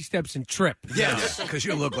the rocky steps and trip. Yes, because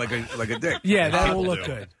you look like a dick. Yeah, that will look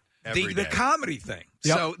good. The comedy thing.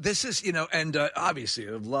 Yep. So this is, and obviously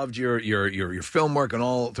I've loved your film work and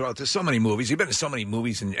all throughout. There's so many movies. You've been in so many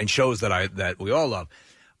movies and shows that we all love.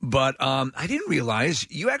 But I didn't realize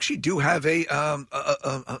you actually do have a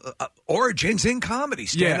origins in comedy,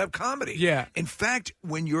 stand-up comedy. Yeah. In fact,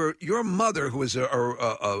 when your mother, who was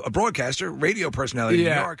a broadcaster, radio personality in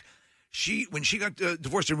New York, when she got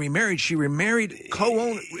divorced and remarried, she remarried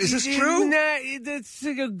co-owner. Is this true? Nah, that's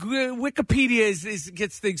Wikipedia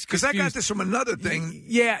gets things because I got this from another thing.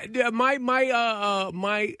 Yeah, my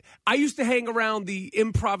I used to hang around the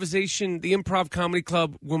improv comedy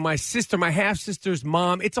club with my half sister's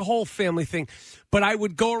mom. It's a whole family thing. But I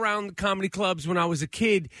would go around the comedy clubs when I was a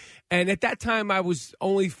kid, and at that time I was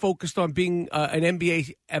only focused on being an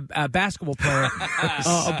NBA basketball player.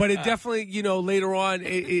 But it definitely, later on,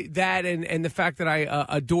 that and the fact that I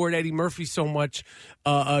adored Eddie Murphy so much,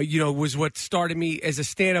 was what started me as a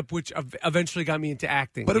stand-up, which eventually got me into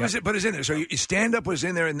acting. But it's in there. So your stand-up was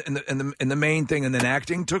in there in the main thing, and then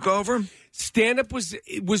acting took over? Stand-up was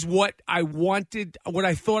what I wanted, what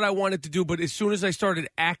I thought I wanted to do, but as soon as I started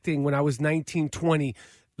acting when I was 19, 20,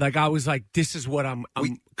 I was like, this is what I'm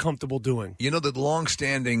comfortable doing. The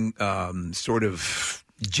long-standing sort of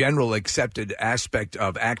general accepted aspect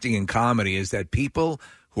of acting and comedy is that people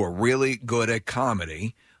who are really good at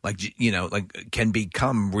comedy, can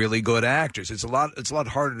become really good actors. It's a lot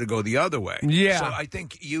harder to go the other way. Yeah. So I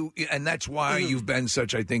think and that's why you've been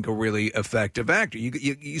such, I think, a really effective actor.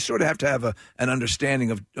 You sort of have to have an understanding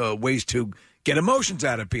of ways to get emotions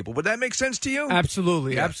out of people. Would that make sense to you?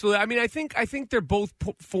 Absolutely, absolutely. I mean, I think they're both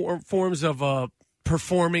forms of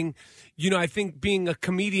performing. I think being a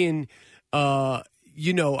comedian.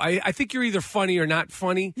 I think you're either funny or not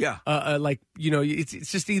funny. Yeah.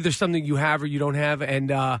 It's just either something you have or you don't have.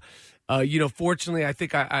 And, fortunately, I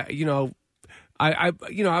think I know how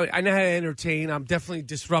to entertain. I'm definitely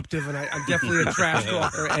disruptive, and I'm definitely a trash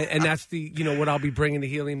talker. And that's what I'll be bringing to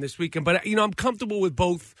Helium this weekend. But, I'm comfortable with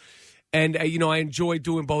both. And, I enjoy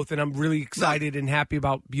doing both, and I'm really excited and happy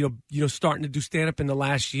about, starting to do stand-up in the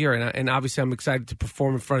last year. And obviously I'm excited to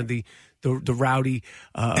perform in front of the rowdy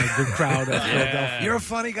good crowd of Philadelphia. You're a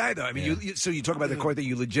funny guy, though. I mean, you talk about the court that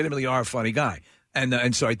you legitimately are a funny guy.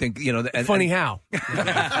 And so I think, funny how? Well,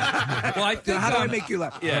 I think, how do I make you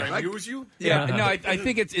laugh? Yeah. Use you? Yeah. No, I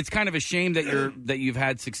think it's kind of a shame that you've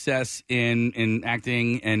had success in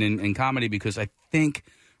acting and in comedy, because I think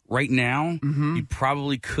right now, you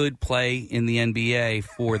probably could play in the NBA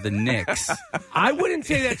for the Knicks. I wouldn't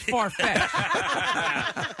say that's far-fetched.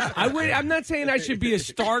 I'm not saying I should be a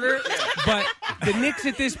starter, but the Knicks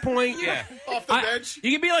at this point... Off the bench?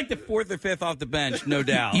 You can be like the fourth or fifth off the bench, no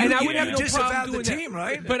doubt. And I would have no disavowed problem doing the team, that.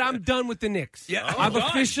 right? But I'm done with the Knicks. Yeah. I'm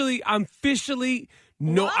officially...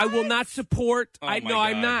 No, I will not support. I'm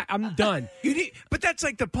not. I'm done. But that's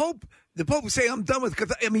like the Pope. The Pope would say, "I'm done with."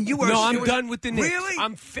 I mean, you are. No, I'm done with the Knicks.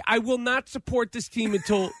 Really? I will not support this team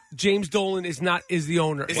until James Dolan is the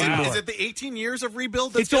owner. Is it the 18 years of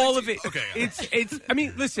rebuild? It's all of it. Okay. It's. I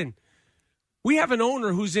mean, listen. We have an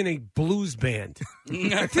owner who's in a blues band.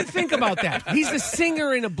 Think about that. He's a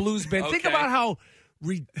singer in a blues band. Okay. Think about how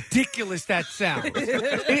ridiculous that sounds.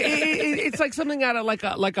 It's like something out of like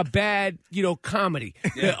a bad comedy.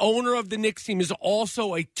 Yeah. The owner of the Knicks team is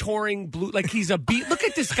also a touring blues. Like he's a beat. Look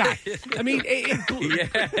at this guy. I mean,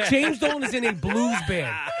 James Dolan is in a blues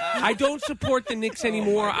band. I don't support the Knicks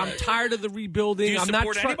anymore. I'm tired of the rebuilding. Do you I'm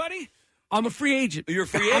support not anybody? I'm a free agent. You're a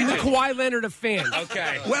free agent? I'm the Kawhi Leonard of fans.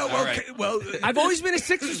 Okay. Well, I've always been a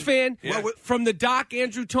Sixers fan. Yeah. From the Doc,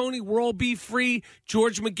 Andrew Toney, World Be Free,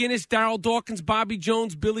 George McGinnis, Darryl Dawkins, Bobby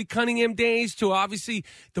Jones, Billy Cunningham days, to obviously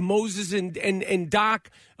the Moses and Doc,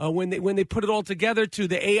 when they put it all together to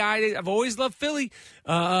the AI. I've always loved Philly.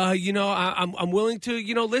 I'm willing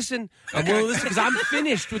to listen. I'm willing to listen because I'm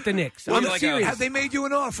finished with the Knicks. I'm serious. Have they made you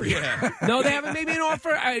an offer? Yeah. No, they haven't made me an offer.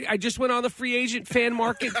 I just went on the free agent fan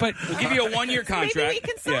market, but we'll give you a 1-year contract. Maybe we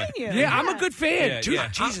can sign you. Yeah, I'm a good fan.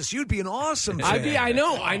 Jesus, you'd be an awesome fan. I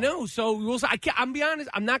know. So I'm be honest.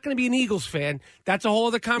 I'm not going to be an Eagles fan. That's a whole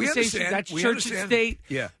other conversation. That's church and state.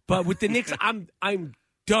 Yeah. But with the Knicks, I'm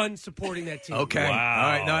done supporting that team. Okay. Wow. All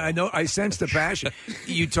right. No, I know. I sense the passion.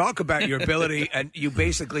 You talk about your ability, and you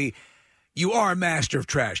are a master of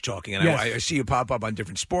trash talking. And I see you pop up on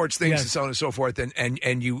different sports things and so on and so forth.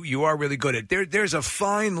 And you are really good at it. There's a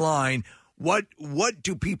fine line. What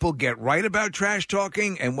do people get right about trash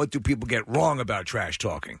talking, and what do people get wrong about trash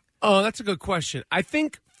talking? Oh, that's a good question. I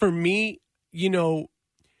think for me,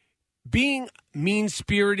 being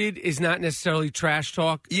mean-spirited is not necessarily trash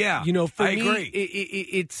talk. Yeah, for I me,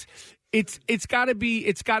 agree. It's got to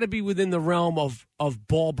be within the realm of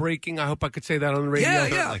ball breaking. I hope I could say that on the radio.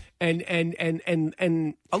 Yeah.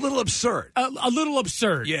 And a little absurd. A little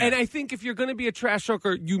absurd. Yeah. And I think if you're going to be a trash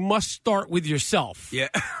talker, you must start with yourself. Yeah.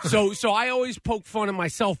 so I always poke fun at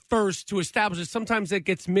myself first to establish it. Sometimes that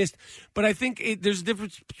gets missed, but I think there's a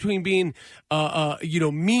difference between being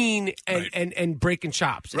mean and breaking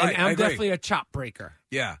chops. Right, And I'm definitely a chop breaker.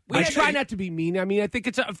 Yeah. I try not to be mean. I mean, I think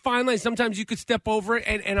it's a fine line. Sometimes you could step over it,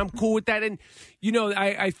 and I'm cool with that. And,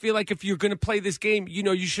 I feel like if you're going to play this game,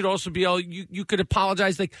 you should also be able, you could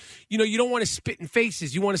apologize. Like, you don't want to spit in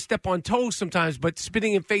faces. You want to step on toes sometimes, but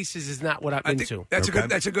spitting in faces is not what I'm into. That's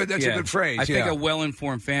a good phrase. I think a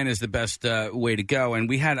well-informed fan is the best way to go. And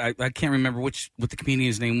we had, I can't remember what the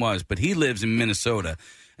comedian's name was, but he lives in Minnesota,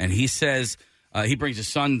 and he says, he brings his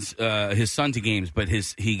son to games, but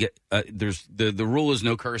there's the rule is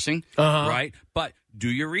no cursing, right? But do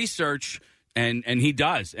your research, and he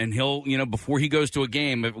does, and he'll before he goes to a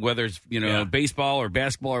game, whether it's baseball or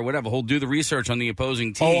basketball or whatever, he'll do the research on the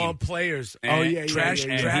opposing team. Oh, on players.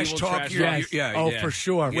 Trash talk. For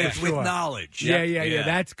sure. With knowledge. Yeah.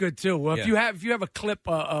 That's good too. Well, if you have a clip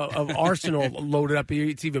of Arsenal loaded up,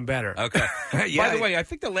 it's even better. Okay. By the way, I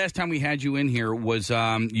think the last time we had you in here was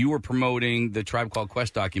you were promoting the Tribe Called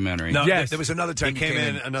Quest documentary. No, there was another time he came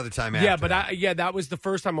in another time after. Yeah, but that was the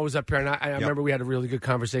first time I was up here, and I remember we had a really good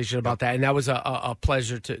conversation about that, and that was a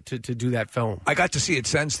pleasure to do that film. I got to see it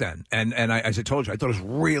since then, and as I told you, I thought it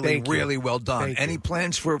was really well done. Any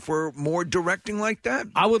plans for more directing like that?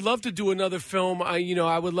 I would love to do another film.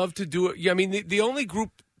 I would love to do it. Yeah, I mean, the only group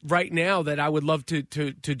right now that I would love to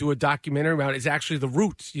do a documentary around is actually the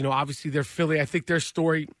Roots. Obviously they're Philly. I think their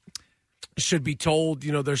story should be told.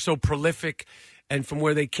 They're so prolific, and from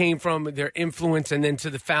where they came from, their influence, and then to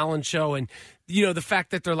the Fallon Show, and the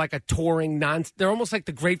fact that they're like a touring they're almost like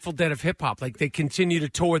the Grateful Dead of hip hop. Like they continue to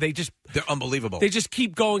tour. They're unbelievable. They just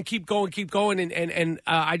keep going, and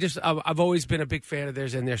I've always been a big fan of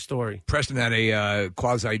theirs and their story. Preston had a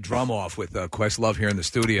quasi drum off with Questlove here in the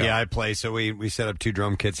studio. Yeah, I play. So we set up 2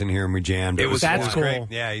 drum kits in here and we jammed. It was cool. Great.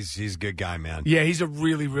 Yeah, he's a good guy, man. Yeah, he's a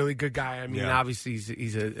really, really good guy. I mean, obviously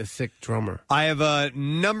he's a sick drummer. I have a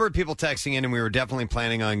number of people texting in, and we were definitely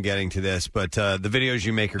planning on getting to this, but the videos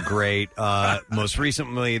you make are great. Most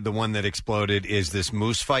recently, the one that exploded is this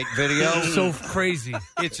moose fight video. So crazy.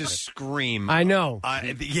 It's a scream. I know.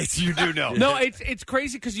 Yes, you do know. No, it's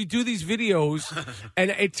crazy because you do these videos,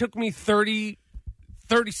 and it took me 30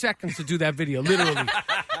 seconds to do that video, literally.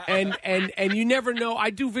 and you never know.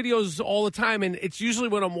 I do videos all the time, and it's usually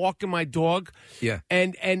when I'm walking my dog. Yeah.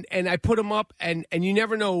 And I put them up, and you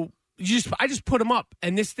never know. I just put them up,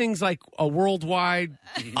 and this thing's like a worldwide.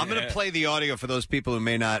 I'm going to play the audio for those people who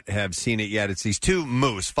may not have seen it yet. It's these 2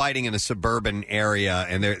 moose fighting in a suburban area,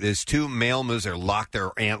 and there's 2 male moose. They're locked their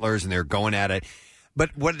antlers, and they're going at it.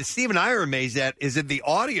 But what Steve and I are amazed at is that the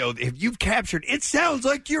audio, if you've captured, it sounds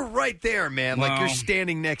like you're right there, man. Like you're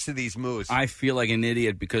standing next to these moose. I feel like an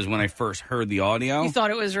idiot because when I first heard the audio, you thought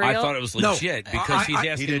it was real? I thought it was legit because he's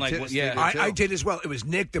asking like, I did as well. It was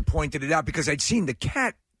Nick that pointed it out because I'd seen the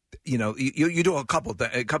cat. You do a couple of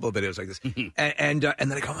videos like this, and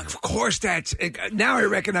then I go, of course that's now I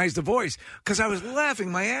recognize the voice because I was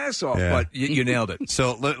laughing my ass off. Yeah. But you nailed it.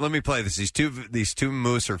 So let me play this. These two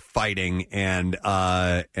moose are fighting, and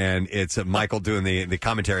it's Michael doing the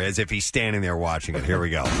commentary as if he's standing there watching it. Here we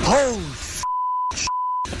go. Oh,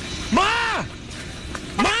 Ma,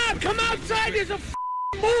 come outside! There's a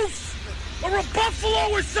moose or a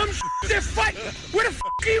buffalo or some they're fighting. Where the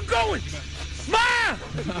are you going? Ma!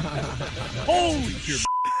 Holy shit.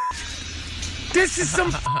 This is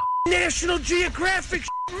some National Geographic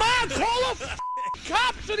Ma, call up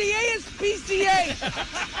cops or the ASPCA.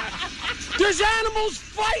 There's animals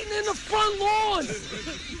fighting in the front lawn.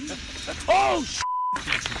 Oh,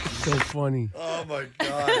 so funny. Oh my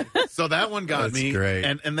god! So that one got That's me. great.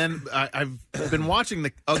 And then I've been watching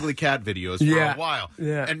the ugly cat videos for a while.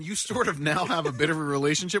 Yeah. And you sort of now have a bit of a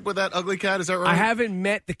relationship with that ugly cat. Is that right? I haven't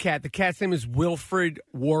met the cat. The cat's name is Wilfred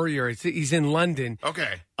Warrior. He's in London.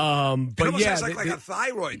 Okay. But it almost yeah, has like a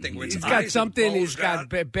thyroid thing. Where its he's got eyes are something. He's bulged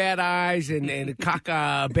got out. bad eyes and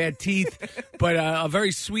a bad teeth, but a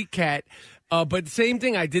very sweet cat. But same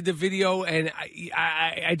thing. I did the video, and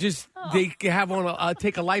I just they have on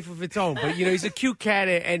take a life of its own. But he's a cute cat,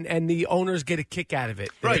 and the owners get a kick out of it.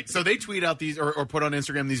 Right. So they tweet out these or put on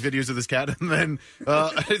Instagram these videos of this cat, and then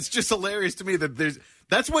it's just hilarious to me that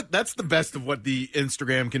that's the best of what the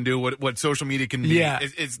Instagram can do, what social media can be. Yeah.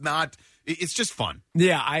 It's just fun.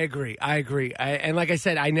 Yeah, I agree. And like I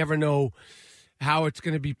said, I never know how it's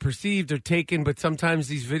going to be perceived or taken, but sometimes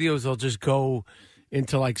these videos will just go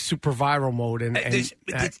into like super viral mode, and it's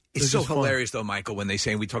so hilarious though, Michael, when they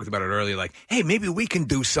say, and we talked about it earlier, like, hey, maybe we can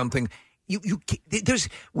do something.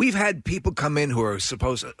 We've had people come in who are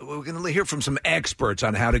we're going to hear from some experts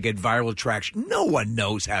on how to get viral traction. No one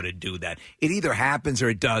knows how to do that. It either happens or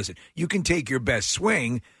it doesn't. You can take your best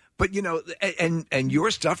swing, but and your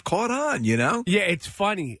stuff caught on. Yeah, it's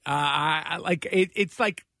funny. I like it. It's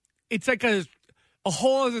like a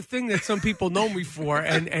whole other thing that some people know me for,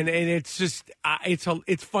 and it's just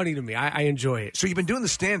it's funny to me. I enjoy it. So you've been doing the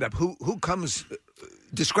stand up. Who comes?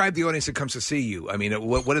 Describe the audience that comes to see you. I mean,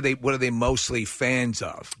 what are they mostly fans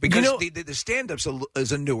of? Because the stand up's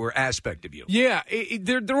is a newer aspect of you. Yeah,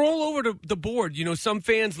 they're all over the board. Some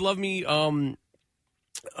fans love me.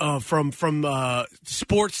 From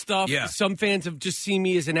sports stuff. Yeah. Some fans have just seen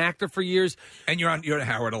me as an actor for years. And you're on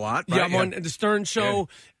Howard a lot, right? Yeah, I'm on the Stern Show,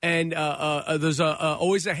 and there's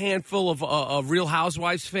always a handful of Real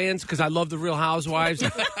Housewives fans because I love the Real Housewives,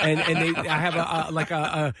 and I have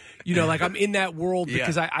I'm in that world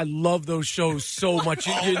because I love those shows so much.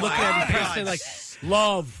 You're looking at me, Preston, like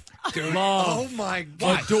love. Love. Oh my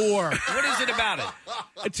God. Adore. What is it about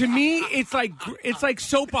it? To me, it's like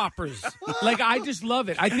soap operas. Like I just love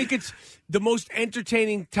it. I think it's the most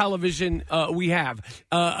entertaining television we have.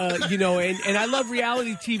 And I love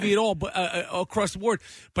reality TV at all, but across the board.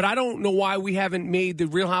 But I don't know why we haven't made the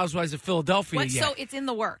Real Housewives of Philadelphia yet. So it's in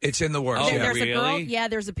the works. It's in the works. Oh, There's really? a girl. Yeah,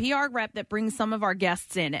 there's a PR rep that brings some of our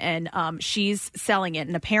guests in, and she's selling it.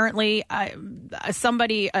 And apparently, a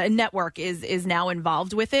network is now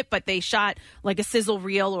involved with it. But they shot like a sizzle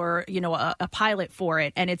reel or a pilot for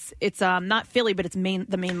it, and it's not Philly, but it's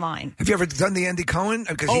the main line. Have you ever done the Andy Cohen?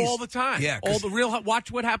 All the time. Yeah, all the Real.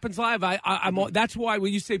 Watch What Happens Live. I'm. That's why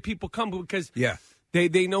when you say people come because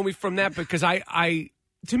they know me from that because I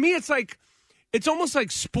to me it's almost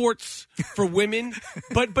like sports for women,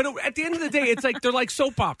 but at the end of the day, it's like they're like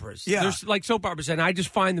soap operas. Yeah, they're like soap operas, and I just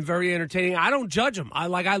find them very entertaining. I don't judge them. I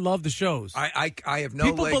love the shows. I have no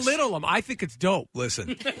people legs. belittle them. I think it's dope.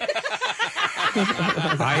 Listen,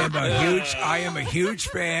 I am a huge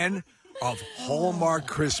fan of Hallmark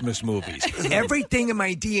Christmas movies. Everything in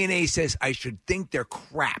my DNA says I should think they're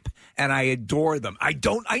crap, and I adore them. I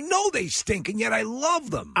know they stink, and yet I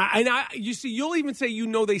love them. You see, you'll even say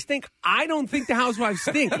they stink. I don't think the Housewives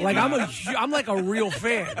stink. Like I'm like a real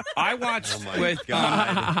fan. I watched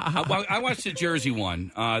I watched the Jersey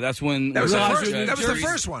one. That's when that was the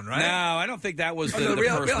first one, right? No, I don't think that was the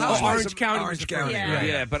Real first one. Orange County. Orange County.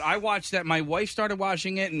 Yeah, but I watched that. My wife started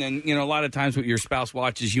watching it, and then a lot of times what your spouse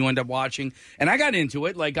watches, you end up watching. And I got into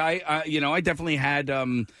it. Like I definitely had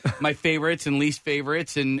my favorites and least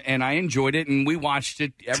favorites, and I enjoyed it. And we watched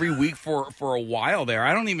it every week for a while there.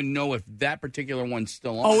 I don't even know if that particular one's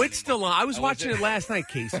still on. Oh, it's still on. I was watching it last night,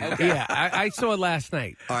 Casey. Okay. Yeah, I saw it last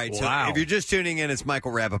night. All right, so Wow. if you're just tuning in, it's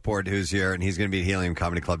Michael Rappaport who's here, and he's going to be at Helium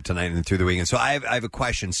Comedy Club tonight and through the weekend. So I have a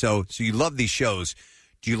question. So you love these shows.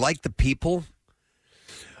 Do you like the people?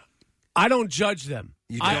 I don't judge them.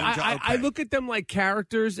 You don't I look at them like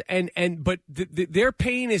characters, but their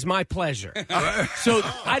pain is my pleasure. So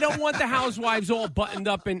I don't want the housewives all buttoned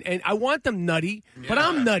up, and I want them nutty, but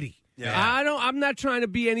I'm nutty. Yeah. I'm not trying to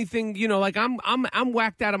be anything, like I'm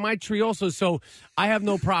whacked out of my tree also, so I have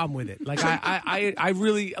no problem with it. Like I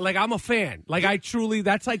really like I'm a fan. Like I truly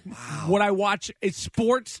that's like what I watch is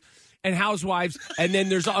sports and Housewives, and then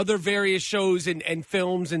there's other various shows and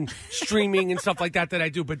films and streaming and stuff like that I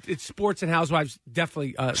do. But it's sports and Housewives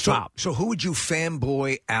definitely top. So who would you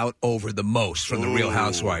fanboy out over the most from the Real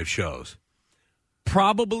Housewives shows?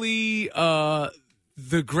 Probably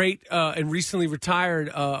the great and recently retired,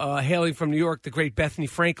 hailing from New York, the great Bethany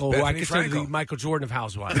Frankel, who I consider the Michael Jordan of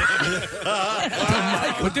Housewives.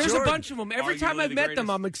 But there's a bunch of them. Every time I've met them,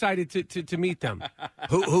 I'm excited to meet them.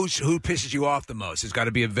 Who pisses you off the most? It's got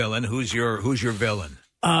to be a villain. Who's your villain?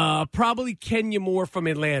 Probably Kenya Moore from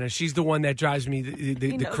Atlanta. She's the one that drives me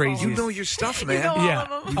the craziest. You know your stuff, man. Yeah.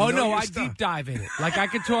 Oh no, I stuff. deep dive in it. Like I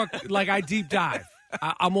could talk. Like I deep dive.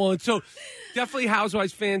 I'm all in. So definitely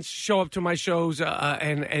Housewives fans show up to my shows,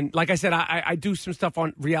 and like I said, I do some stuff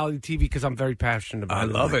on reality TV because I'm very passionate about it.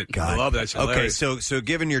 I love it. I love that. Okay, so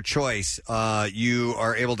given your choice, you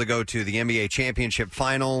are able to go to the NBA championship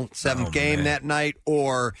final, seventh game that night,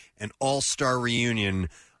 or an all-star reunion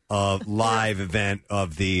live event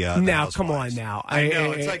of the now, Housewives. come on now. I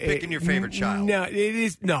know, it's like picking your favorite child. No, it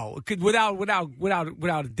is without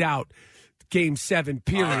a doubt. Game 7,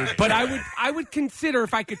 period. Right. But I would consider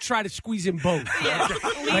if I could try to squeeze in both.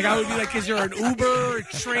 Like I would be like, is there an Uber, a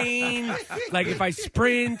train? Like if I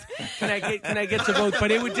sprint, can I get to both?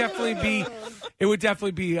 But it would definitely be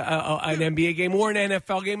an NBA game or an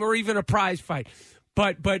NFL game or even a prize fight.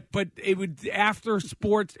 But it would, after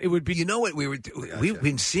sports, it would be. You know what we've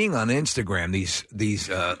been seeing on Instagram, these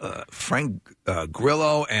Frank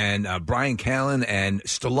Grillo and Brian Callen and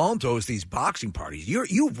Stallone throws these boxing parties.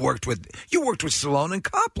 You worked with Stallone and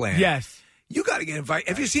Copland. Yes. You got to get invited.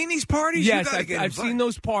 Have you seen these parties? Yes, I've seen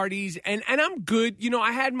those parties, and I'm good. You know,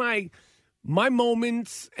 I had my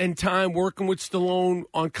moments and time working with Stallone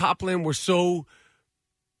on Copland were so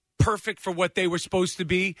perfect for what they were supposed to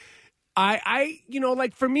be. I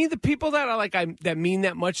like for me, the people that that mean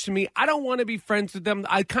that much to me, I don't want to be friends with them.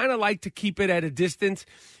 I kind of like to keep it at a distance.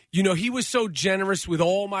 You know, he was so generous with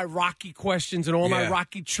all my Rocky questions and all my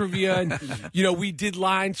Rocky trivia. And, we did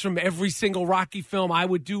lines from every single Rocky film. I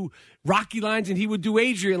would do Rocky lines and he would do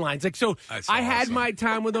Adrian lines. Like, so I had my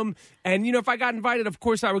time with him. And, if I got invited, of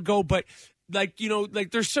course I would go. But,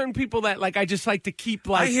 there's certain people that, I just like to keep,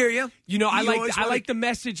 I hear you. I like the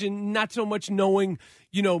message and not so much knowing,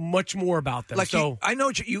 much more about them. I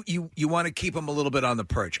know you want to keep them a little bit on the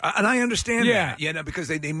perch, and I understand that. Because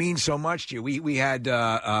they mean so much to you. We had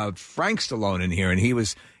Frank Stallone in here, and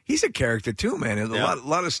he's a character too, man. A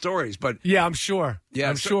lot of stories, but yeah, I'm sure. Yeah,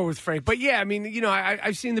 I'm sure with Frank. But yeah, I mean,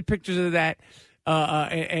 I've seen the pictures of that,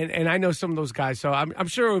 and I know some of those guys, so I'm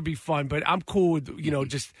sure it would be fun. But I'm cool with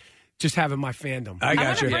just having my fandom. I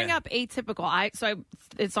want to bring up Atypical.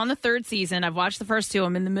 It's on the third season. I've watched the first two.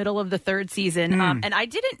 I'm in the middle of the third season. And I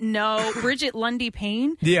didn't know Bridget Lundy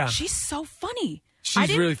Payne. Yeah. She's so funny.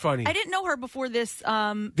 She's really funny. I didn't know her before this.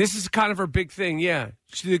 This is kind of her big thing, yeah.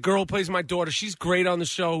 The girl who plays my daughter. She's great on the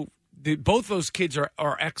show. Both those kids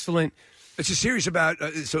are excellent. It's a series about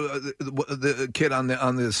the kid on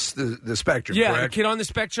the spectrum. Yeah, correct? the kid on the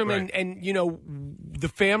spectrum, right. and the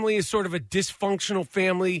family is sort of a dysfunctional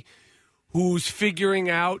family who's figuring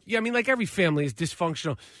out. Yeah, I mean, like every family is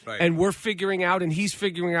dysfunctional, right. And we're figuring out, and he's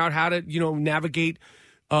figuring out how to navigate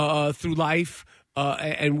through life.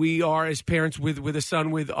 And we are, as parents with a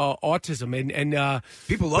son with autism, and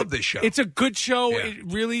people love this show. It's a good show. Yeah. It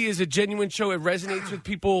really is a genuine show. It resonates with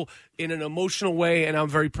people in an emotional way, and I'm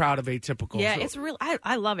very proud of Atypical. Yeah, so. it's real.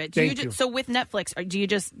 I love it. Thank you. So with Netflix, do you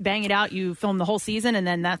just bang it out? You film the whole season, and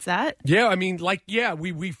then that's that? Yeah, I mean,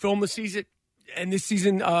 we film the season, and this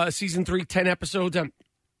season, season 3, 10 episodes.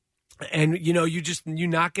 And you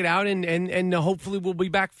knock it out, and hopefully we'll be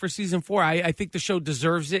back for season 4. I think the show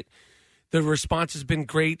deserves it. The response has been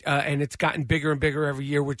great, and it's gotten bigger and bigger every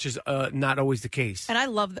year, which is not always the case. And I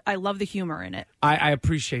love the humor in it. I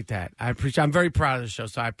appreciate that. I'm very proud of the show,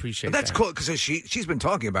 so I appreciate That's that. cool because she's been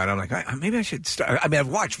talking about it. I'm like, maybe I should start. I mean, I've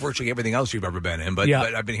watched virtually everything else you've ever been in, but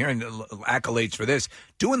I've been hearing accolades for this.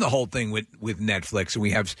 Doing the whole thing with Netflix,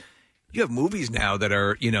 and you have movies now that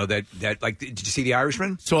are, that like, did you see The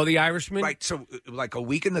Irishman? Saw The Irishman. Right. So like a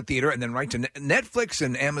week in the theater and then right to Netflix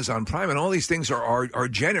and Amazon Prime and all these things are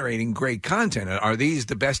generating great content. Are these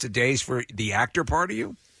the best of days for the actor part of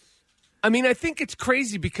you? I mean, I think it's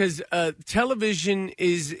crazy because television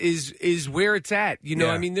is where it's at.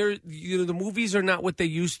 I mean, the movies are not what they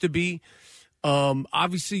used to be.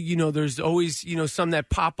 Obviously, there's always, some that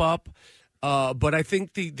pop up. But I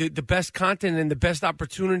think the best content and the best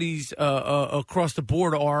opportunities across the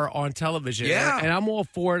board are on television. Yeah, and I'm all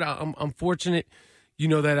for it. I'm fortunate,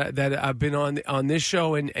 that I've been on this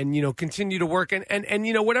show and continue to work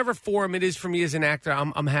and whatever forum it is for me as an actor,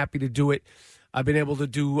 I'm happy to do it. I've been able to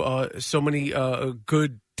do so many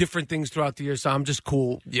good different things throughout the year, so I'm just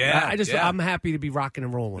cool. Yeah, I'm happy to be rocking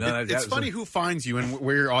and rolling. It's funny who finds you and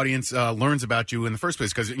where your audience learns about you in the first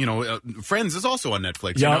place, because Friends is also on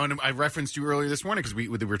Netflix. Yep. And I referenced you earlier this morning because we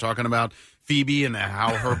were talking about Phoebe and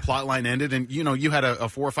how her plot line ended, and you had a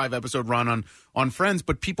 4 or 5 episode run on Friends,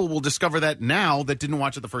 but people will discover that now that didn't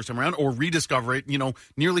watch it the first time around, or rediscover it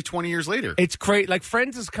nearly 20 years later. It's great. Like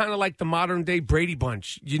Friends is kind of like the modern day Brady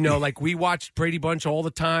Bunch. Like we watched Brady Bunch all the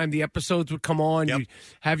time. The episodes would come on. Yep. You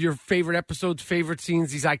have your favorite episodes, favorite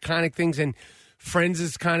scenes, these iconic things. And Friends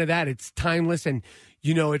is kind of that. It's timeless, and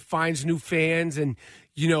it finds new fans, and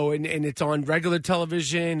and it's on regular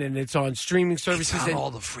television, and it's on streaming services, It's on and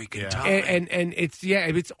all the freaking time. and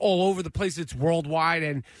it's all over the place. It's worldwide,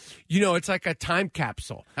 and it's like a time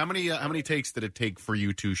capsule. How many takes did it take for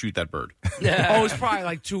you to shoot that bird? Oh, it's probably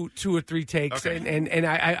like two or three takes, Okay. and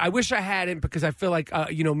I wish I hadn't, because I feel like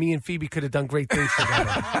me and Phoebe could have done great things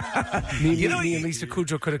together. me and Lisa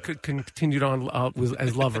Kudrow could have continued on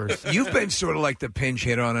as lovers. You've been sort of like the pinch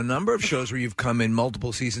hitter on a number of shows where you've come in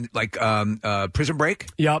multiple seasons, like Prison Break.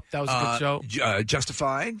 Yep, that was a good show.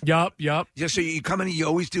 Justified. Yep. Yeah, so you come in and you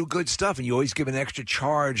always do good stuff, and you always give an extra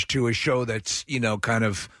charge to a show that's kind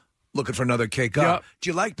of looking for another kick up. Yep. Do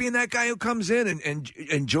you like being that guy who comes in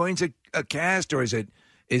and joins a cast, or is it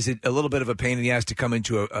a little bit of a pain in the ass to come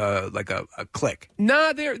into a clique?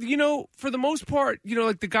 Nah, they're for the most part,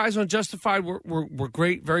 like the guys on Justified were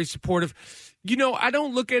great, very supportive. I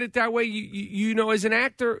don't look at it that way. You as an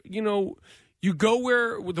actor, you go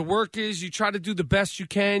where the work is. You try to do the best you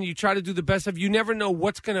can. You try to do the best of. You never know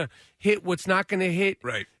what's gonna hit, what's not gonna hit.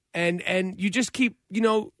 Right. And you just keep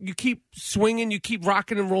you keep swinging, you keep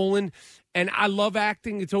rocking and rolling. And I love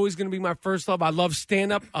acting. It's always going to be my first love. I love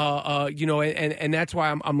stand up. And that's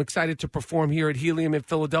why I'm excited to perform here at Helium in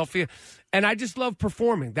Philadelphia. And I just love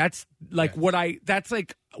performing. That's like what I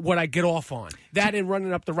get off on. That and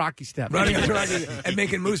running up the Rocky steps. And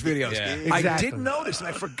making moose videos. Yeah. I Exactly. did notice, and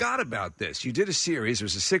I forgot about this. You did a series. There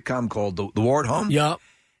was a sitcom called The War at Home. Yep.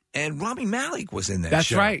 And Rami Malek was in that That's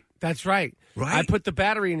show. right. That's right. Right? I put the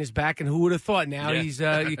battery in his back, and who would have thought? Now he's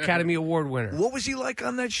the Academy Award winner. What was he like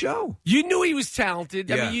on that show? You knew he was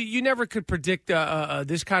talented. I Yeah. mean, you never could predict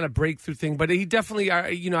this kind of breakthrough thing, but he definitely. I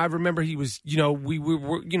remember he was. We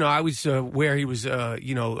were. I was aware he was.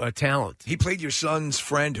 A talent. He played your son's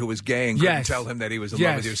friend who was gay and couldn't tell him that he was in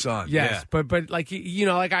love with your son. Yes, Yeah. but like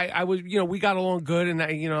I was. We got along good, and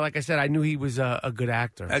like I said, I knew he was a good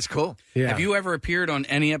actor. That's cool. Yeah. Have you ever appeared on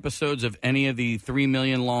any episodes of any of the 3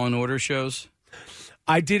 million Law and Order shows?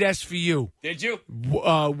 I did SVU. Did you?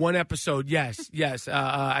 One episode, yes.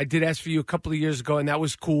 I did SVU a couple of years ago, and that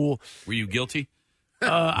was cool. Were you guilty?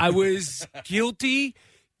 I was guilty.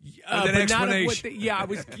 With an but not of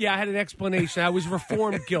explanation. I had an explanation. I was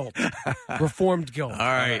reformed guilt. Reformed guilt. All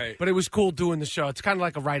right. But it was cool doing the show. It's kind of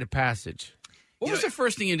like a rite of passage. What was the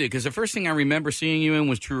first thing you did? Because the first thing I remember seeing you in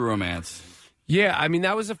was True Romance. Yeah, I mean,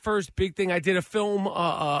 that was the first big thing. I did a film,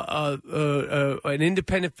 an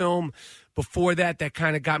independent film before that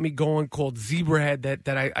kind of got me going called Zebrahead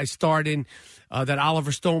that I starred in, that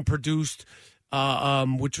Oliver Stone produced,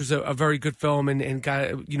 which was a very good film and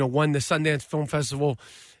got, won the Sundance Film Festival.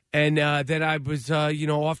 And then I was,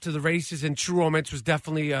 off to the races, and True Romance was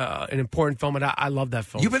definitely an important film, and I love that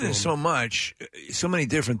film. You've been in so much, so many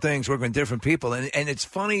different things, working with different people, and it's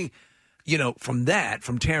funny, from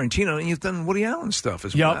Tarantino, and you've done Woody Allen stuff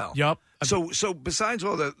as well. Yep. So besides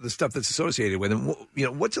all the stuff that's associated with him,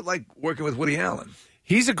 what's it like working with Woody Allen?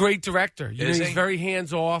 He's a great director. Is He's he? very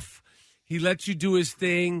hands off. He lets you do his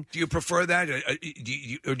thing. Do you prefer that,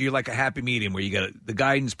 or do you like a happy medium where you got the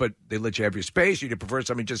guidance, but they let you have your space? Or do you prefer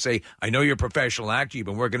somebody just say, "I know you're a professional actor. You've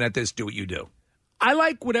been working at this. Do what you do." I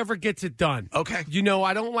like whatever gets it done. Okay.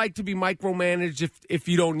 I don't like to be micromanaged if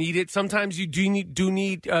you don't need it. Sometimes you do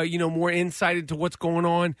need more insight into what's going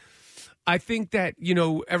on. I think that,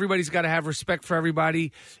 everybody's got to have respect for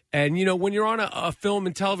everybody. And, when you're on a film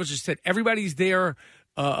and television set, everybody's there.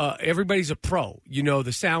 Everybody's a pro.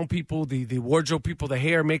 The sound people, the wardrobe people, the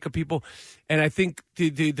hair, makeup people. And I think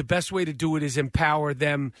the best way to do it is empower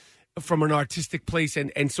them from an artistic place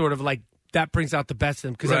and sort of like that brings out the best in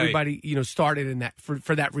them because everybody, started in that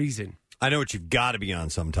for that reason. I know what you've got to be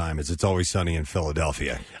on sometime is It's Always Sunny in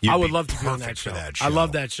Philadelphia. I would love to be on that show. I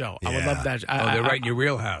love that show. I would love that. They're right in your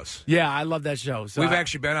wheelhouse. Yeah, I love that show. So We've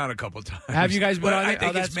actually been on a couple times. Have you guys been on it? I think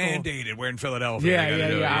Oh, it's that's cool. mandated. We're in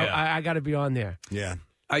Philadelphia. Yeah. I got to be on there. Yeah.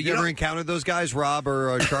 You ever encountered those guys, Rob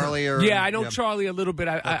or Charlie? Or Yeah, I know Charlie a little bit.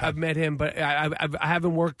 I've met him, but I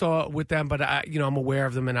haven't worked with them. But I'm aware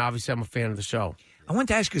of them, and obviously I'm a fan of the show. I wanted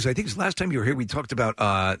to ask you because I think it's the last time you were here, we talked about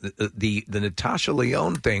the Natasha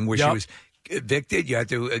Lyonne thing where she was evicted. You had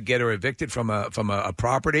to get her evicted from a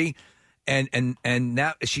property, and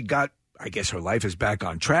now she got. I guess her life is back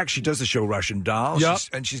on track. She does the show Russian Doll,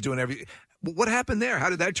 and she's doing everything. What happened there? How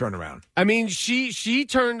did that turn around? I mean, she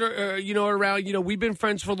turned around. We've been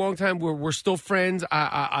friends for a long time. We're still friends.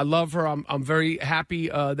 I love her. I'm very happy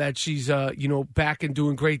that she's back and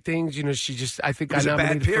doing great things. She just I think It was I a bad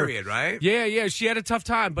nominated period, her. right? Yeah. She had a tough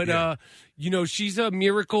time, but she's a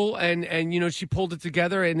miracle, and she pulled it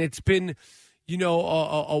together, and it's been.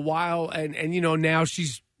 a while, and now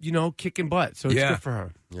she's kicking butt. So it's good for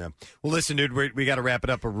her. Yeah. Well, listen, dude, we got to wrap it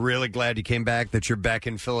up. We're really glad you came back, that you're back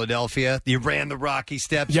in Philadelphia. You ran the Rocky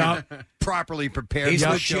steps. Yep. You're properly prepared He's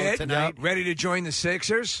for the show legit. tonight. Ready to join the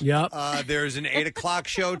Sixers? Yep. There's an 8 o'clock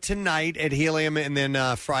show tonight at Helium, and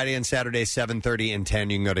then Friday and Saturday, 7:30 and 10.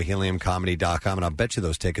 You can go to heliumcomedy.com, and I'll bet you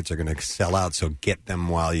those tickets are going to sell out, so get them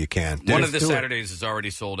while you can. One of the Saturdays is already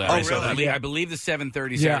sold out. Oh, really? I believe the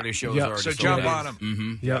 7:30 Saturday show is already so sold jump out. on them.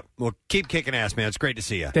 Mm-hmm. Yep. Well, keep kicking ass, man. It's great to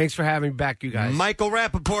see you. Thanks for having me back, you guys. Michael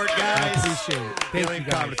Rappaport, guys. I appreciate it. Thank Helium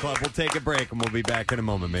you, guys. Comedy Club. We'll take a break, and we'll be back in a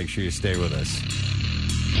moment. Make sure you stay with us.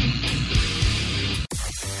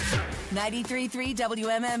 93.3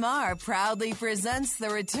 WMMR proudly presents the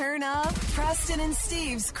return of Preston and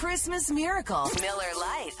Steve's Christmas Miracle, Miller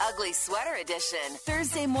Lite Ugly Sweater Edition,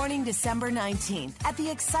 Thursday morning, December 19th at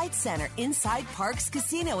the Excite Center inside Parks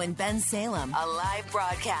Casino in Ben Salem. A live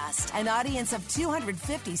broadcast, an audience of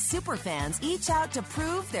 250 superfans, each out to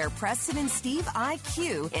prove their Preston and Steve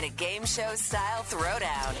IQ in a game show style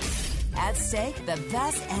throwdown. At stake, the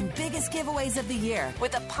best and biggest giveaways of the year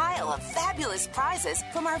with a pile of fabulous prizes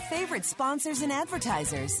from our favorite sponsors and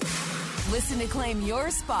advertisers. Listen to claim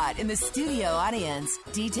your spot in the studio audience.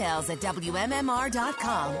 Details at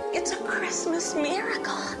WMMR.com. It's a Christmas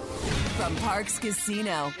miracle. From Parks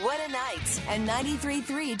Casino, what a night, and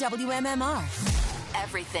 93.3 WMMR.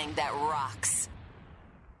 Everything that rocks.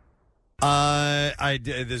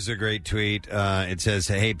 This is a great tweet. It says,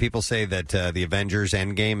 hey, people say that the Avengers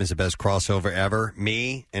Endgame is the best crossover ever.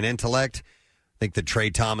 Me, an intellect, think that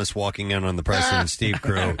Trey Thomas walking in on the Preston and Steve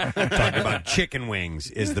crew talking about chicken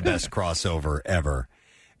wings is the best crossover ever.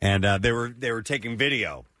 And they were taking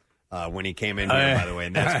video when he came in here, by the way,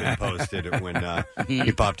 and that's been posted when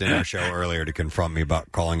he popped in our show earlier to confront me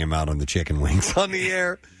about calling him out on the chicken wings on the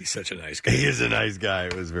air. He's such a nice guy. He is a nice guy.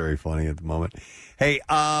 It was very funny at the moment. Hey,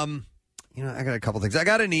 I got a couple things. I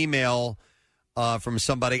got an email from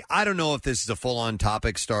somebody. I don't know if this is a full-on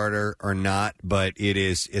topic starter or not, but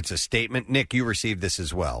it's a statement. Nick, you received this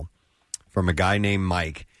as well from a guy named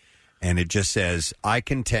Mike, and it just says, I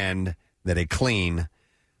contend that a clean,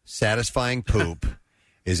 satisfying poop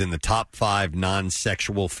is in the top 5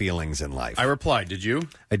 non-sexual feelings in life. I replied. Did you?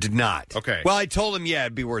 I did not. Okay. Well, I told him,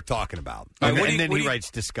 it'd be worth talking about. And then he writes,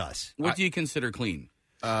 discuss. What do you consider clean?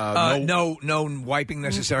 No wiping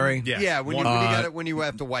necessary. Yeah, when you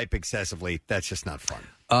have to wipe excessively, that's just not fun.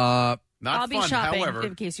 Not I'll be fun. shopping However,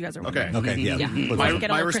 in case you guys are wondering. Okay, yeah.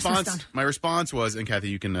 My response was, and Kathy,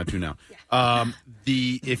 you can tune out.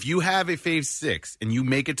 If you have a Fave 6 and you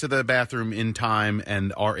make it to the bathroom in time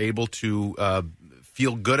and are able to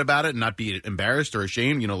feel good about it and not be embarrassed or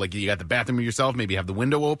ashamed, like you got the bathroom yourself, maybe have the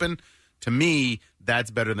window open. To me,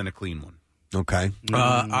 that's better than a clean one. Okay.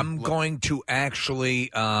 I'm going to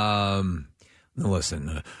actually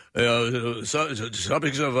listen.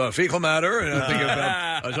 Subjects of fecal matter, and I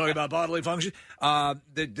think talking about bodily function.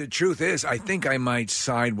 The truth is, I think I might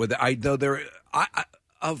side with it.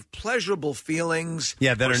 Of pleasurable feelings,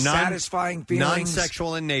 that are satisfying feelings,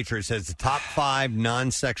 non-sexual in nature. It says the top 5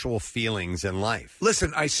 non-sexual feelings in life.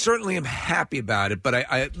 Listen, I certainly am happy about it, but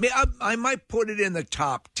I might put it in the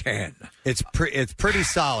top 10. It's pretty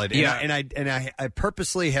solid. Yeah, and I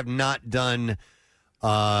purposely have not done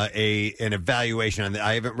an evaluation on that.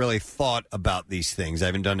 I haven't really thought about these things. I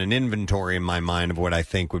haven't done an inventory in my mind of what I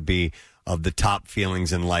think would be of the top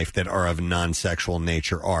feelings in life that are of non-sexual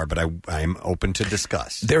nature but I'm open to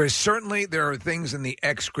discuss. There are things in the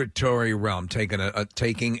excretory realm,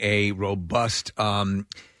 taking a robust dump,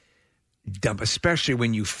 especially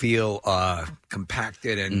when you feel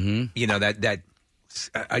compacted and that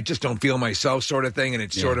I just don't feel myself sort of thing, and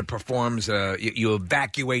it sort of performs, you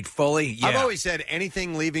evacuate fully. Yeah. I've always said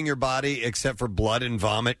anything leaving your body except for blood and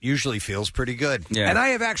vomit usually feels pretty good. Yeah. And I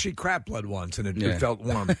have actually crap blood once, and it felt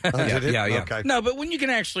warm. Did it? Yeah. Okay. No, but when you can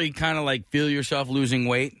actually kind of like feel yourself losing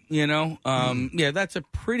weight, that's a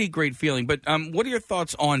pretty great feeling. But what are your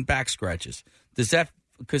thoughts on back scratches?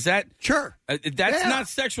 Because that's not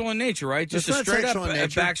sexual in nature, right? Just a straight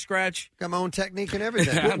up back scratch. Got my own technique and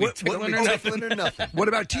everything. Tickling or nothing. What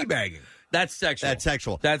about teabagging? That's sexual.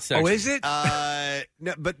 That's sexual. Oh, is it?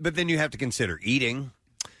 No, but then you have to consider eating.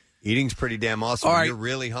 Eating's pretty damn awesome. All When right. you're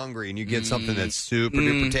really hungry and you get something that's super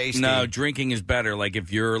duper tasty. No, drinking is better. Like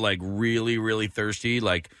if you're like really, really thirsty,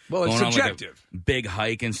 like well, it's going subjective. on like a big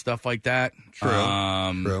hike and stuff like that.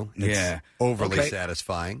 True. It's yeah. overly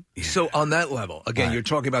satisfying. So on that level, again, you're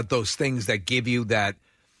talking about those things that give you that,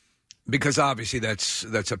 because obviously that's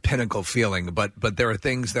a pinnacle feeling. But there are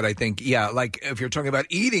things that I think, like if you're talking about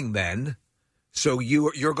eating, then so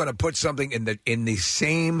you're going to put something in the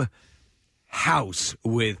same house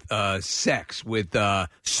with sex, with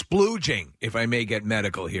splooging, if I may get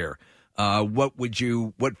medical here, what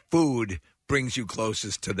food brings you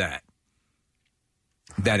closest to that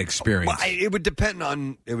experience? Well, it would depend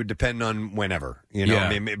on whenever, Yeah.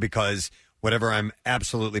 I mean, because whatever I'm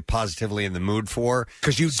absolutely positively in the mood for.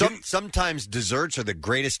 Because sometimes desserts are the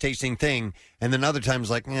greatest tasting thing, and then other times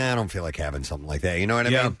like, I don't feel like having something like that. You know what I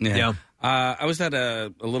mean? Yeah. I was at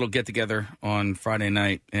a little get together on Friday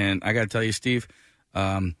night, and I got to tell you, Steve,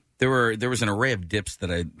 there was an array of dips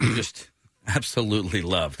that I just absolutely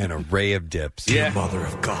loved. An array of dips. Yeah. Mother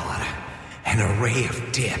of God. An array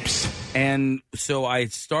of dips. And so I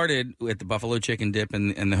started with the buffalo chicken dip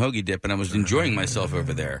and the hoagie dip, and I was enjoying myself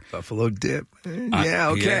over there. Buffalo dip. Yeah,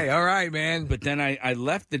 okay. All right, man. But then I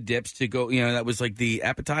left the dips to go, that was like the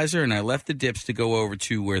appetizer, and I left the dips to go over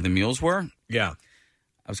to where the meals were. Yeah.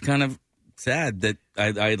 I was kind of sad that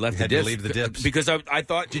I had left You had the to dips. leave the dips. Because I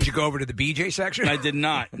thought... Did you go over to the BJ section? I did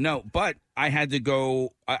not. No, but I had to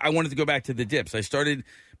go... I wanted to go back to the dips. I started,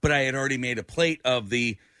 but I had already made a plate of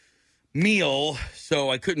the meal,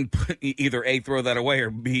 so I couldn't either A, throw that away, or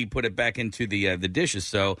B, put it back into the dishes.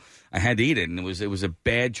 So I had to eat it, and it was a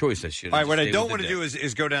bad choice. I should. All right, what I don't want to do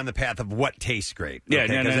is go down the path of what tastes great. Yeah,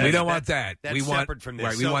 okay? no, we don't want that. That's we want separate from this.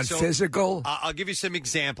 Right, we want physical. I'll give you some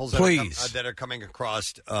examples Please. that are coming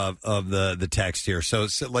across of the text here. So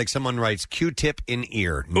like someone writes, Q-tip in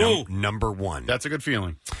ear, number one. That's a good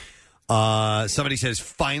feeling. Somebody says,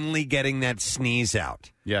 finally getting that sneeze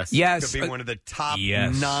out. Yes. Could be one of the top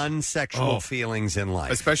non-sexual feelings in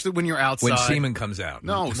life. Especially when you're outside. When semen comes out.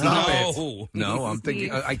 No, stop it. No, I'm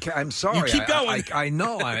thinking, I'm sorry. You keep going. I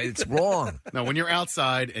know. It's wrong. No, when you're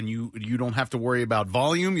outside and you don't have to worry about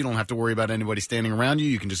volume, you don't have to worry about anybody standing around you,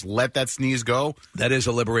 you can just let that sneeze go. That is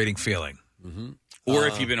a liberating feeling. Mm-hmm. Or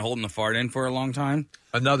if you've been holding the fart in for a long time.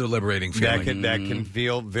 Another liberating feeling. That can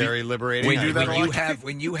feel very liberating.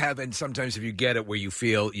 When you have, and sometimes if you get it where you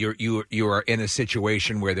feel you are in a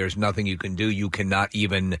situation where there's nothing you can do, you cannot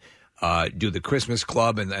even do the Christmas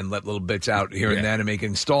club and let little bits out here and then and make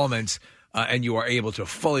installments, and you are able to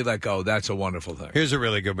fully let go. That's a wonderful thing. Here's a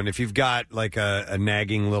really good one. If you've got like a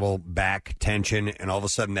nagging little back tension, and all of a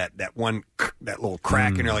sudden that little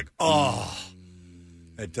crack, and you're like, oh,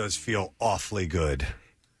 it does feel awfully good.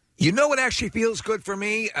 You know what actually feels good for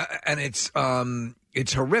me, and it's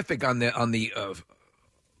horrific on the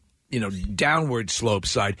downward slope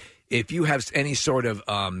side. If you have any sort of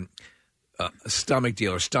stomach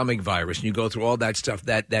deal or stomach virus, and you go through all that stuff,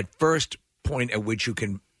 that first point at which you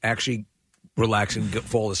can actually relax and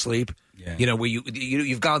fall asleep, where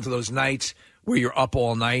you've gone through those nights where you're up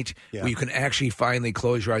all night, where you can actually finally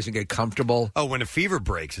close your eyes and get comfortable. Oh, when a fever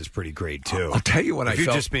breaks is pretty great, too. I'll tell you when if I you've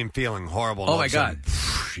felt... just been feeling horrible. Oh, my God.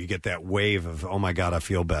 You get that wave of, oh, my God, I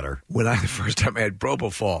feel better. When the first time I had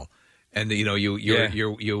propofol, and,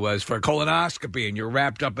 you was for a colonoscopy, and you're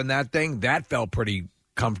wrapped up in that thing, that felt pretty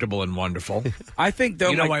comfortable and wonderful. I think,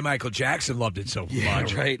 though... why Michael Jackson loved it so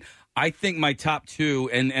much. Right. I think my top two,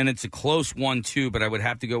 and it's a close one, too, but I would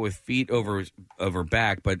have to go with feet over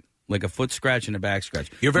back, but... like a foot scratch and a back scratch.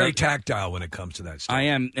 You're very tactile when it comes to that stuff. I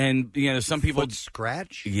am, and some people foot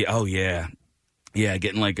scratch. Yeah. Oh yeah. Yeah.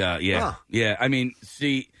 Getting like Yeah. I mean,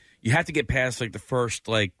 see, you have to get past like the first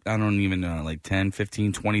I don't even know 10,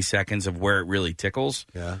 15, 20 seconds of where it really tickles.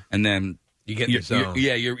 Yeah. And then you get the zone.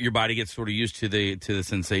 Your body gets sort of used to the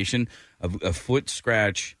sensation of a foot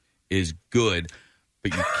scratch is good,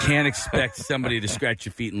 but you can't expect somebody to scratch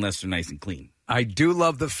your feet unless they're nice and clean. I do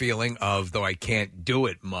love the feeling of, though I can't do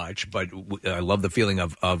it much, but I love the feeling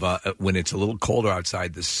of when it's a little colder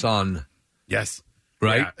outside, the sun. Yes.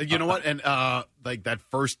 Right? Yeah. You know what? And like that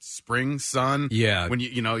first spring sun. Yeah. When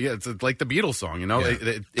it's like the Beatles song,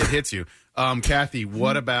 it hits you. Kathy,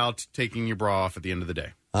 what about taking your bra off at the end of the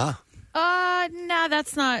day? Huh? No,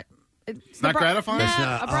 that's not... It's not gratifying?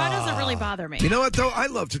 Nah, a bra doesn't really bother me. You know what, though? I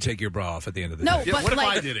love to take your bra off at the end of the day. Yeah, but what if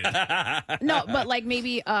I did it? No, but like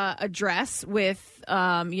maybe a dress with,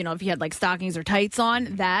 if you had like stockings or tights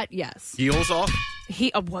on, that, yes. Heels off?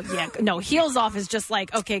 Heels off is just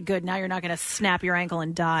like, okay, good. Now you're not going to snap your ankle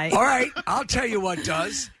and die. All right, I'll tell you what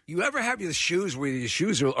does. You ever have your shoes where your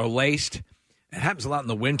shoes are laced? It happens a lot in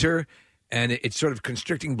the winter. And it's sort of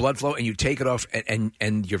constricting blood flow, and you take it off,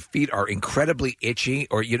 and your feet are incredibly itchy,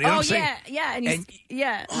 or you know what I'm saying? And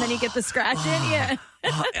then you get the scratch in, yeah.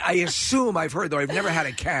 I assume I've heard, though I've never had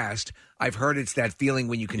a cast, I've heard it's that feeling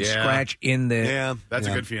when you can scratch in the... Yeah, that's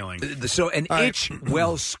a good feeling. So an itch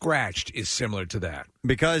well scratched is similar to that.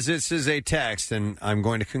 Because this is a text, and I'm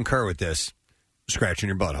going to concur with this, scratching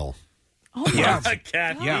your butthole. Oh, my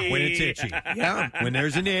Yeah, when it's itchy. Yeah. When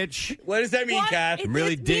there's an itch. What does that mean, Kath?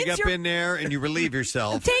 Really dig means up you're- in there and you relieve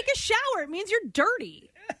yourself. Take a shower. It means you're dirty.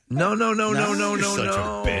 No. You're such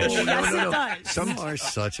a bitch. Yes, it does. Some are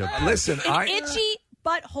such a Listen, An itchy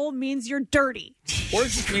butthole means you're dirty. Or it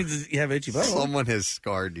just means you have itchy butt. Someone has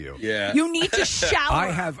scarred you. Yeah. You need to shower.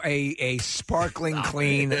 I have a sparkling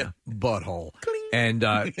clean butthole, and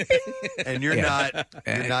you're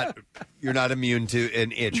not immune to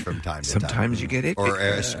an itch from time to time. Sometimes you get it, or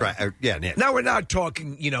a scratch. An itch. Now we're not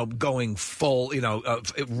talking, going full,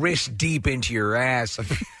 wrist deep into your ass.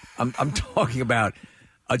 I'm talking about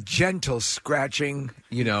a gentle scratching.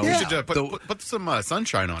 You should put some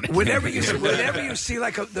sunshine on it. Whenever you see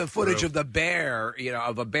like the footage of the bear,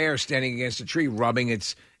 of a bear standing against a tree rubbing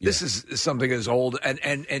its. This is something as old and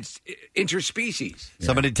it's interspecies.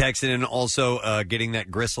 Somebody texted in also getting that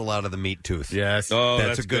gristle out of the meat tooth. Yes,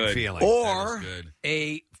 that's a good feeling. Or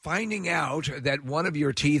finding out that one of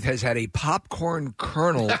your teeth has had a popcorn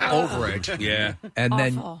kernel over it. Yeah, and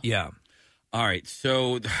Awful. then All right,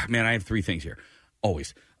 so man, I have three things here.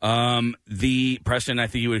 Always. The Preston, I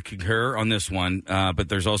think you would concur on this one, but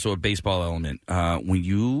there's also a baseball element. When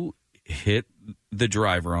you hit the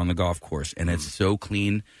driver on the golf course and it's so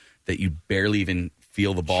clean that you barely even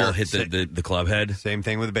feel the ball hit the club head. Same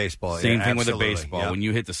thing with the baseball. Same thing with the baseball. Yep. When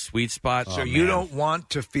you hit the sweet spot. So you don't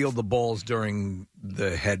want to feel the balls during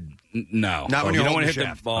the head. No, not when you you don't hold want the to hit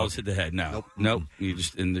shaft. the balls, hit the head. No, nope. You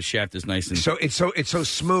just and the shaft is nice and So it's so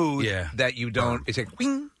smooth that you don't. It's like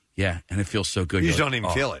wing. Yeah, and it feels so good. You You're just like, don't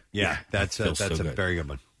even feel it. Yeah, that's feels a so good. very good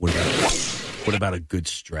one. What about a good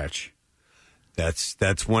stretch?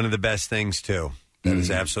 That's one of the best things too. That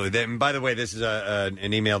is absolutely. And by the way, this is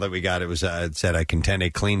an email that we got. It said, "I contend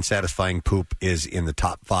a clean, satisfying poop is in the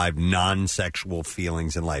top 5 non-sexual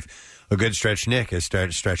feelings in life." A good stretch. Nick is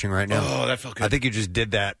stretching right now. Oh, that felt good. I think you just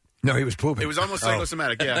did that. No, he was pooping. It was almost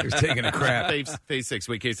psychosomatic. Yeah, he was taking a crap. Phase 6.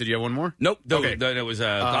 Wait, Case, did you have one more? Nope. Okay. It was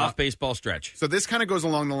a golf baseball stretch. So this kind of goes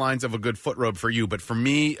along the lines of a good foot rub for you, but for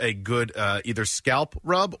me, a good either scalp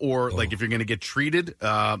rub or like if you're going to get treated,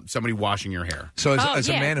 somebody washing your hair. So as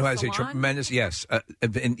a man who has a tremendous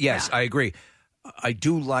I agree. I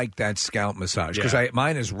do like that scalp massage because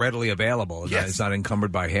mine is readily available. It's not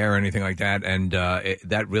encumbered by hair or anything like that, and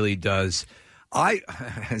that really does.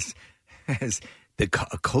 As the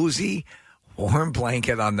cozy, warm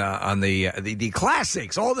blanket on the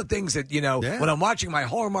classics, all the things that when I'm watching my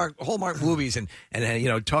Hallmark movies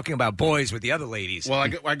and talking about boys with the other ladies. Well,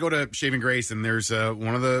 I go to Shaving Grace, and there's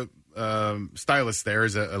one of the stylists there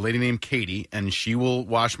is a lady named Katie, and she will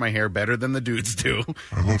wash my hair better than the dudes do.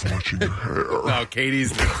 I love watching your hair. No,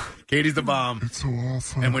 Katie's the bomb. It's so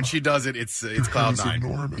awesome. And when she does it, it's cloud nine.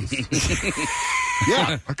 Enormous.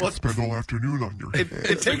 Yeah, I could spend all afternoon on your head.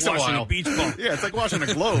 It takes a while. A beach ball. Yeah, it's like washing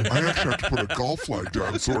a globe. I actually have to put a golf flag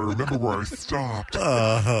down so I remember where I stopped.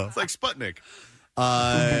 It's like Sputnik.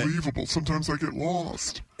 It's unbelievable. Sometimes I get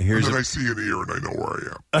lost. And then I see an ear and I know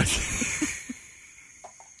where I am.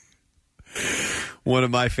 One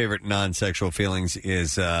of my favorite non-sexual feelings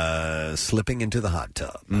is slipping into the hot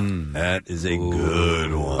tub. That is a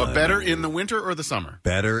good one. Better in the winter or the summer?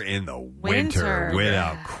 Better in the winter.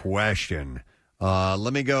 Without question.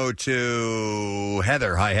 Let me go to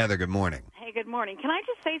Heather. Hi, Heather. Good morning. Hey, good morning. Can I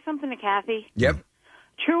just say something to Kathy? Yep.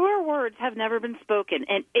 Truer words have never been spoken.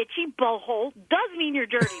 An itchy butthole does mean you're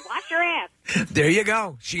dirty. Wash your ass. There you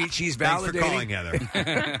go. She's validating. Thanks for calling,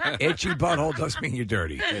 Heather. Itchy butthole does mean you're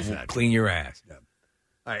dirty. Clean your ass.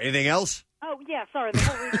 All right, anything else? Oh, yeah, sorry. The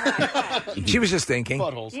whole reason why I asked. She was just thinking.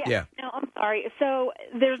 Buttholes. Yeah. No, I'm sorry. So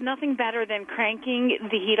there's nothing better than cranking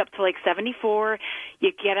the heat up to like 74.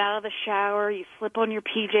 You get out of the shower, you slip on your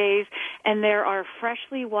PJs, and there are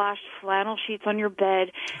freshly washed flannel sheets on your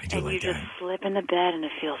bed, and you just slip in the bed, and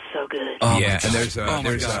it feels so good. And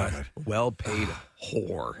there's a well-paid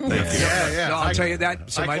whore. Yeah. No, I'll tell you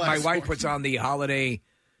that. So my wife puts on the holiday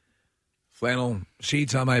flannel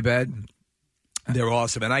sheets on my bed. They're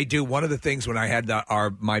awesome. And I do one of the things when I had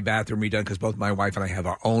my bathroom redone, because both my wife and I have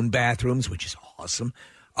our own bathrooms, which is awesome.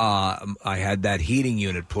 I had that heating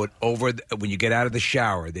unit put over when you get out of the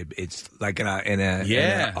shower. It's like in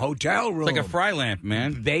a hotel room. It's like a fry lamp,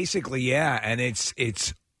 man. Basically, yeah. And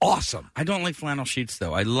it's awesome. I don't like flannel sheets,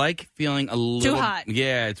 though. I like feeling a little... Too hot.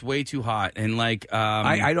 Yeah, it's way too hot. And like...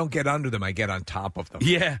 I don't get under them. I get on top of them.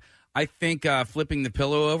 Yeah. I think flipping the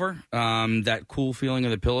pillow over, that cool feeling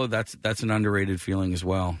of the pillow, that's an underrated feeling as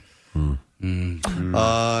well. Hang on,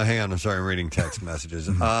 I'm sorry, I'm reading text messages.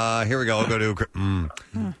 Here we go. I'll go to. I'm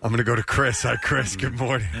going to go to Chris. Hi, Chris. Good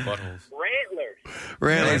morning.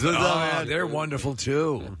 Rantlers, what's up, man? They're wonderful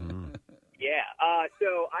too. Yeah.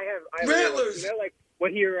 So I have Rantlers!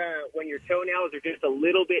 when your toenails are just a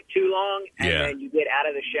little bit too long, and then you get out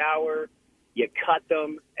of the shower, you cut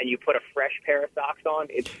them, and you put a fresh pair of socks on,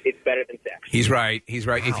 it's better than sex. He's right. He's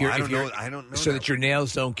right. Wow, I don't know. So that your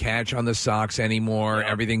nails don't catch on the socks anymore.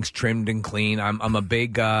 Everything's trimmed and clean. I'm a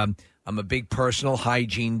big personal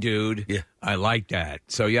hygiene dude. Yeah, I like that.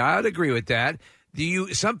 So I'd agree with that.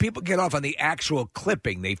 Some people get off on the actual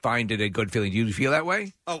clipping. They find it a good feeling. Do you feel that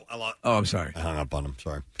way? Oh, a lot. Oh, I'm sorry. I hung up on him.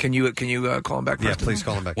 Sorry. Can you call him back? Yeah, please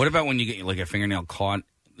call him back. What about when you get like a fingernail caught?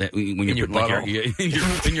 That when In you're your butthole?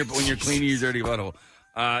 when you're cleaning your dirty butthole.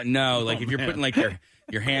 No, like if you're putting like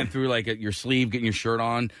your hand through like your sleeve, getting your shirt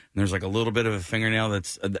on, and there's like a little bit of a fingernail.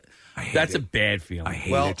 That's a bad feeling. I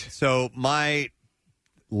hate it. So my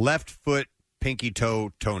left foot pinky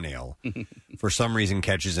toenail for some reason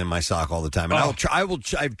catches in my sock all the time, and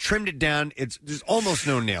I've trimmed it down. There's almost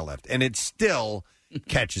no nail left, and it still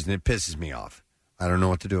catches, and it pisses me off. I don't know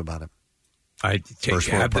what to do about it. I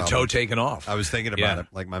have the toe taken off. I was thinking about it,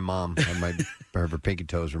 like my mom had her pinky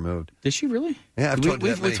toes removed. Did she really? Yeah,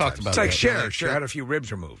 we talked about it. It's like Cher. Cher had a few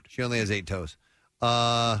ribs removed. She only has 8 toes.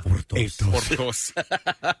 8 toes.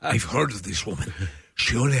 I've heard of this woman.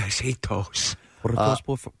 She only has 8 toes. 4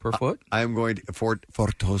 toes per foot? I'm going to 4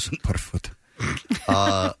 toes per foot.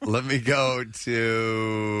 Let me go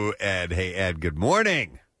to Ed. Hey, Ed, good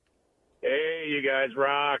morning. Hey, you guys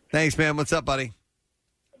rock. Thanks, man. What's up, buddy?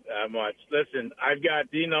 Not much. Listen, I've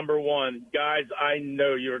got the number one. Guys, I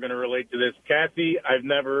know you're going to relate to this. Kathy, I've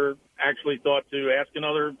never actually thought to ask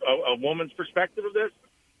a woman's perspective of this.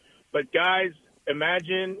 But guys,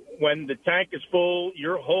 imagine when the tank is full,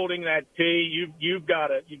 you're holding that pee, you've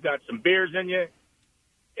got some beers in you,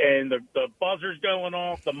 and the buzzer's going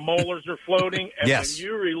off, the molars are floating, and when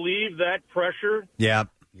you relieve that pressure. Yeah.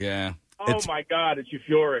 Oh, my God, it's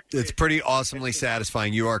euphoric. It's pretty awesomely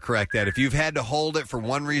satisfying. You are correct, Ed. If you've had to hold it for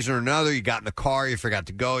one reason or another, you got in the car, you forgot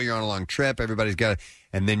to go, you're on a long trip, everybody's got it,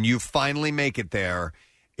 and then you finally make it there,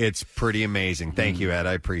 it's pretty amazing. Thank you, Ed.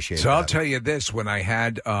 I appreciate it. So I'll tell you this. When I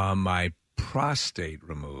had my prostate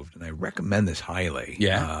removed, and I recommend this highly.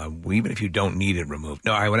 Yeah. Even if you don't need it removed.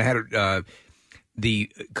 No, when I had it,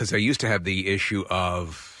 because I used to have the issue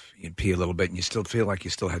of you'd pee a little bit and you still feel like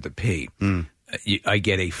you still have to pee. I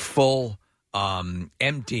get a full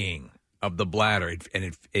emptying of the bladder,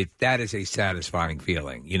 and that is a satisfying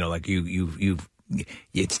feeling. You know, like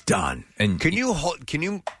it's done. And can you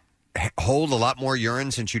hold a lot more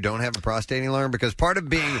urine since you don't have a prostate any longer? Because part of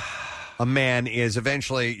being a man is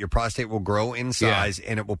eventually your prostate will grow in size,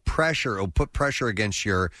 and it will put pressure against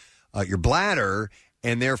your bladder.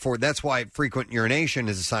 And therefore, that's why frequent urination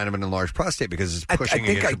is a sign of an enlarged prostate, because it's pushing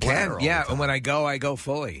against your bladder. And when I go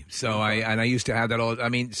fully. So I used to have that all. I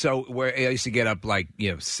mean, so where I used to get up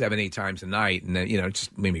 7-8 times a night, and then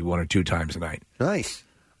just maybe 1 or 2 times a night. Nice.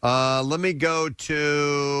 Let me go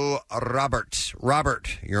to Robert.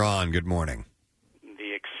 Robert, you're on. Good morning.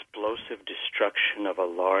 The explosive destruction of a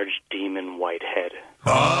large demon whitehead.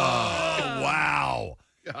 Oh, wow.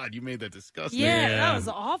 God, you made that disgusting. Yeah, that was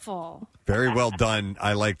awful. Very well done.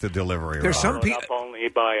 I like the delivery. There's some people up only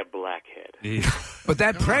by a blackhead. But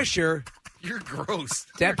that pressure. You're gross.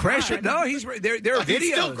 That pressure. No, he's right. There are videos.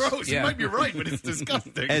 It's still gross. Yeah. You might be right, but it's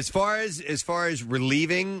disgusting. As far as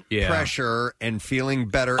relieving pressure and feeling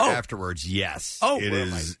better afterwards, yes. It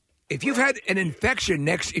is. If you've had an infection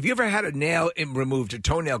if you ever had a nail removed, a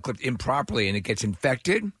toenail clipped improperly, and it gets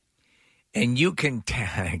infected. And you can,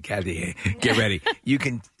 get ready. You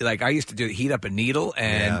can, I used to heat up a needle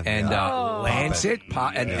and lance it,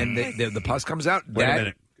 and the pus comes out. Wait a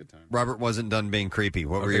minute. Robert wasn't done being creepy.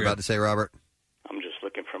 What were you about to say, Robert? I'm just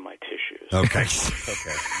looking for my tissues. Okay.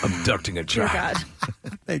 Abducting a child.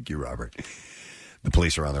 Thank you, Robert. The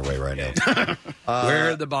police are on their way right now.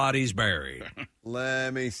 Where are the bodies buried?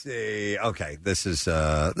 Let me see. Okay, this is,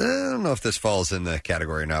 I don't know if this falls in the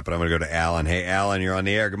category or not, but I'm going to go to Alan. Hey, Alan, you're on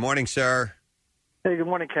the air. Good morning, sir. Hey, good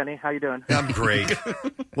morning, Kenny. How you doing? I'm great.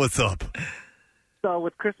 What's up? So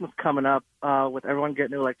with Christmas coming up, with everyone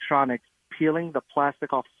getting new electronics, peeling the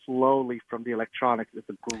plastic off slowly from the electronics is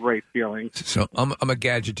a great feeling. So I'm a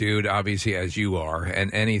gadget dude, obviously, as you are,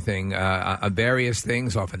 and anything, various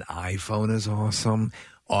things off an iPhone is awesome.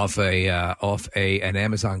 Off an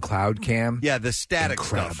Amazon Cloud Cam. Yeah, the static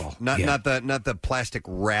Incredible. stuff. Not the plastic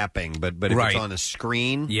wrapping, but if it's on a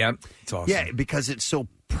screen. Yep. It's awesome. Yeah, because it's so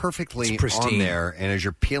perfectly It's pristine. on there, and as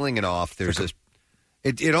you're peeling it off, there's this.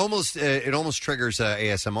 It almost triggers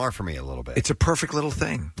ASMR for me a little bit. It's a perfect little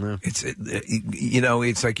thing. Yeah.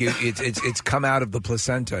 It's like it's come out of the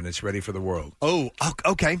placenta and it's ready for the world. Oh,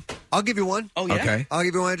 okay. I'll give you one. Oh, yeah? Okay. I'll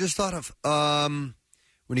give you one I just thought of.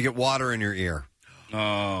 When you get water in your ear.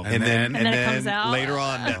 Oh, and then it comes out. later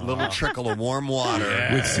on, that little trickle of warm water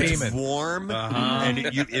with semen. It's warm, and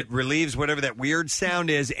it relieves whatever that weird sound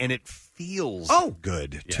is, and it feels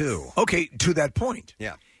good too. Okay, to that point.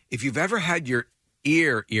 Yeah. If you've ever had your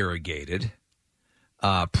ear irrigated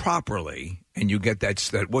properly, and you get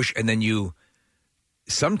that whoosh, and then you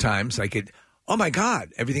sometimes like it. Oh my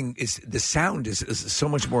God! Everything the sound is so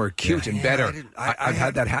much more acute and better. I've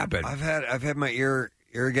had that happen. I've had my ear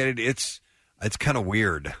irrigated. It's kind of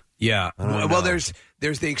weird. Yeah. I don't Well, know.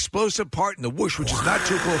 there's the explosive part and the whoosh, which is not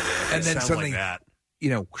too cool, and then Sounds suddenly, like that.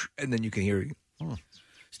 and then you can hear.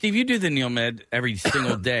 Steve, you do the Neil Med every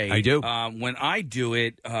single day. I do. When I do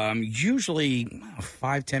it, usually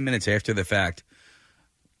 5-10 minutes after the fact,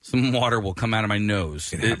 some water will come out of my nose.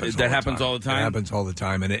 That happens all the time. It happens all the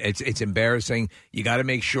time, and it's embarrassing. You got to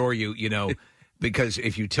make sure you know because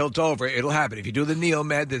if you tilt over, it'll happen. If you do the Neil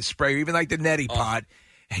Med, the spray, or even like the neti pot,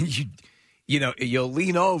 and you'll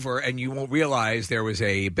lean over and you won't realize there was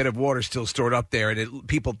a bit of water still stored up there, and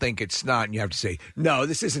people think it's snot, and you have to say, no,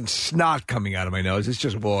 this isn't snot coming out of my nose. It's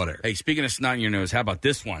just water. Hey, speaking of snot in your nose, how about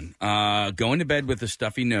this one? Go into bed with a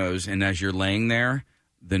stuffy nose, and as you're laying there,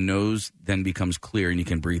 the nose then becomes clear and you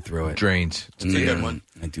can breathe through it. Drains. It's a good one.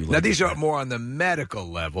 I do. Now these are more on the medical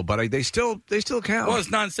level, but they still count. Well,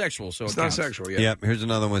 it's non-sexual, so it's it counts. non-sexual. Yeah. Yep. Here's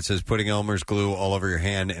another one that says putting Elmer's glue all over your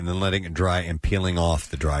hand and then letting it dry and peeling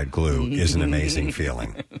off the dried glue is an amazing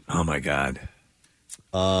feeling. Oh my God.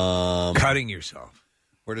 Cutting yourself.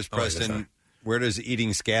 Where does Preston? Where does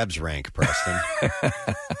eating scabs rank, Preston?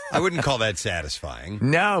 I wouldn't call that satisfying.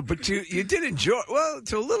 No, but you did enjoy. Well,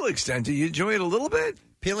 to a little extent, did you enjoy it a little bit?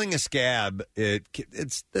 Peeling a scab,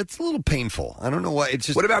 it's a little painful. I don't know why. It's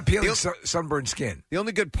just. What about peeling sunburned skin? The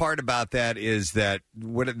only good part about that is that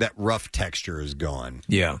that rough texture is gone.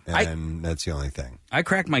 Yeah, and that's the only thing. I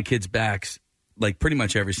crack my kids' backs like pretty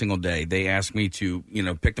much every single day. They ask me to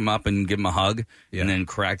pick them up and give them a hug, and then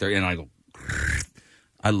crack their. And I go.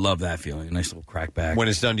 I love that feeling. A nice little crack back. When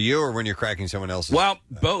it's done to you, or when you're cracking someone else's. Well,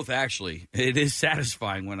 both actually. It is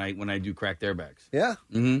satisfying when I do crack their backs. Yeah.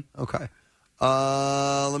 Mm-hmm. Okay.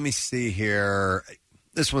 Let me see here.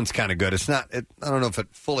 This one's kind of good. It's not. I don't know if it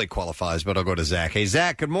fully qualifies, but I'll go to Zach. Hey,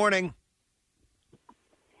 Zach. Good morning.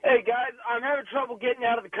 Hey guys, I'm having trouble getting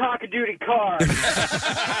out of the cock-a-doodle car.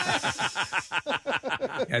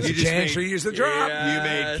 That's a chance to use the drop. You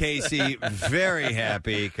made Casey very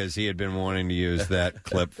happy because he had been wanting to use that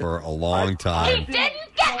clip for a long time. He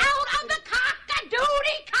didn't get out of the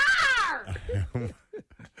cock-a-doodle car!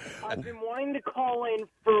 I've been wanting to call in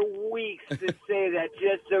for weeks to say that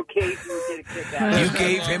just so Casey would get a kick out. You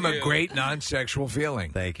gave him a great non-sexual feeling.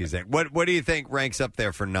 Thank you, Zach. What do you think ranks up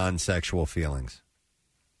there for non-sexual feelings?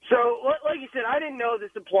 So, like you said, I didn't know this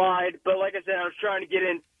applied, but like I said, I was trying to get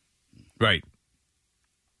in. Right.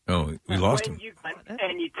 Oh, we lost him.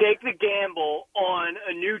 And you take the gamble on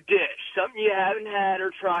a new dish, something you haven't had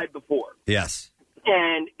or tried before. Yes.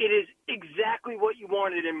 And it is exactly what you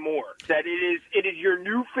wanted and more. That it is your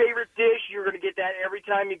new favorite dish. You're going to get that every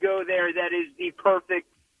time you go there. That is the perfect,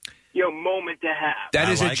 moment to have. That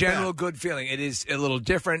is a general good feeling. It is a little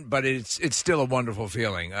different, but it's still a wonderful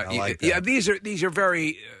feeling. I like that. Yeah, these are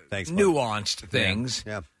very nuanced things.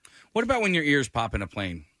 Yeah. What about when your ears pop in a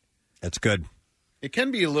plane? That's good. It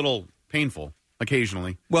can be a little painful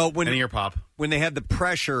occasionally. Well, when an ear pop. When they had the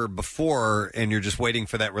pressure before and you're just waiting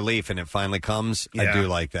for that relief and it finally comes, I Yeah. do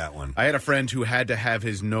like that one. I had a friend who had to have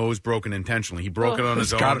his nose broken intentionally. He broke it on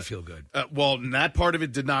his own. It's got to feel good. Well, that part of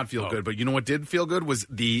it did not feel good, but you know what did feel good was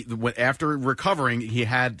after recovering,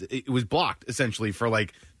 it was blocked essentially for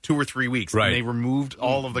like 2 or 3 weeks. Right. And they removed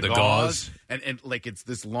all of the gauze. gauze. And like it's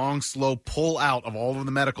this long, slow pull out of all of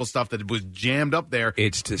the medical stuff that was jammed up there.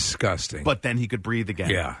 It's disgusting. But then he could breathe again.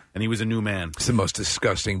 Yeah. And he was a new man. It's the most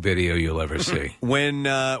disgusting video you'll ever see. When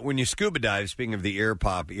you scuba dive, speaking of the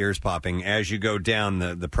ears popping, as you go down,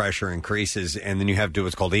 the pressure increases, and then you have to do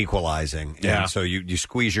what's called equalizing. Yeah. And so you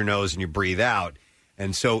squeeze your nose and you breathe out.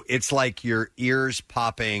 And so it's like your ears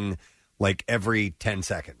popping like every 10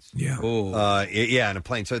 seconds. Yeah. In a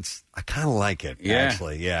plane. So I kind of like it,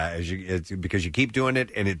 actually. Yeah, because you keep doing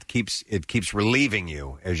it, and it keeps relieving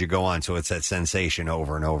you as you go on. So it's that sensation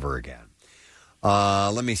over and over again.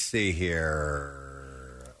 Let me see here.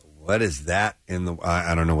 What is that in the?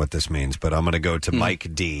 I don't know what this means, but I'm going to go to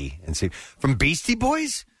Mike D and see from Beastie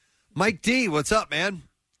Boys. Mike D, what's up, man?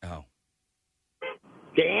 Oh,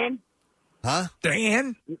 Dan? Huh?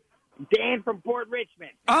 Dan from Port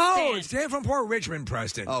Richmond. Oh, it's Dan from Port Richmond,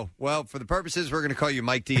 Preston. Oh, well, for the purposes, we're going to call you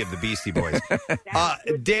Mike D of the Beastie Boys.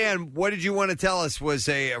 Dan, what did you want to tell us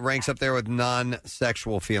ranks up there with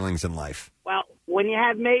non-sexual feelings in life? Well, when you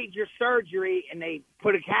have major surgery and they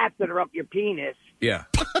put a catheter up your penis, Yeah.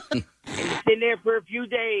 And it's in there for a few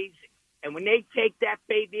days. And when they take that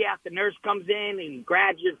baby out, the nurse comes in and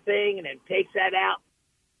grabs your thing and then takes that out.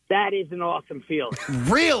 That is an awesome feeling.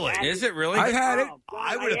 Really? Is it really? I've had it.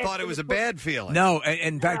 I would have thought it was a bad feeling. No,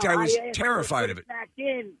 in fact, I was asked terrified her of to it. put Back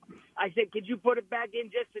in. I said, could you put it back in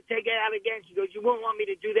just to take it out again? She goes, you won't want me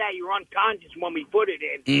to do that. You're unconscious when we put it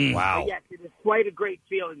in. Wow. But yes, it is quite a great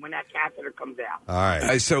feeling when that catheter comes out. All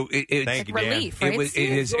right. So it's Thank you, Dan. relief, It right? was.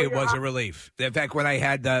 It was a relief. In fact, when I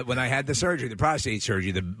had the surgery, the prostate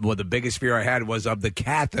surgery, the biggest fear I had was of the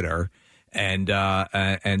catheter. And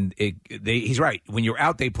he's right. When you're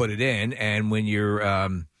out, they put it in, and when you're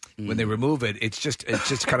when they remove it, it's just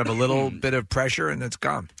kind of a little bit of pressure, and it's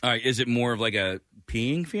gone. All right, is it more of like a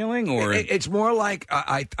peeing feeling, or It's more like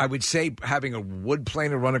I would say having a wood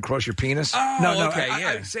planer run across your penis. Oh, no, okay, I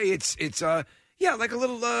yeah. would say it's like a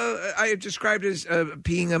little. I have described it as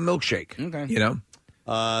peeing a milkshake. Okay, you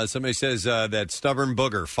know. Somebody says that stubborn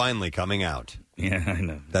booger finally coming out. Yeah, I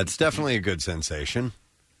know. That's definitely a good sensation.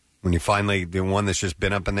 When you finally, the one that's just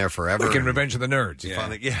been up in there forever. Like in Revenge of the Nerds.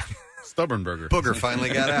 Yeah. Stubborn burger. Booger finally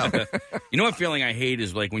got out. You know what feeling I hate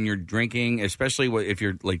is like when you're drinking, especially if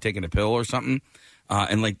you're like taking a pill or something,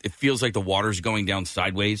 and like it feels like the water's going down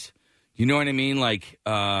sideways. You know what I mean? Like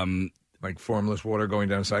formless water going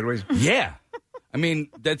down sideways? Yeah. I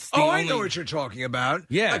mean, that's the only... I know what you're talking about.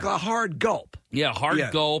 Yeah. Like a hard gulp. Yeah, hard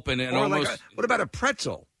gulp and or almost... Like what about a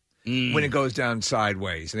pretzel? When it goes down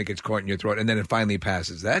sideways and it gets caught in your throat and then it finally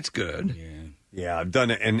passes. That's good. Yeah, I've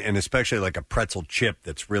done it, and especially like a pretzel chip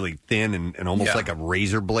that's really thin and almost like a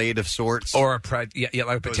razor blade of sorts. Or like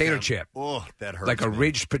a potato chip. Oh, that hurts. Like a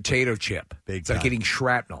ridged potato chip. Big it's like time. eating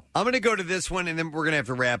shrapnel. I'm going to go to this one, and then we're going to have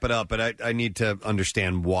to wrap it up, but I need to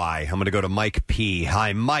understand why. I'm going to go to Mike P.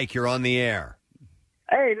 Hi, Mike, you're on the air.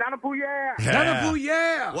 Hey, Nana Booyah! Yeah. Nana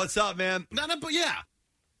Booyah! What's up, man? Nana Booyah!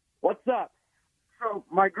 What's up? So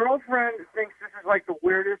my girlfriend thinks this is like the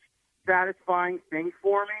weirdest, satisfying thing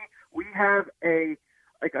for me. We have a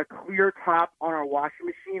clear top on our washing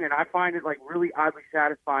machine, and I find it like really oddly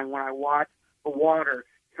satisfying when I watch the water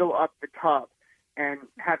fill up the tub and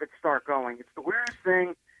have it start going. It's the weirdest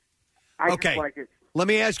thing. I just like it. Let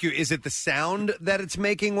me ask you, is it the sound that it's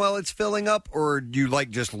making while it's filling up, or do you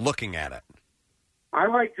like just looking at it? I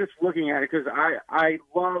like just looking at it because I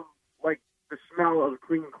love like the smell of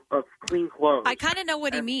clean clothes. I kind of know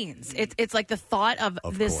what he means. It's like the thought of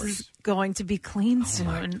this course. is going to be clean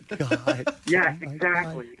soon. God. Yes,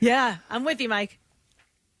 exactly. Yeah, I'm with you, Mike.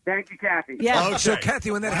 Thank you, Kathy. Yeah. Oh, so Kathy,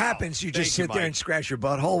 when that happens, you just sit there and scratch your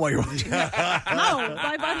butthole while you're watching. No,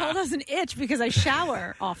 my butthole doesn't itch because I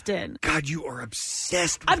shower often. God, you are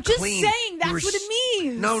obsessed with I'm just clean. saying that's what it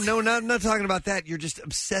means. No, not talking about that. You're just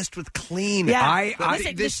obsessed with clean. Yeah.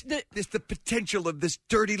 The potential of this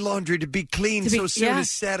dirty laundry to be clean so soon is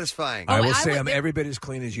satisfying. I will say I'm every bit as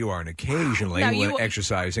clean as you are, and occasionally Now, when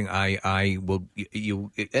exercising, I will and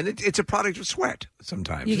it's a product of sweat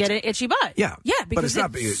sometimes. You get an itchy butt. Yeah. Yeah, But because it's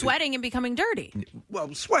not- it's sweating and becoming dirty.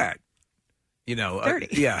 Well, sweat. You know, Dirty.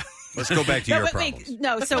 Yeah. Let's go back to your but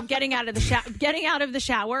problems. so getting out of the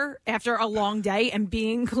shower after a long day and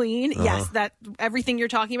being clean, yes, that everything you're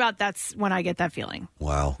talking about, that's when I get that feeling.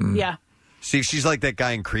 Wow. Yeah. See, she's like that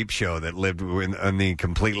guy in Creepshow that lived on the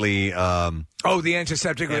completely the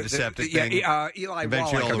antiseptic thing. Yeah, Eli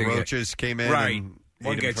Eventually, Wallach, all the I think roaches came in. Right. And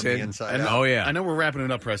One ate him gets from the in. inside I know, out. I know we're wrapping it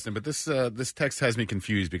up, Preston, but this text has me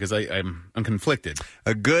confused because I'm conflicted.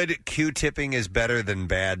 A good Q-tipping is better than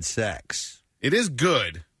bad sex. It is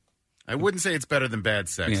good. I wouldn't say it's better than bad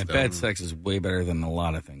sex, Yeah, though. bad sex is way better than a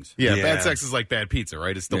lot of things. Yeah, bad sex is like bad pizza,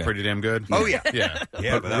 right? It's still pretty damn good. Oh, yeah. Yeah.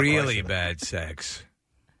 Yeah, but really bad sex,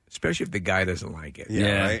 especially if the guy doesn't like it.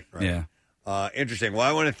 Yeah, right. Yeah. Interesting. Well,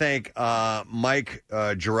 I want to thank Mike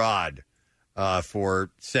Gerard for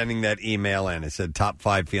sending that email in. It said top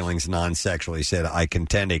 5 feelings non-sexual. He said, I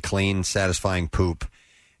contend a clean, satisfying poop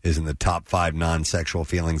is in the top 5 non-sexual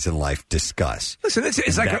feelings in life. Discuss. Listen, it's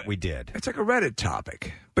And like that we did. It's like a Reddit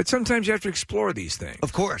topic, but sometimes you have to explore these things.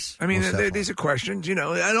 Of course. I mean, Most these are questions, you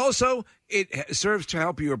know, and also it serves to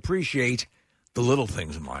help you appreciate the little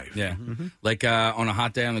things in life. Yeah. Like on a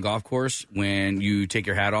hot day on the golf course, when you take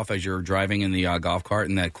your hat off as you're driving in the golf cart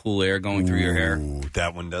and that cool air going through your hair.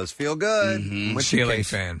 That one does feel good. What's your Ceiling case?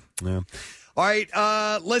 fan. Yeah. All right,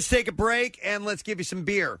 let's take a break and let's give you some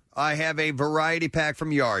beer. I have a variety pack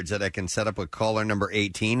from Yards that I can set up with caller number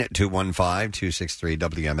 18 at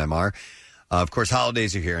 215-263-WMMR. Of course,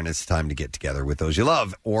 holidays are here, and it's time to get together with those you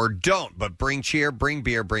love, or don't. But bring cheer, bring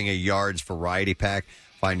beer, bring a Yards variety pack.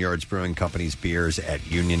 Find Yards Brewing Company's beers at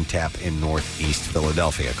Union Tap in Northeast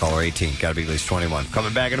Philadelphia. Caller 18, got to be at least 21.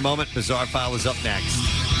 Coming back in a moment. Bizarre File is up next.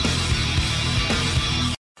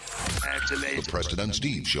 The Preston and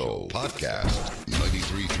Steve Show podcast.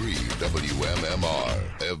 93.3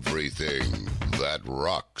 WMMR. Everything that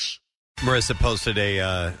rocks. Marissa posted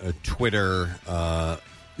a Twitter,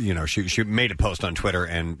 she made a post on Twitter,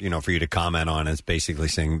 and, for you to comment on, it's basically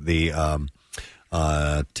saying the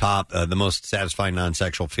the most satisfying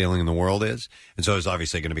non-sexual feeling in the world is. And so there's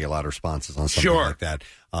obviously going to be a lot of responses on something like that.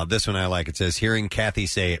 This one I like. It says, hearing Kathy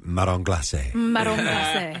say marron glacé. Marron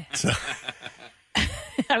glacé.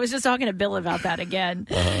 I was just talking to Bill about that again.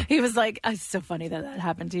 He was like, it's so funny that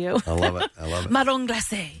happened to you. I love it. Marron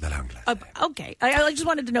glacé. Okay. I just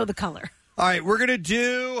wanted to know the color. All right, we're going to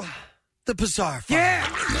do the Bizarre File. Yeah.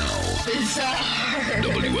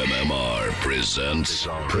 WMMR presents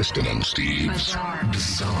Preston and Steve's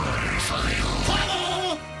Bizarre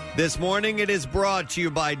File. This morning it is brought to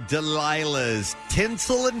you by Delilah's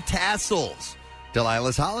Tinsel and Tassels.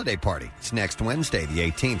 Delilah's Holiday Party. It's next Wednesday, the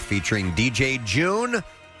 18th, featuring DJ June,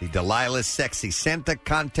 the Delilah's Sexy Santa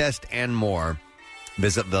contest, and more.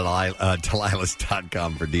 Visit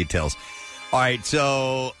Delilahs.com for details. All right,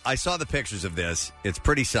 so I saw the pictures of this. It's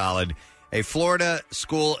pretty solid. A Florida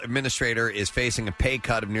school administrator is facing a pay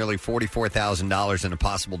cut of nearly $44,000 and a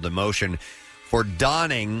possible demotion for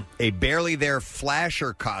donning a barely there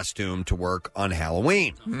flasher costume to work on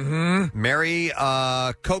Halloween. Mm-hmm. Mary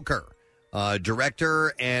Coker,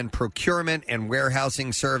 Director and Procurement and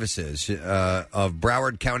Warehousing Services of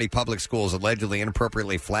Broward County Public Schools, allegedly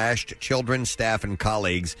inappropriately flashed children, staff, and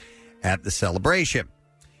colleagues at the celebration.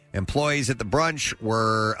 Employees at the brunch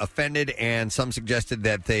were offended, and some suggested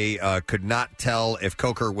that they could not tell if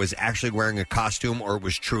Coker was actually wearing a costume or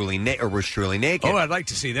was truly naked. Oh, I'd like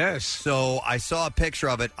to see this. So I saw a picture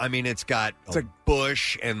of it. I mean, it's got a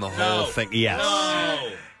bush and the whole thing. Yes.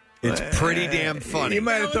 No. It's pretty damn funny. You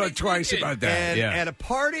might have thought twice about that. And at a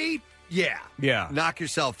party, yeah. Knock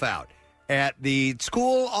yourself out. At the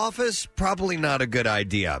school office, probably not a good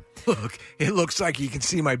idea. Look, it looks like you can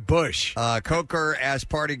see my bush. Coker asked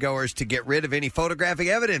partygoers to get rid of any photographic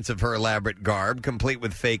evidence of her elaborate garb, complete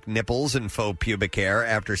with fake nipples and faux pubic hair,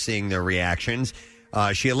 after seeing their reactions.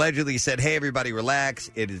 She allegedly said, "Hey, everybody, relax.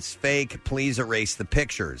 It is fake. Please erase the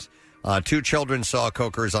pictures." 2 children saw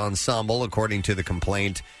Coker's ensemble, according to the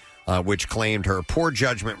complaint, which claimed her poor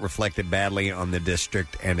judgment reflected badly on the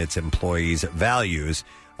district and its employees' values.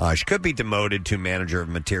 She could be demoted to manager of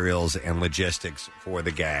materials and logistics for the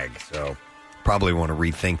gag, so probably want to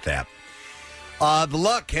rethink that. The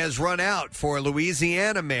luck has run out for a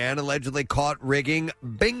Louisiana man allegedly caught rigging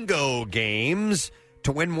bingo games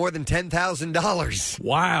to win more than $10,000.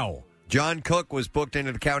 Wow. John Cook was booked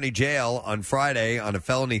into the county jail on Friday on a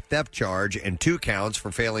felony theft charge and 2 counts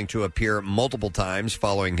for failing to appear multiple times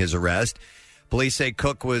following his arrest. Police say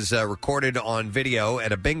Cook was recorded on video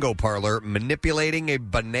at a bingo parlor manipulating a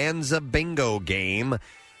bonanza bingo game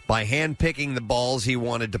by hand-picking the balls he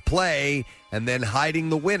wanted to play and then hiding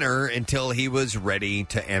the winner until he was ready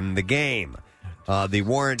to end the game. The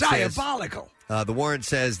warrant Diabolical. The warrant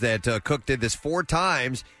says that Cook did this 4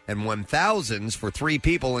 times and won thousands for 3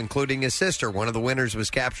 people, including his sister. One of the winners was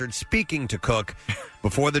captured speaking to Cook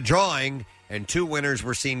before the drawing, and 2 winners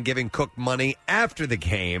were seen giving Cook money after the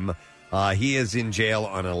game. He is in jail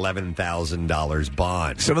on an $11,000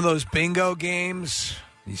 bond. Some of those bingo games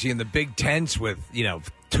you see in the big tents with,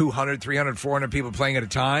 200, 300, 400 people playing at a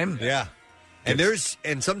time. Yeah.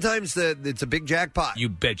 And sometimes it's a big jackpot. You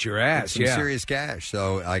bet your ass, some serious cash.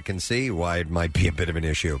 So I can see why it might be a bit of an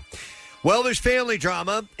issue. Well, there's family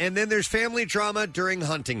drama, and then there's family drama during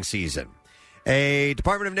hunting season. A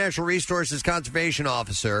Department of Natural Resources conservation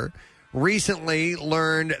officer recently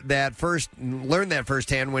learned that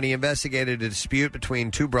firsthand when he investigated a dispute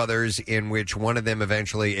between 2 brothers in which one of them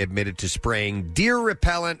eventually admitted to spraying deer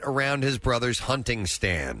repellent around his brother's hunting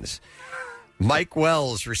stands. Mike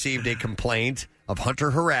Wells received a complaint of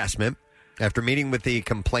hunter harassment after meeting with the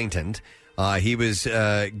complainant. He was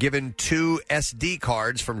given 2 SD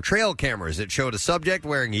cards from trail cameras that showed a subject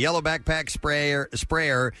wearing a yellow backpack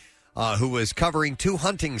sprayer who was covering 2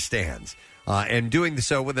 hunting stands. And doing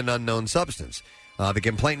so with an unknown substance. The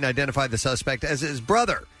complainant identified the suspect as his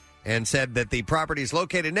brother and said that the property is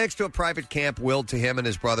located next to a private camp willed to him and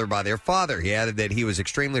his brother by their father. He added that he was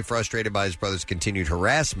extremely frustrated by his brother's continued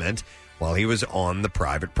harassment while he was on the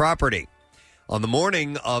private property. On the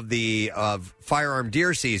morning of the firearm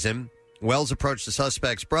deer season, Wells approached the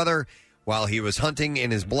suspect's brother while he was hunting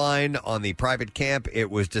in his blind on the private camp.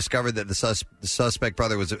 It was discovered that the suspect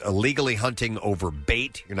brother was illegally hunting over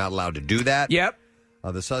bait. You're not allowed to do that. Yep.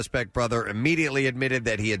 The suspect brother immediately admitted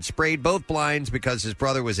that he had sprayed both blinds because his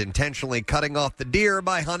brother was intentionally cutting off the deer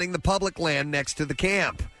by hunting the public land next to the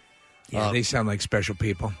camp. Yeah, they sound like special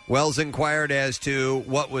people. Wells inquired as to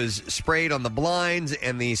what was sprayed on the blinds,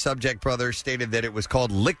 and the subject brother stated that it was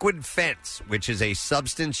called liquid fence, which is a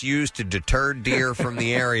substance used to deter deer from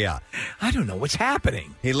the area. I don't know what's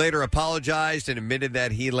happening. He later apologized and admitted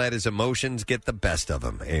that he let his emotions get the best of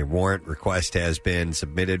him. A warrant request has been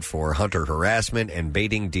submitted for hunter harassment and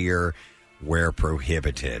baiting deer where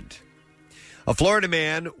prohibited. A Florida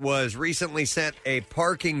man was recently sent a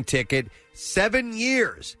parking ticket 7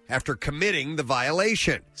 years after committing the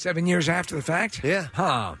violation. 7 years after the fact? Yeah.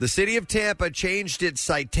 Huh. The city of Tampa changed its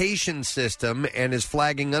citation system and is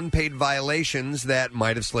flagging unpaid violations that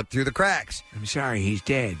might have slipped through the cracks. I'm sorry, he's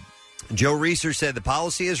dead. Joe Reeser said the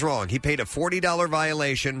policy is wrong. He paid a $40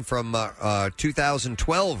 violation from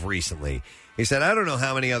 2012 recently. He said, I don't know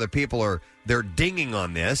how many other people they're dinging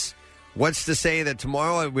on this. What's to say that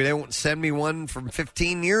tomorrow they won't send me one from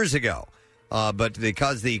 15 years ago? But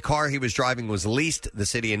because the car he was driving was leased, the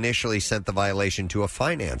city initially sent the violation to a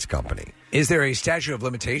finance company. Is there a statute of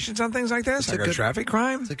limitations on things like this? Like a traffic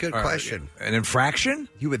crime? It's a good question. An infraction?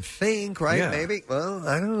 You would think, right? Yeah. Maybe. Well,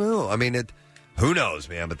 I don't know. I mean, who knows,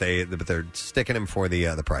 man? But they're sticking him for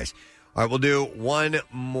the price. All right, we'll do one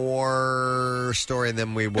more story and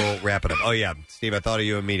then we will wrap it up. Oh yeah, Steve, I thought of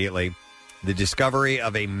you immediately. The discovery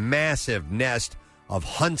of a massive nest of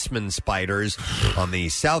huntsman spiders on the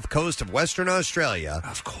south coast of Western Australia.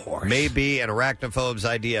 Of course. May be an arachnophobe's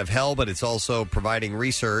idea of hell, but it's also providing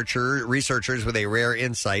researchers with a rare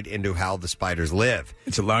insight into how the spiders live.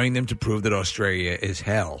 It's allowing them to prove that Australia is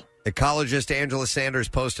hell. Ecologist Angela Sanders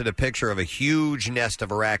posted a picture of a huge nest of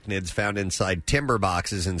arachnids found inside timber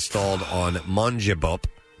boxes installed on Monjabup,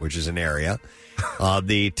 which is an area.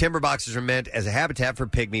 The timber boxes are meant as a habitat for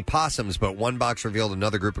pygmy possums, but one box revealed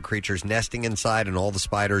another group of creatures nesting inside, and all the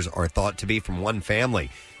spiders are thought to be from one family.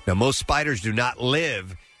 Now, most spiders do not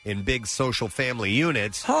live in big social family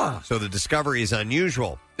units, so the discovery is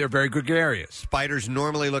unusual. They're very gregarious. Spiders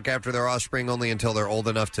normally look after their offspring only until they're old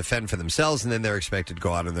enough to fend for themselves, and then they're expected to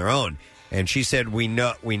go out on their own. And she said, we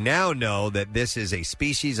now know that this is a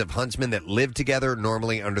species of huntsmen that live together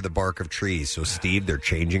normally under the bark of trees. So, Steve, they're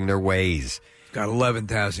changing their ways. Got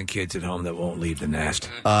 11,000 kids at home that won't leave the nest.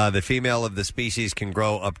 The female of the species can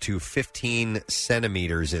grow up to 15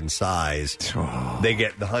 centimeters in size.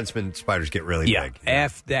 The huntsman spiders get really big.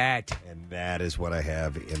 F that. And that is what I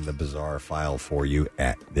have in the bizarre file for you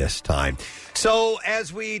at this time. So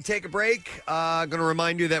as we take a break, I'm going to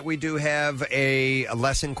remind you that we do have a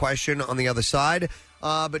lesson question on the other side.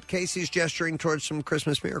 But Casey's gesturing towards some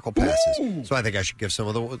Christmas miracle passes. Ooh. So I think I should give some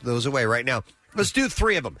of those away right now. Let's do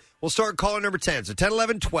 3 of them. We'll start caller number 10. So 10,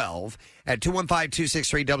 11, 12 at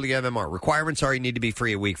 215-263-WMMR. Requirements are you need to be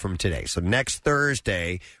free a week from today. So next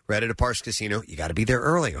Thursday, we're at a Parks Casino. You got to be there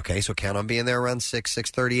early, okay? So count on being there around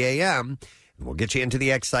 6:30 a.m. And we'll get you into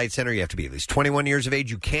the Excite Center. You have to be at least 21 years of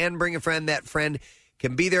age. You can bring a friend. That friend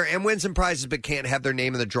can be there and win some prizes, but can't have their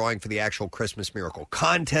name in the drawing for the actual Christmas Miracle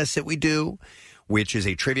contest that we do, which is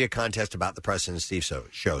a trivia contest about the Preston and Steve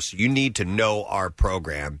show. So you need to know our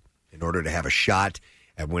program in order to have a shot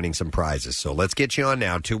at winning some prizes. So let's get you on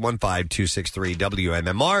now,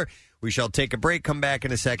 215-263-WMMR. We shall take a break, come back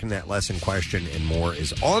in a second. That lesson question and more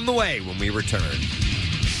is on the way when we return.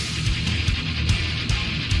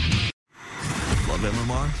 Love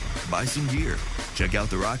MMR? Buy some gear. Check out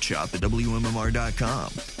the rock shop at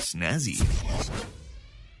WMMR.com. Snazzy.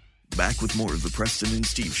 Back with more of the Preston and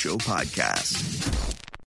Steve Show podcast.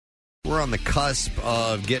 We're on the cusp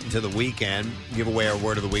of getting to the weekend. Give away our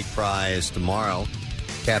Word of the Week prize tomorrow.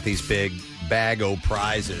 Kathy's big bag of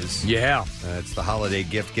prizes. Yeah. It's the holiday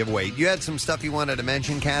gift giveaway. You had some stuff you wanted to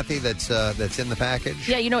mention, Kathy, that's in the package?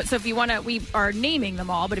 Yeah, you know what? So if you want to, we are naming them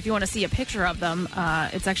all, but if you want to see a picture of them,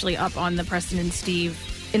 it's actually up on the Preston and Steve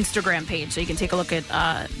Instagram page. So you can take a look at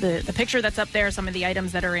the picture that's up there, some of the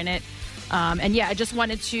items that are in it. And yeah, I just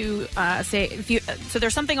wanted to say, so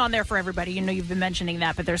there's something on there for everybody. You know, you've been mentioning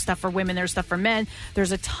that, but there's stuff for women, there's stuff for men.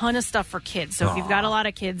 There's a ton of stuff for kids. So if you've got a lot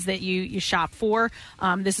of kids that you shop for,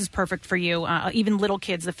 this is perfect for you. Even little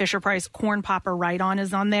kids, the Fisher-Price Corn Popper Ride-On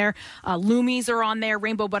is on there. Loomies are on there.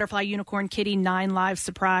 Rainbow Butterfly Unicorn Kitty, 9 Live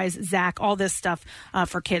Surprise, Zach, all this stuff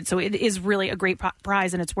for kids. So it is really a great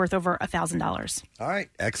prize, and it's worth over $1,000. All right,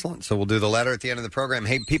 excellent. So we'll do the letter at the end of the program.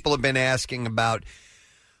 Hey, people have been asking about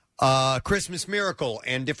Christmas Miracle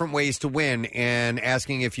and different ways to win, and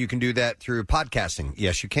asking if you can do that through podcasting.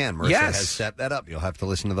 Yes, you can. Marissa has set that up. You'll have to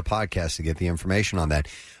listen to the podcast to get the information on that.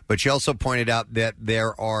 But she also pointed out that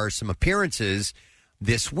there are some appearances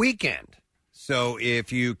this weekend. So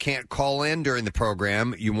if you can't call in during the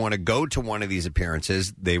program, you want to go to one of these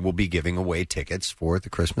appearances, they will be giving away tickets for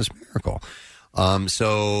the Christmas Miracle.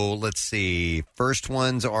 So let's see. First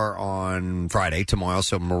ones are on Friday, tomorrow.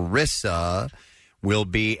 So Marissa will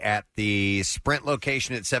be at the Sprint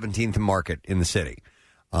location at 17th and Market in the city.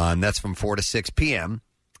 And that's from 4 to 6 p.m.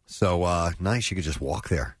 So nice. You could just walk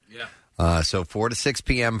there. Yeah. So 4 to 6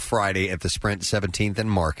 p.m. Friday at the Sprint, 17th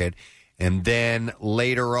and Market. And then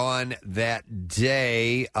later on that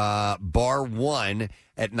day, Bar 1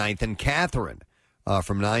 at 9th and Catherine.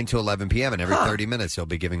 From 9 to 11 p.m. and every 30 minutes they'll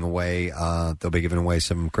be giving away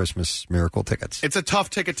some Christmas Miracle tickets. It's a tough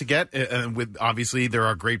ticket to get. With obviously there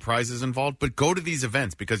are great prizes involved, but go to these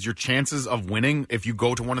events because your chances of winning if you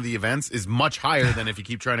go to one of the events is much higher than if you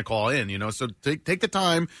keep trying to call in. So take the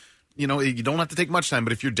time. You don't have to take much time,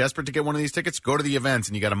 but if you're desperate to get one of these tickets, go to the events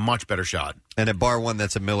and you got a much better shot. And at Bar 1,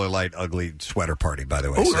 that's a Miller Lite Ugly Sweater Party, by the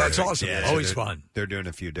way. Oh, that's awesome. Yeah, always fun. They're doing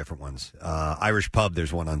a few different ones. Irish Pub,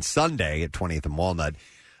 there's one on Sunday at 20th and Walnut,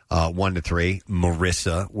 1 to 3.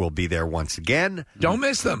 Marissa will be there once again. Don't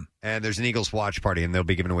miss them. And there's an Eagles watch party, and they'll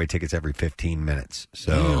be giving away tickets every 15 minutes.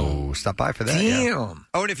 So stop by for that. Damn. Yeah.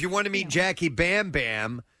 Oh, and if you want to meet Jackie Bam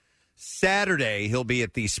Bam, Saturday he'll be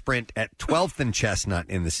at the Sprint at 12th and Chestnut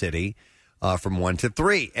in the city. From 1 to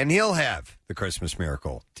 3. And he'll have the Christmas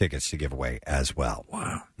Miracle tickets to give away as well.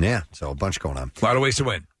 Wow. Yeah, so a bunch going on. A lot of ways to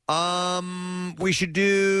win. We should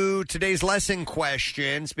do today's lesson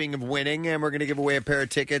question, speaking of winning, and we're going to give away a pair of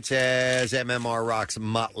tickets as MMR rocks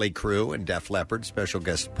Motley Crue and Def Leppard, special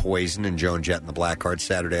guest Poison and Joan Jett and the Blackhearts,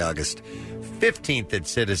 Saturday, August 15th at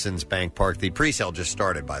Citizens Bank Park. The pre-sale just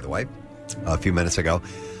started, by the way, a few minutes ago.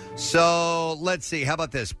 So let's see. How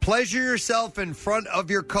about this? Pleasure yourself in front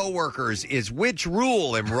of your coworkers is which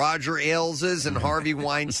rule in Roger Ailes' and Harvey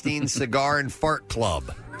Weinstein's Cigar and Fart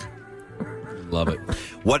Club? Love it.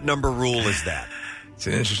 What number rule is that? It's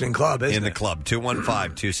an interesting club, isn't it? In the club,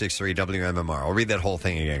 215-263-WMMR. I'll read that whole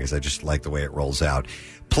thing again because I just like the way it rolls out.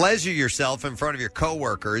 Pleasure yourself in front of your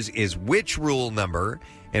coworkers is which rule number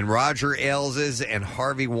in Roger Ailes' and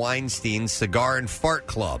Harvey Weinstein's Cigar and Fart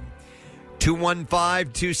Club?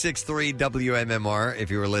 215-263-WMMR. If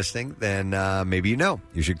you were listening, then maybe you know.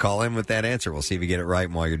 You should call in with that answer. We'll see if you get it right.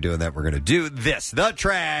 And while you're doing that, we're going to do this. The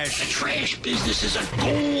trash. The trash business is a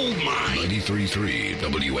gold mine. 93.3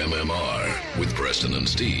 WMMR with Preston and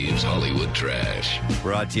Steve's Hollywood Trash.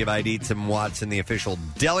 Brought to you by Dietz & Watson, the official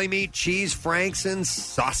deli meat, cheese, franks, and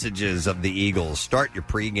sausages of the Eagles. Start your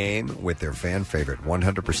pregame with their fan favorite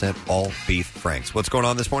 100% all beef franks. What's going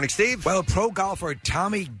on this morning, Steve? Well, pro golfer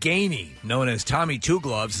Tommy Gainey, known as Tommy Two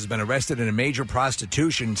Gloves, has been arrested in a major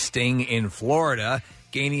prostitution sting in Florida.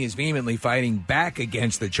 Gainey is vehemently fighting back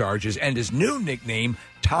against the charges and his new nickname,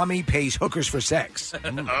 Tommy Pays Hookers for Sex.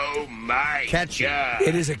 Oh, my Catchy. God.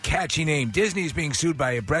 It is a catchy name. Disney is being sued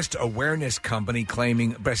by a breast awareness company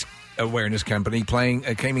claiming that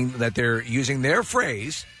they're using their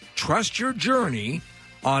phrase, trust your journey,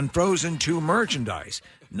 on Frozen 2 merchandise.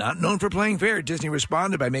 Not known for playing fair, Disney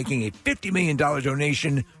responded by making a $50 million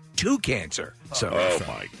donation to cancer. So oh my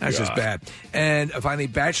God. That's just bad. And finally,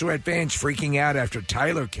 Bachelorette fans freaking out after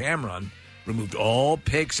Tyler Cameron removed all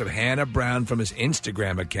pics of Hannah Brown from his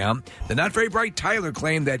Instagram account. The not very bright Tyler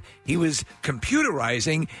claimed that he was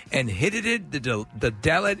computerizing and hit the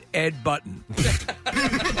delete ed button. That's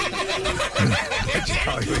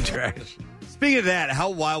Hollywood trash. Speaking of that,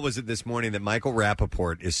 how wild was it this morning that Michael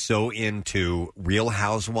Rappaport is so into Real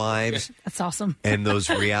Housewives? That's awesome. And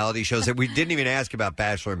those reality shows that we didn't even ask about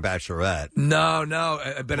Bachelor and Bachelorette. No,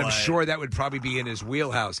 but I'm sure that would probably be in his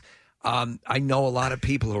wheelhouse. I know a lot of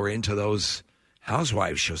people who are into those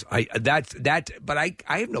Housewives shows. But I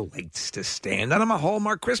have no legs to stand on. I'm a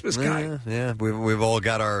Hallmark Christmas guy. Yeah. We've all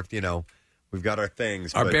got our, we've got our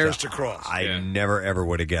things. Our bears to cross. I never, ever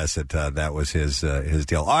would have guessed that that was his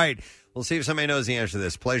deal. All right. We'll see if somebody knows the answer to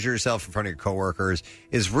this. Pleasure yourself in front of your coworkers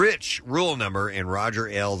is rich rule number in Roger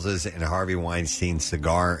Ailes' and Harvey Weinstein's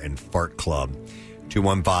Cigar and Fart Club.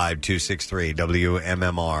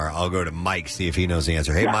 215-263-WMMR. I'll go to Mike, see if he knows the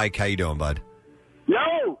answer. Hey, Mike, how you doing, bud?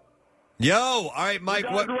 Yo! All right, Mike.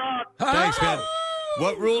 Thanks, man.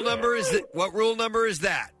 What rule number is that? What rule number is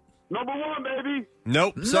that? Number 1, baby.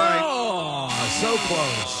 Nope. Sorry. No, so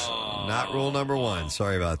close. Not rule number 1.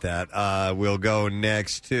 Sorry about that. We'll go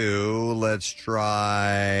next to, let's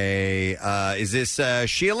try, is this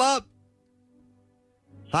Sheila?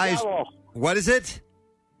 Hi. Cheryl. What is it?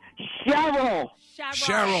 Cheryl.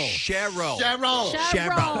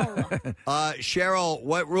 Cheryl,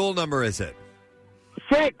 what rule number is it?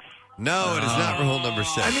 6. No, it is not rule number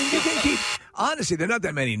 6. I mean, you can keep, honestly, there are not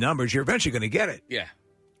that many numbers. You're eventually going to get it. Yeah.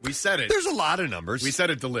 We said it. There's a lot of numbers. We said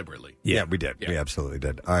it deliberately. Yeah, we did. We absolutely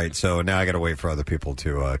did. All right, so now I got to wait for other people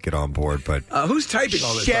to get on board. But who's typing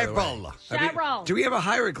all this? by the way? Cheryl. Do we have a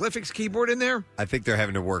hieroglyphics keyboard in there? I think they're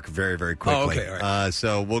having to work very, very quickly. Oh, okay, all right.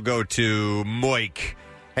 So we'll go to Mike.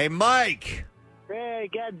 Hey, Mike. Hey,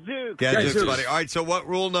 Gadzooks. Gadzooks, buddy. All right, so what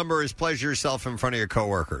rule number is pleasure yourself in front of your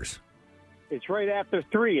coworkers? It's right after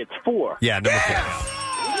 3. It's 4. Yeah, number 4.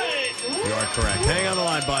 You are correct. Hang on the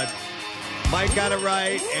line, bud. Mike got it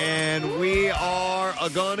right, and we are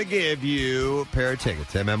going to give you a pair of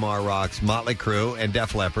tickets. MMR Rocks, Motley Crue, and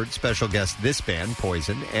Def Leppard. Special guest, this band,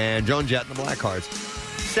 Poison, and Joan Jett and the Blackhearts.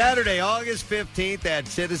 Saturday, August 15th at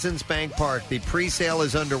Citizens Bank Park. The pre-sale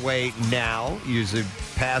is underway now. Use the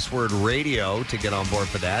password radio to get on board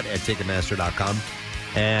for that at Ticketmaster.com.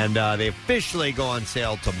 And they officially go on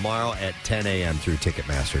sale tomorrow at 10 a.m. through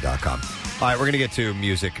Ticketmaster.com. All right, we're going to get to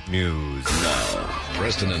music news. Now,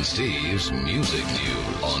 Preston and Steve's Music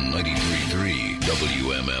News on 93.3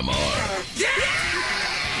 WMMR.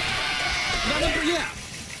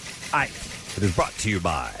 It is brought to you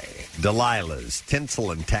by Delilah's Tinsel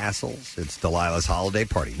and Tassels. It's Delilah's Holiday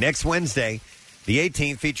Party. Next Wednesday, the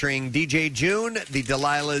 18th, featuring DJ June, the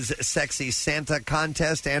Delilah's Sexy Santa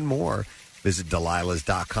Contest, and more. Visit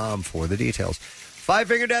Delilah's.com for the details. Five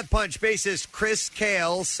Finger Death Punch bassist Chris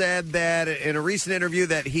Cale said that in a recent interview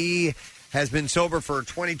that he has been sober for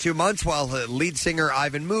 22 months, while lead singer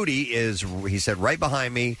Ivan Moody is, he said, right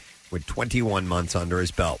behind me with 21 months under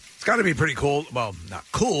his belt. It's got to be pretty cool. Well, not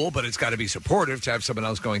cool, but it's got to be supportive to have someone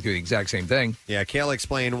else going through the exact same thing. Yeah, Cale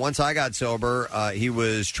explained, once I got sober, he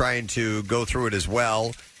was trying to go through it as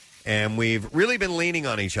well. And we've really been leaning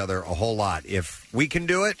on each other a whole lot. If we can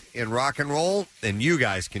do it in rock and roll, then you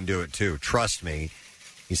guys can do it too. Trust me.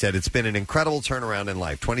 He said it's been an incredible turnaround in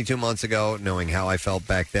life. 22 months ago, knowing how I felt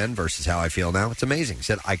back then versus how I feel now, it's amazing. He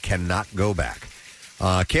said, I cannot go back.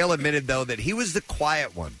 Cale admitted, though, that he was the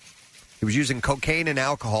quiet one. He was using cocaine and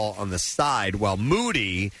alcohol on the side while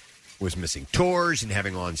Moody was missing tours and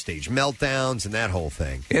having on-stage meltdowns and that whole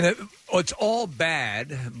thing. And it's all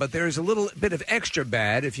bad, but there's a little bit of extra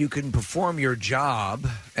bad if you can perform your job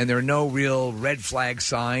and there are no real red flag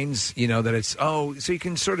signs, that it's, so you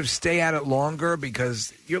can sort of stay at it longer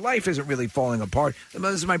because your life isn't really falling apart.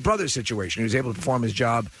 This is my brother's situation. He was able to perform his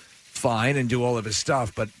job fine and do all of his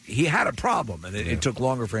stuff, but he had a problem, and it took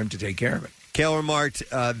longer for him to take care of it. Cale remarked,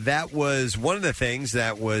 that was one of the things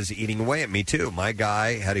that was eating away at me, too. My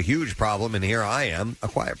guy had a huge problem, and here I am, a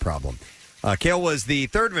quiet problem. Cale was the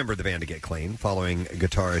third member of the band to get clean, following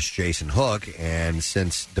guitarist Jason Hook and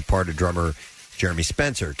since departed drummer Jeremy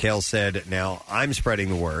Spencer. Cale said, now I'm spreading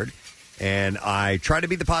the word, and I try to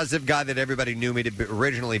be the positive guy that everybody knew me to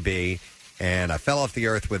originally be, and I fell off the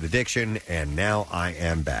earth with addiction, and now I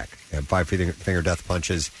am back. And Five Finger Death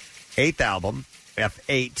Punch's 8th album,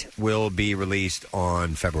 F8, will be released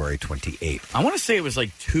on February 28th. I want to say it was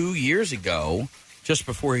like 2 years ago, just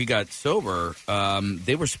before he got sober.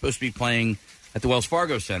 They were supposed to be playing at the Wells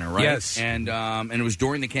Fargo Center, right? Yes. And it was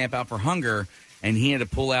during the Camp Out for Hunger, and he had to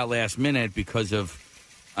pull out last minute because of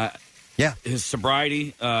his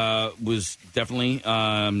sobriety was definitely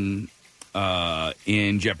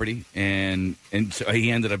in jeopardy, and so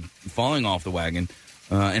he ended up falling off the wagon,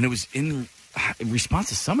 and it was in response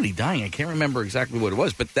to somebody dying. I can't remember exactly what it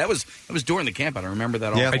was, but that was during the camp out. I remember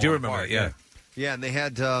that all. Yeah, I do remember it, yeah. Yeah, and they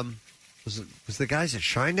had, was the guys at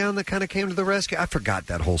Shinedown that kind of came to the rescue? I forgot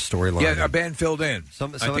that whole storyline. Yeah, a band filled in. I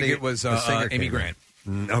think it was Amy Okay, Grant.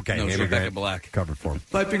 No, it was Amy Rebecca Grant Black. covered for him.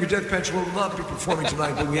 Five Finger Death Punch will not be performing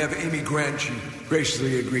tonight, but we have Amy Grant. She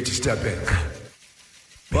graciously agreed to step in.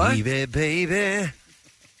 What? Baby.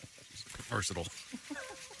 Versatile.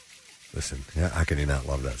 Listen, how can you not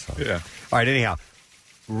love that song? Yeah. All right, anyhow.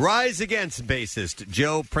 Rise Against bassist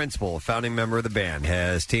Joe Principal, a founding member of the band,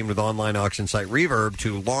 has teamed with online auction site Reverb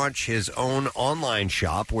to launch his own online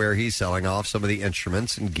shop where he's selling off some of the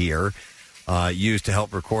instruments and gear used to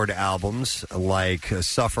help record albums like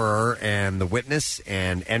Sufferer and The Witness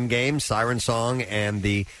and Endgame, Siren Song, and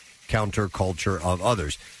The Counterculture of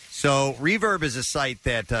Others. So Reverb is a site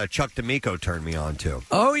that Chuck D'Amico turned me on to.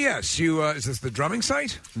 Oh, yes. Is this the drumming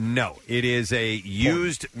site? No. It is a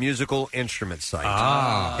used musical instrument site.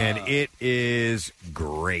 And it is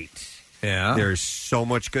great. Yeah. There's so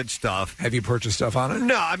much good stuff. Have you purchased stuff on it?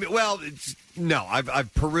 No. I mean, well,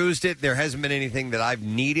 I've perused it. There hasn't been anything that I've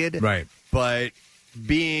needed. Right. But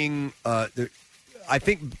being, I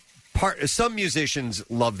think... Some musicians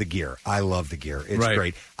love the gear. I love the gear. It's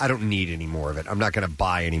great. I don't need any more of it. I'm not going to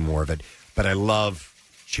buy any more of it, but I love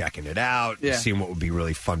checking it out, seeing what would be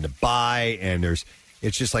really fun to buy. And it's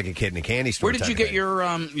just like a kid in a candy store. Where did you get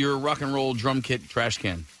your rock and roll drum kit trash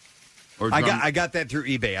can? Or I got that through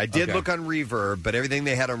eBay. I did Okay. look on Reverb, but everything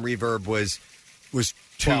they had on Reverb was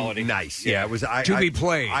too Quality. nice. Yeah. Yeah, it was. To be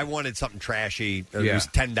played. I wanted something trashy. It Yeah. was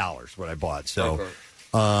 $10 what I bought. So,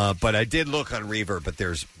 Okay. but I did look on Reverb, but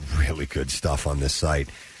there's really good stuff on this site.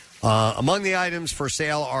 Among the items for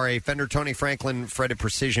sale are a Fender Tony Franklin fretted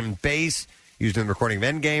precision bass used in the recording of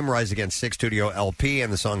Endgame, Rise Against 6 Studio LP,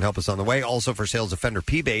 and the song Help Us on the Way. Also for sale is a Fender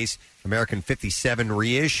P-Bass, American 57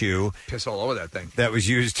 reissue. Piss all over that thing. That was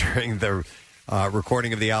used during the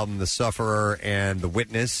recording of the album The Sufferer and The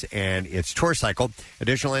Witness and its tour cycle.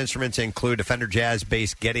 Additional instruments include a Fender Jazz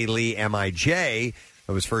Bass Geddy Lee MIJ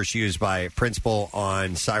that was first used by Principal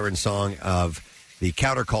on Siren Song of the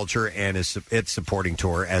Counterculture and its supporting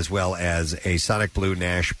tour, as well as a Sonic Blue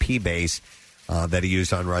Nash P-Bass that he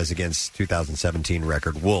used on Rise Against 2017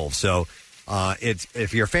 record Wolves. So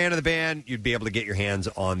if you're a fan of the band, you'd be able to get your hands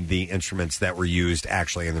on the instruments that were used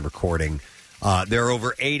actually in the recording. There are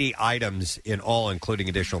over 80 items in all, including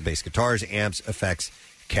additional bass guitars, amps, effects,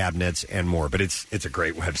 cabinets, and more. But it's a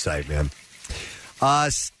great website, man.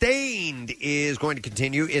 Stained is going to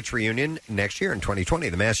continue its reunion next year in 2020.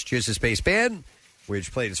 The Massachusetts-based band,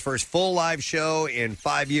 which played its first full live show in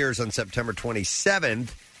 5 years on September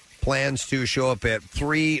 27th, plans to show up at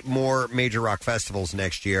 3 more major rock festivals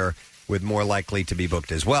next year, with more likely to be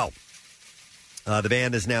booked as well. The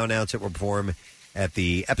band has now announced it will perform at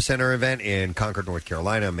the Epicenter event in Concord, North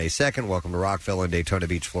Carolina on May 2nd, Welcome to Rockville in Daytona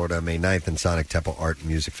Beach, Florida on May 9th, and Sonic Temple Art and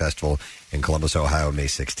Music Festival in Columbus, Ohio on May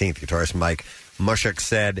 16th. Guitarist Mike Mushuk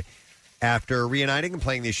said, after reuniting and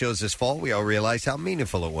playing these shows this fall, we all realized how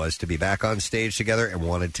meaningful it was to be back on stage together and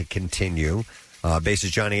wanted to continue.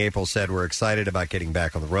 Bassist Johnny April said, we're excited about getting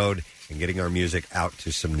back on the road and getting our music out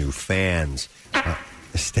to some new fans.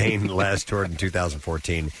 Stained last toured in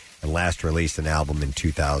 2014 and last released an album in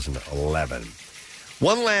 2011.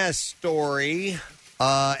 One last story.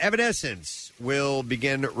 Evanescence will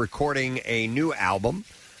begin recording a new album,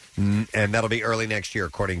 and that'll be early next year,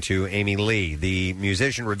 according to Amy Lee. The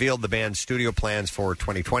musician revealed the band's studio plans for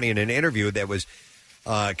 2020 in an interview that was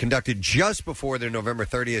conducted just before their November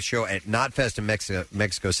 30th show at Knotfest in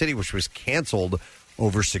Mexico City, which was canceled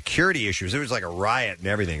over security issues. It was like a riot and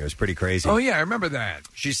everything. It was pretty crazy. Oh, yeah, I remember that.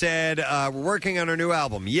 She said, we're working on our new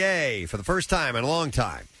album. Yay, for the first time in a long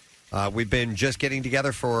time. We've been just getting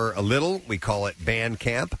together for a little. We call it band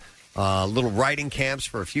camp. Little writing camps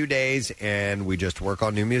for a few days, and we just work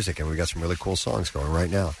on new music, and we got some really cool songs going right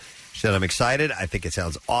now. She said, I'm excited. I think it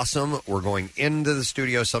sounds awesome. We're going into the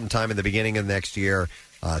studio sometime in the beginning of next year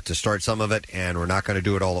to start some of it, and we're not going to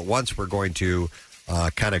do it all at once. We're going to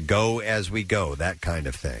kind of go as we go, that kind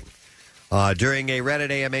of thing. During a Reddit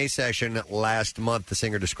AMA session last month, the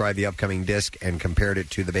singer described the upcoming disc and compared it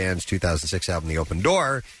to the band's 2006 album, The Open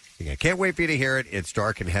Door. I can't wait for you to hear it. It's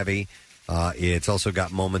dark and heavy. It's also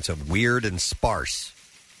got moments of weird and sparse.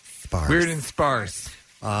 Weird and sparse.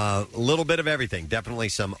 A little bit of everything. Definitely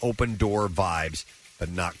some Open Door vibes,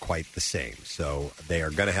 but not quite the same. So they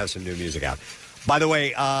are going to have some new music out. By the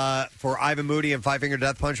way, for Ivan Moody and Five Finger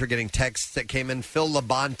Death Punch, we're getting texts that came in. Phil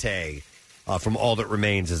Labonte from All That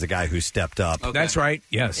Remains is the guy who stepped up. Okay. That's right.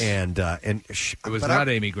 Yes. And it was not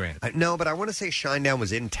Amy Grant. No, but I want to say Shinedown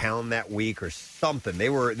was in town that week or something. They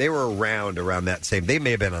were around that same. They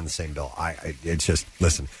may have been on the same bill. It's just,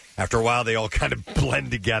 listen, after a while they all kind of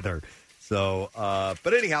blend together. So,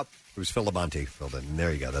 but anyhow, it was Phil Labonte filled in. And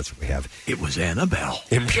there you go. That's what we have. It was Annabelle.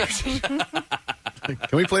 Can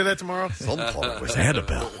we play that tomorrow? It was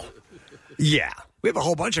Annabelle. Yeah. We have a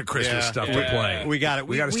whole bunch of Christmas stuff to play. We got it.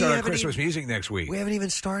 We got to start our Christmas music next week. We haven't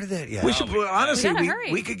even started that yet. We should, honestly,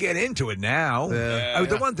 hurry. we could get into it now.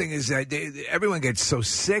 The one thing is that everyone gets so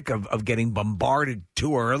sick of getting bombarded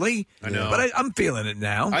too early. I know. But I'm feeling it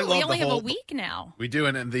now. I we love only the have whole, a week now. We do,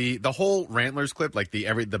 and the whole Rantlers clip, like the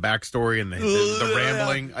backstory and the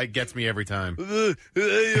rambling, it gets me every time.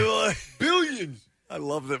 Billions. I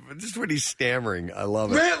love that. Just when he's stammering, I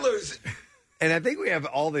love it. Rantlers. And I think we have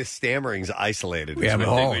all the stammerings isolated. We have it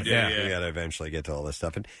all. We got to eventually get to all this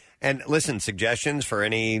stuff. And listen, suggestions for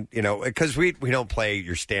any, because we don't play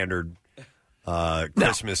your standard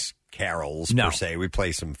Christmas carols per se. We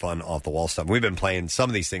play some fun off the wall stuff. We've been playing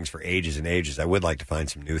some of these things for ages and ages. I would like to find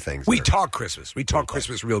some new things. We talk Christmas. We talk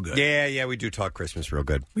Christmas real good. Yeah, we do talk Christmas real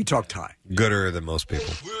good. We talk Thai. Gooder than most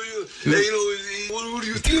people.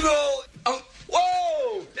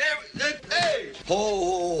 Whoa! Hey! Ho,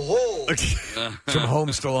 ho, ho! Some Home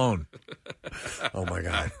Stallone. Oh, my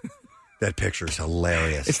God. That picture is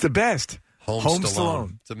hilarious. It's the best. Home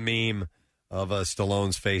Stallone. It's a meme of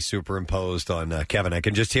Stallone's face superimposed on Kevin. I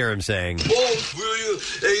can just hear him saying, Whoa!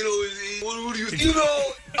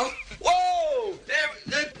 Whoa!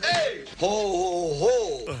 Hey! Ho,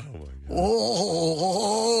 ho, ho!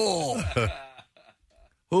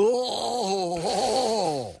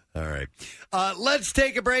 Let's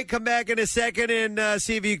take a break, come back in a second, and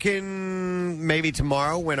see if you can maybe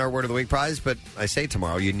tomorrow win our Word of the Week prize. But I say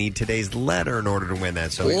tomorrow, you need today's letter in order to win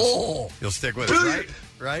that. So you'll stick with us, right?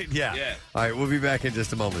 Right? Yeah. All right, we'll be back in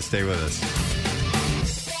just a moment. Stay with us.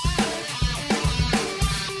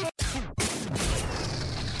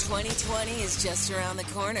 2020 is just around the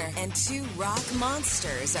corner, and two rock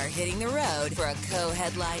monsters are hitting the road for a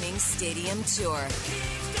co-headlining stadium tour.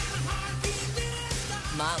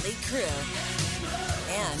 Motley Crue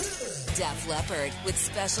and Def Leppard with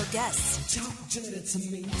special guests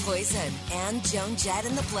Poison and Joan Jett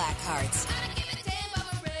and the Blackhearts.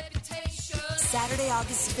 Saturday,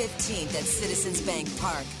 August 15th at Citizens Bank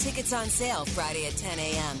Park. Tickets on sale Friday at 10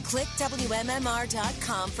 a.m. Click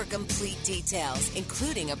WMMR.com for complete details,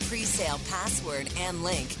 including a pre-sale password and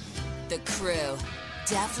link. The Crew,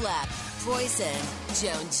 Def Leppard, Poison,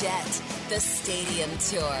 Joan Jett, the Stadium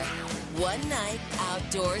Tour. One night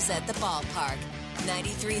outdoors at the ballpark.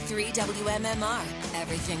 93.3 WMMR.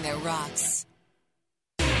 Everything that rocks.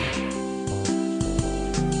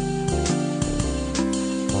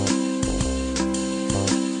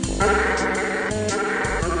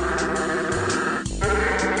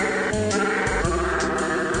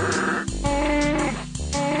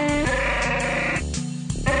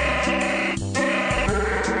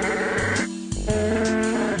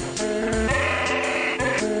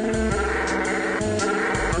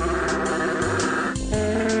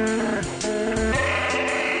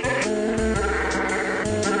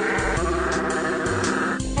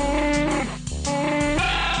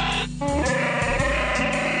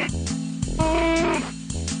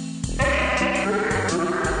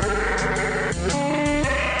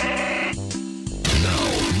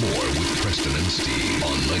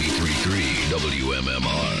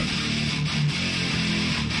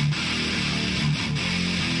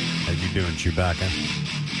 Chewbacca.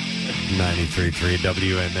 93.3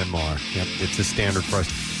 WMMR. Yep, it's a standard for us.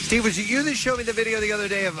 Steve, was it you that showed me the video the other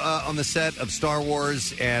day of on the set of Star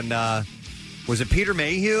Wars? And was it Peter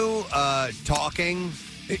Mayhew talking?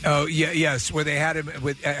 Oh, yeah, yes, where they had him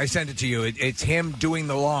with. I sent it to you. It's him doing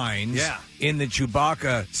the lines in the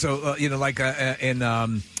Chewbacca. So, like in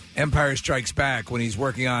Empire Strikes Back when he's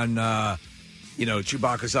working on,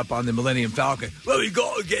 Chewbacca's up on the Millennium Falcon. Well, you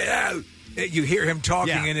got to get out. You hear him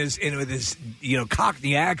talking with his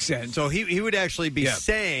Cockney accent. So he would actually be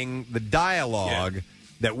saying the dialogue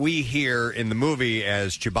that we hear in the movie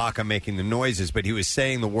as Chewbacca making the noises, but he was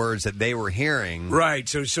saying the words that they were hearing. Right.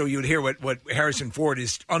 So you'd hear what Harrison Ford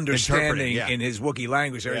is understanding in his Wookiee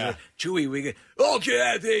language. Yeah. Chewie, we get, get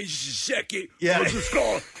out there just a second. Yeah.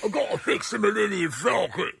 I've got to fix the Millennium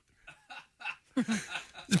Falcon.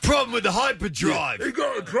 The problem with the hyperdrive. They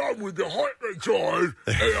got a problem with the hyperdrive,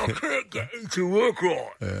 and I can't get it to work right.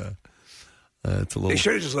 Yeah. It's a little. They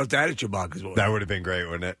should have just left that at Chewbacca's voice. That would have been great,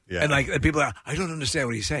 wouldn't it? Yeah. And people are, I don't understand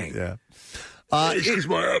what he's saying. Yeah. It's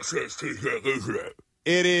my accent's too thick, isn't it?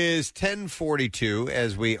 It is 10:42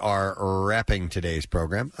 as we are wrapping today's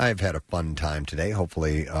program. I've had a fun time today.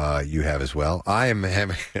 Hopefully, you have as well. I am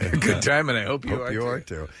having a good time, and I hope you are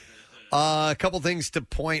too. A couple things to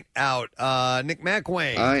point out. Nick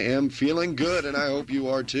McWayne. I am feeling good, and I hope you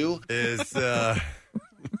are too.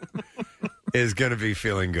 Is going to be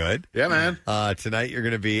feeling good. Yeah, man. Tonight you're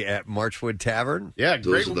going to be at Marchwood Tavern. Yeah,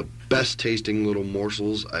 great. Those are the best tasting little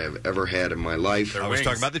morsels I have ever had in my life. I was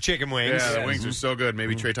talking about the chicken wings. Yeah, the wings are so good.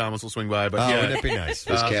 Maybe Trey Thomas will swing by, but wouldn't it be nice?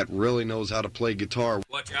 This cat really knows how to play guitar.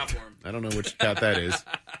 Watch out for him. I don't know which cat that is.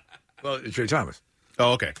 Well, it's Trey Thomas.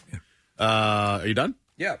 Oh, okay. Are you done?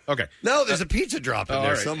 Yeah. Okay. No, there's a pizza drop in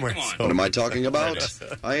there somewhere. What am I talking about?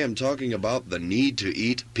 I am talking about the need to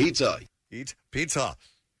eat pizza. Eat pizza.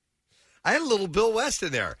 I had a little Bill West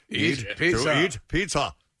in there. Eat pizza. Eat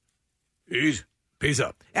pizza. Eat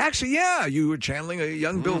pizza. Actually, yeah, you were channeling a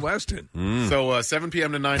young Bill Weston. So 7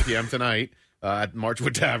 p.m. to 9 p.m. tonight at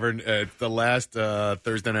Marchwood Tavern. It's the last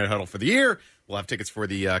Thursday night huddle for the year. We'll have tickets for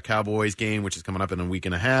the Cowboys game, which is coming up in a week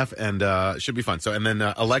and a half, and it should be fun. So, and then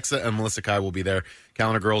Alexa and Melissa Kai will be there.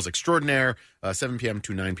 Calendar Girls Extraordinaire, 7 p.m.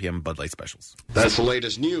 to 9 p.m. Bud Light specials. That's the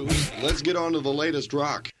latest news. Let's get on to the latest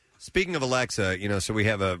rock. Speaking of Alexa, so we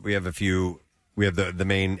have a few. We have the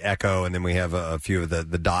main Echo, and then we have a few of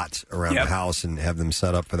the dots around the house, and have them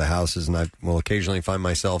set up for the houses. And I will occasionally find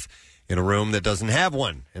myself in a room that doesn't have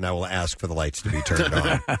one, and I will ask for the lights to be turned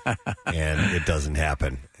on, and it doesn't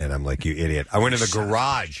happen. And I'm like, you idiot. I went in the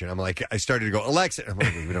garage, and I'm like, I started to go, Alexa. I'm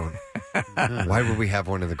like, we don't. Why would we have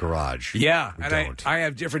one in the garage? Yeah, we and don't. I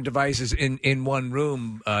have different devices in one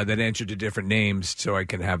room that answer to different names, so I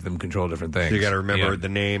can have them control different things. So you got to remember the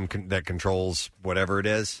name that controls whatever it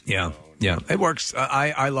is. Yeah, yeah, it works.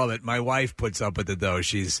 I love it. My wife puts up with it though.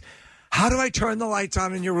 She's How do I turn the lights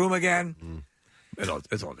on in your room again? It's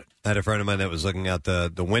all good. I had a friend of mine that was looking out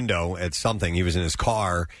the window at something. He was in his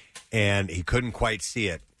car, and he couldn't quite see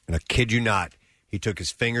it. And I kid you not, he took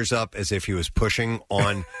his fingers up as if he was pushing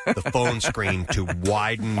on the phone screen to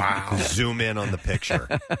widen, zoom in on the picture.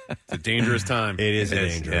 It's a dangerous time. It is a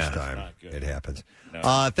dangerous time. It happens.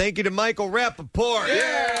 Thank you to Michael Rappaport.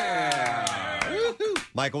 Yeah!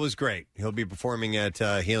 Michael was great. He'll be performing at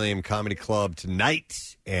Helium Comedy Club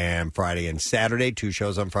tonight and Friday and Saturday. 2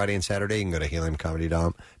 shows on Friday and Saturday. You can go to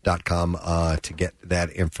heliumcomedy.com to get that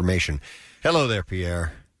information. Hello there,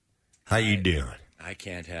 Pierre. How you doing? I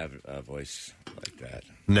can't have a voice like that.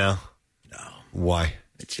 No? No. Why?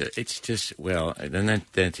 It's just, well, then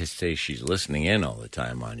to say she's listening in all the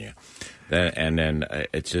time on you. And then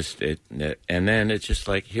it's just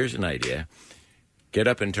like, here's an idea. Get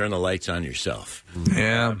up and turn the lights on yourself.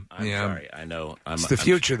 Yeah, I'm sorry. I know. It's the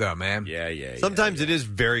future, though, man. Yeah. Sometimes it is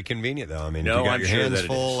very convenient, though. I mean, No, you got I'm your sure hands that it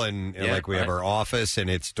full, is. and Yeah, like we have our office, and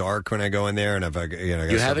it's dark when I go in there, and I've got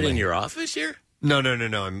You have it in your office here? No.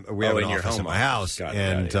 We have an in your office home in my house,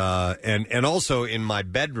 office. Got it. and also in my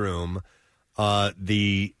bedroom.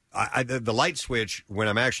 The light switch when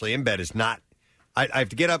I'm actually in bed is not. I have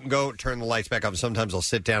to get up and go turn the lights back off. Sometimes I'll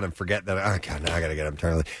sit down and forget that. Oh God, now I got to get up and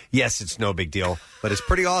turn the lights. Yes, it's no big deal, but it's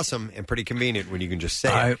pretty awesome and pretty convenient when you can just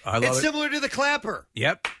say it. I love it's it. similar to the clapper.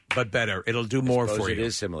 Yep, but better. It'll do more for you. It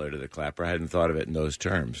is similar to the clapper. I hadn't thought of it in those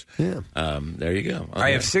terms. Yeah. There you go. I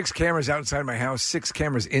have 6 cameras outside my house, 6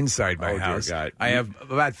 cameras inside my Oh, dear house. God. I have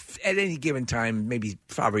about, at any given time, maybe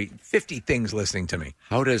probably 50 things listening to me.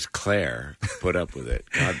 How does Claire put up with it?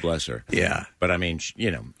 God bless her. Yeah. But I mean,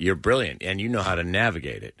 you're brilliant, and you know how to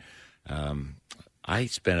navigate it. I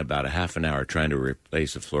spent about a half an hour trying to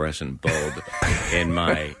replace a fluorescent bulb in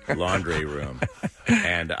my laundry room,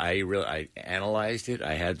 and I analyzed it.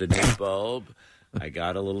 I had the new bulb. I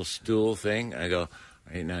got a little stool thing. I go,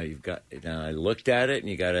 right, now I looked at it, and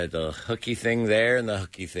you got the hooky thing there and the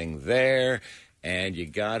hooky thing there, and you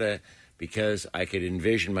gotta. Because I could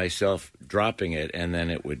envision myself dropping it, and then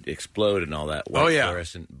it would explode, and all that white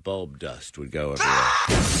fluorescent bulb dust would go everywhere.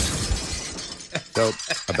 So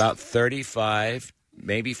about 35,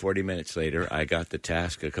 maybe 40 minutes later, I got the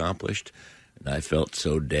task accomplished, and I felt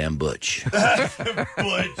so damn butch.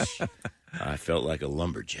 Butch. I felt like a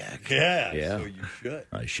lumberjack. Yeah. Yeah. So you should.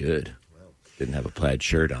 I should. Didn't have a plaid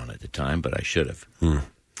shirt on at the time, but I should have.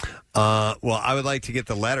 Well, I would like to get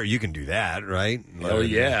the letter. You can do that, right? Hell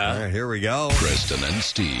yeah. All right, here we go. Preston and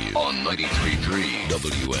Steve on 93.3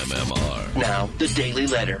 WMMR. Now, the Daily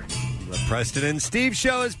Letter. The Preston and Steve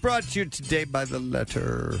Show is brought to you today by the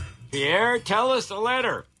letter. Pierre, tell us the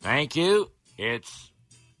letter. Thank you. It's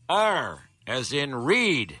R, as in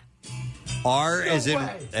read. R as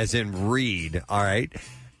in read. All right.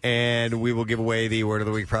 And we will give away the Word of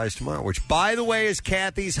the Week prize tomorrow, which, by the way, is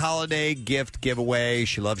Kathy's holiday gift giveaway.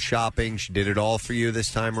 She loves shopping. She did it all for you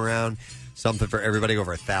this time around. Something for everybody,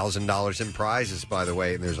 over $1,000 in prizes, by the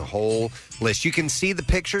way. And there's a whole list. You can see the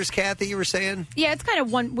pictures, Kathy, you were saying? Yeah, it's kind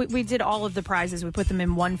of one. We did all of the prizes. We put them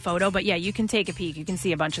in one photo. But, yeah, you can take a peek. You can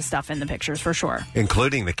see a bunch of stuff in the pictures for sure.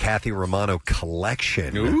 Including the Kathy Romano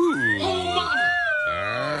collection. Ooh.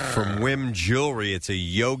 From Whim Jewelry, it's a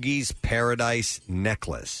Yogi's Paradise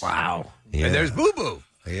necklace. Wow. Yeah. And there's Boo Boo.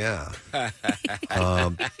 Yeah.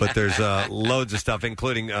 But there's loads of stuff,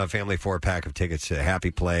 including a family 4-pack of tickets to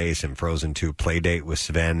Happy Place and Frozen 2 Playdate with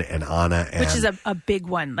Sven and Anna. And Which is a big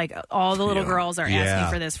one. Like, all the little girls are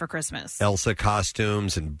asking for this for Christmas. Elsa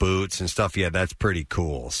costumes and boots and stuff. Yeah, that's pretty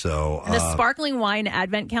cool. So The sparkling wine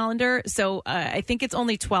advent calendar. So I think it's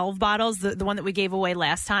only 12 bottles. The one that we gave away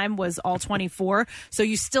last time was all 24. So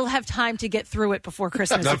you still have time to get through it before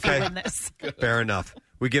Christmas if you win this. Fair enough.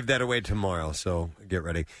 We give that away tomorrow, so get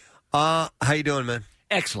ready. How you doing, man?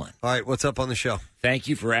 Excellent. All right, what's up on the show? Thank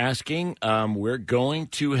you for asking. We're going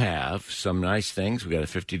to have some nice things. We got a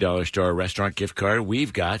 $50 Star Restaurant gift card.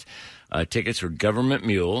 We've got tickets for Government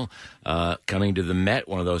Mule coming to the Met,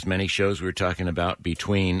 one of those many shows we were talking about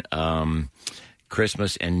between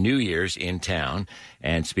Christmas and New Year's in town.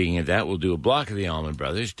 And speaking of that, we'll do a block of the Allman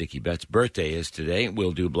Brothers. Dickie Betts' birthday is today.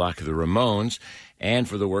 We'll do a block of the Ramones. And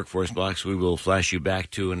for the Workforce Blocks, we will flash you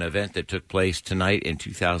back to an event that took place tonight in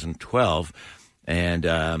 2012.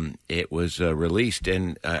 And it was released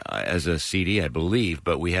as a CD, I believe.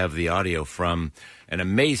 But we have the audio from an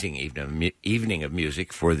amazing evening of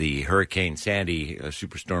music for the Hurricane Sandy,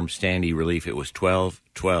 Superstorm Sandy relief. It was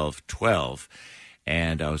 12-12-12.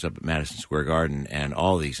 And I was up at Madison Square Garden, and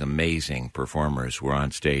all these amazing performers were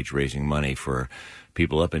on stage raising money for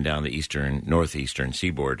people up and down the northeastern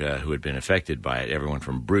seaboard who had been affected by it. Everyone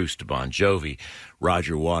from Bruce to Bon Jovi,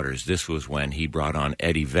 Roger Waters. This was when he brought on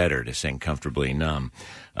Eddie Vedder to sing Comfortably Numb.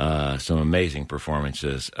 Some amazing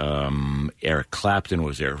performances. Eric Clapton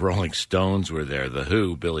was there. Rolling Stones were there. The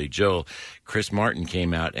Who, Billy Joel. Chris Martin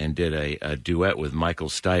came out and did a duet with Michael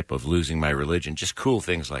Stipe of Losing My Religion. Just cool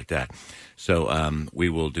things like that. So we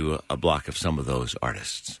will do a block of some of those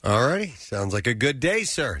artists. All righty. Sounds like a good day,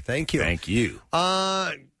 sir. Thank you. Thank you.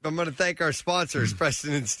 I'm going to thank our sponsors,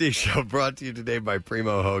 Preston and Steve Show, brought to you today by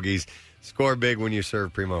Primo Hoagies. Score big when you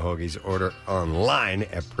serve Primo Hoagies. Order online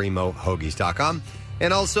at primohoagies.com.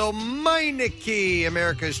 And also Meineke,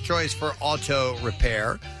 America's choice for auto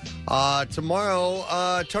repair.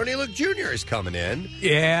 Tomorrow, Tony Luke Jr. is coming in.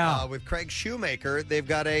 Yeah. With Craig Shoemaker. They've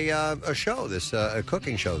got a show, a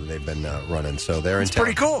cooking show that they've been running. So they're in town.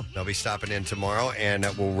 Pretty cool. They'll be stopping in tomorrow, and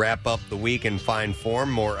we'll wrap up the week in fine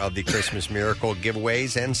form. More of the Christmas Miracle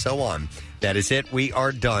giveaways and so on. That is it. We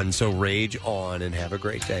are done. So rage on and have a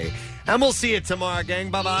great day. And we'll see you tomorrow, gang.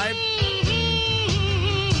 Bye-bye.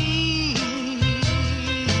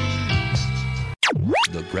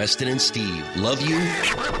 The Preston and Steve Love You,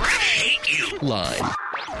 Hate You line.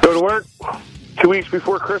 Go to work 2 weeks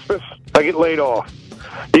before Christmas, I get laid off.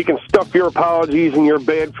 You can stuff your apologies and your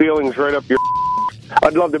bad feelings right up your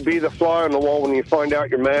I'd love to be the fly on the wall when you find out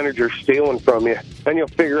your manager's stealing from you. Then you'll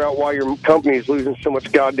figure out why your company's losing so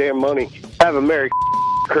much goddamn money. Have a Merry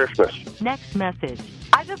Christmas. Next message.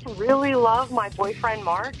 I just really love my boyfriend,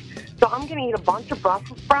 Mark, so I'm going to eat a bunch of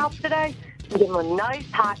Brussels sprouts today and give him a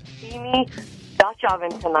nice, hot, steamy Dutch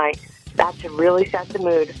oven tonight. That should really set the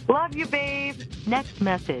mood. Love you, babe. Next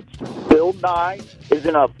message. Bill Nye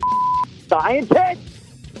isn't a scientist.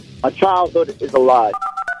 A childhood is a lie.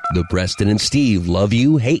 The Preston and Steve Love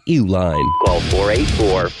You, Hate You line. Call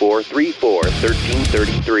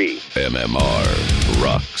 484-434-1333. MMR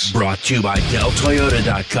rocks. Brought to you by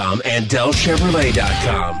DellToyota.com and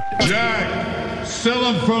DellChevrolet.com. Jack, sell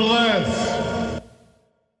them for less.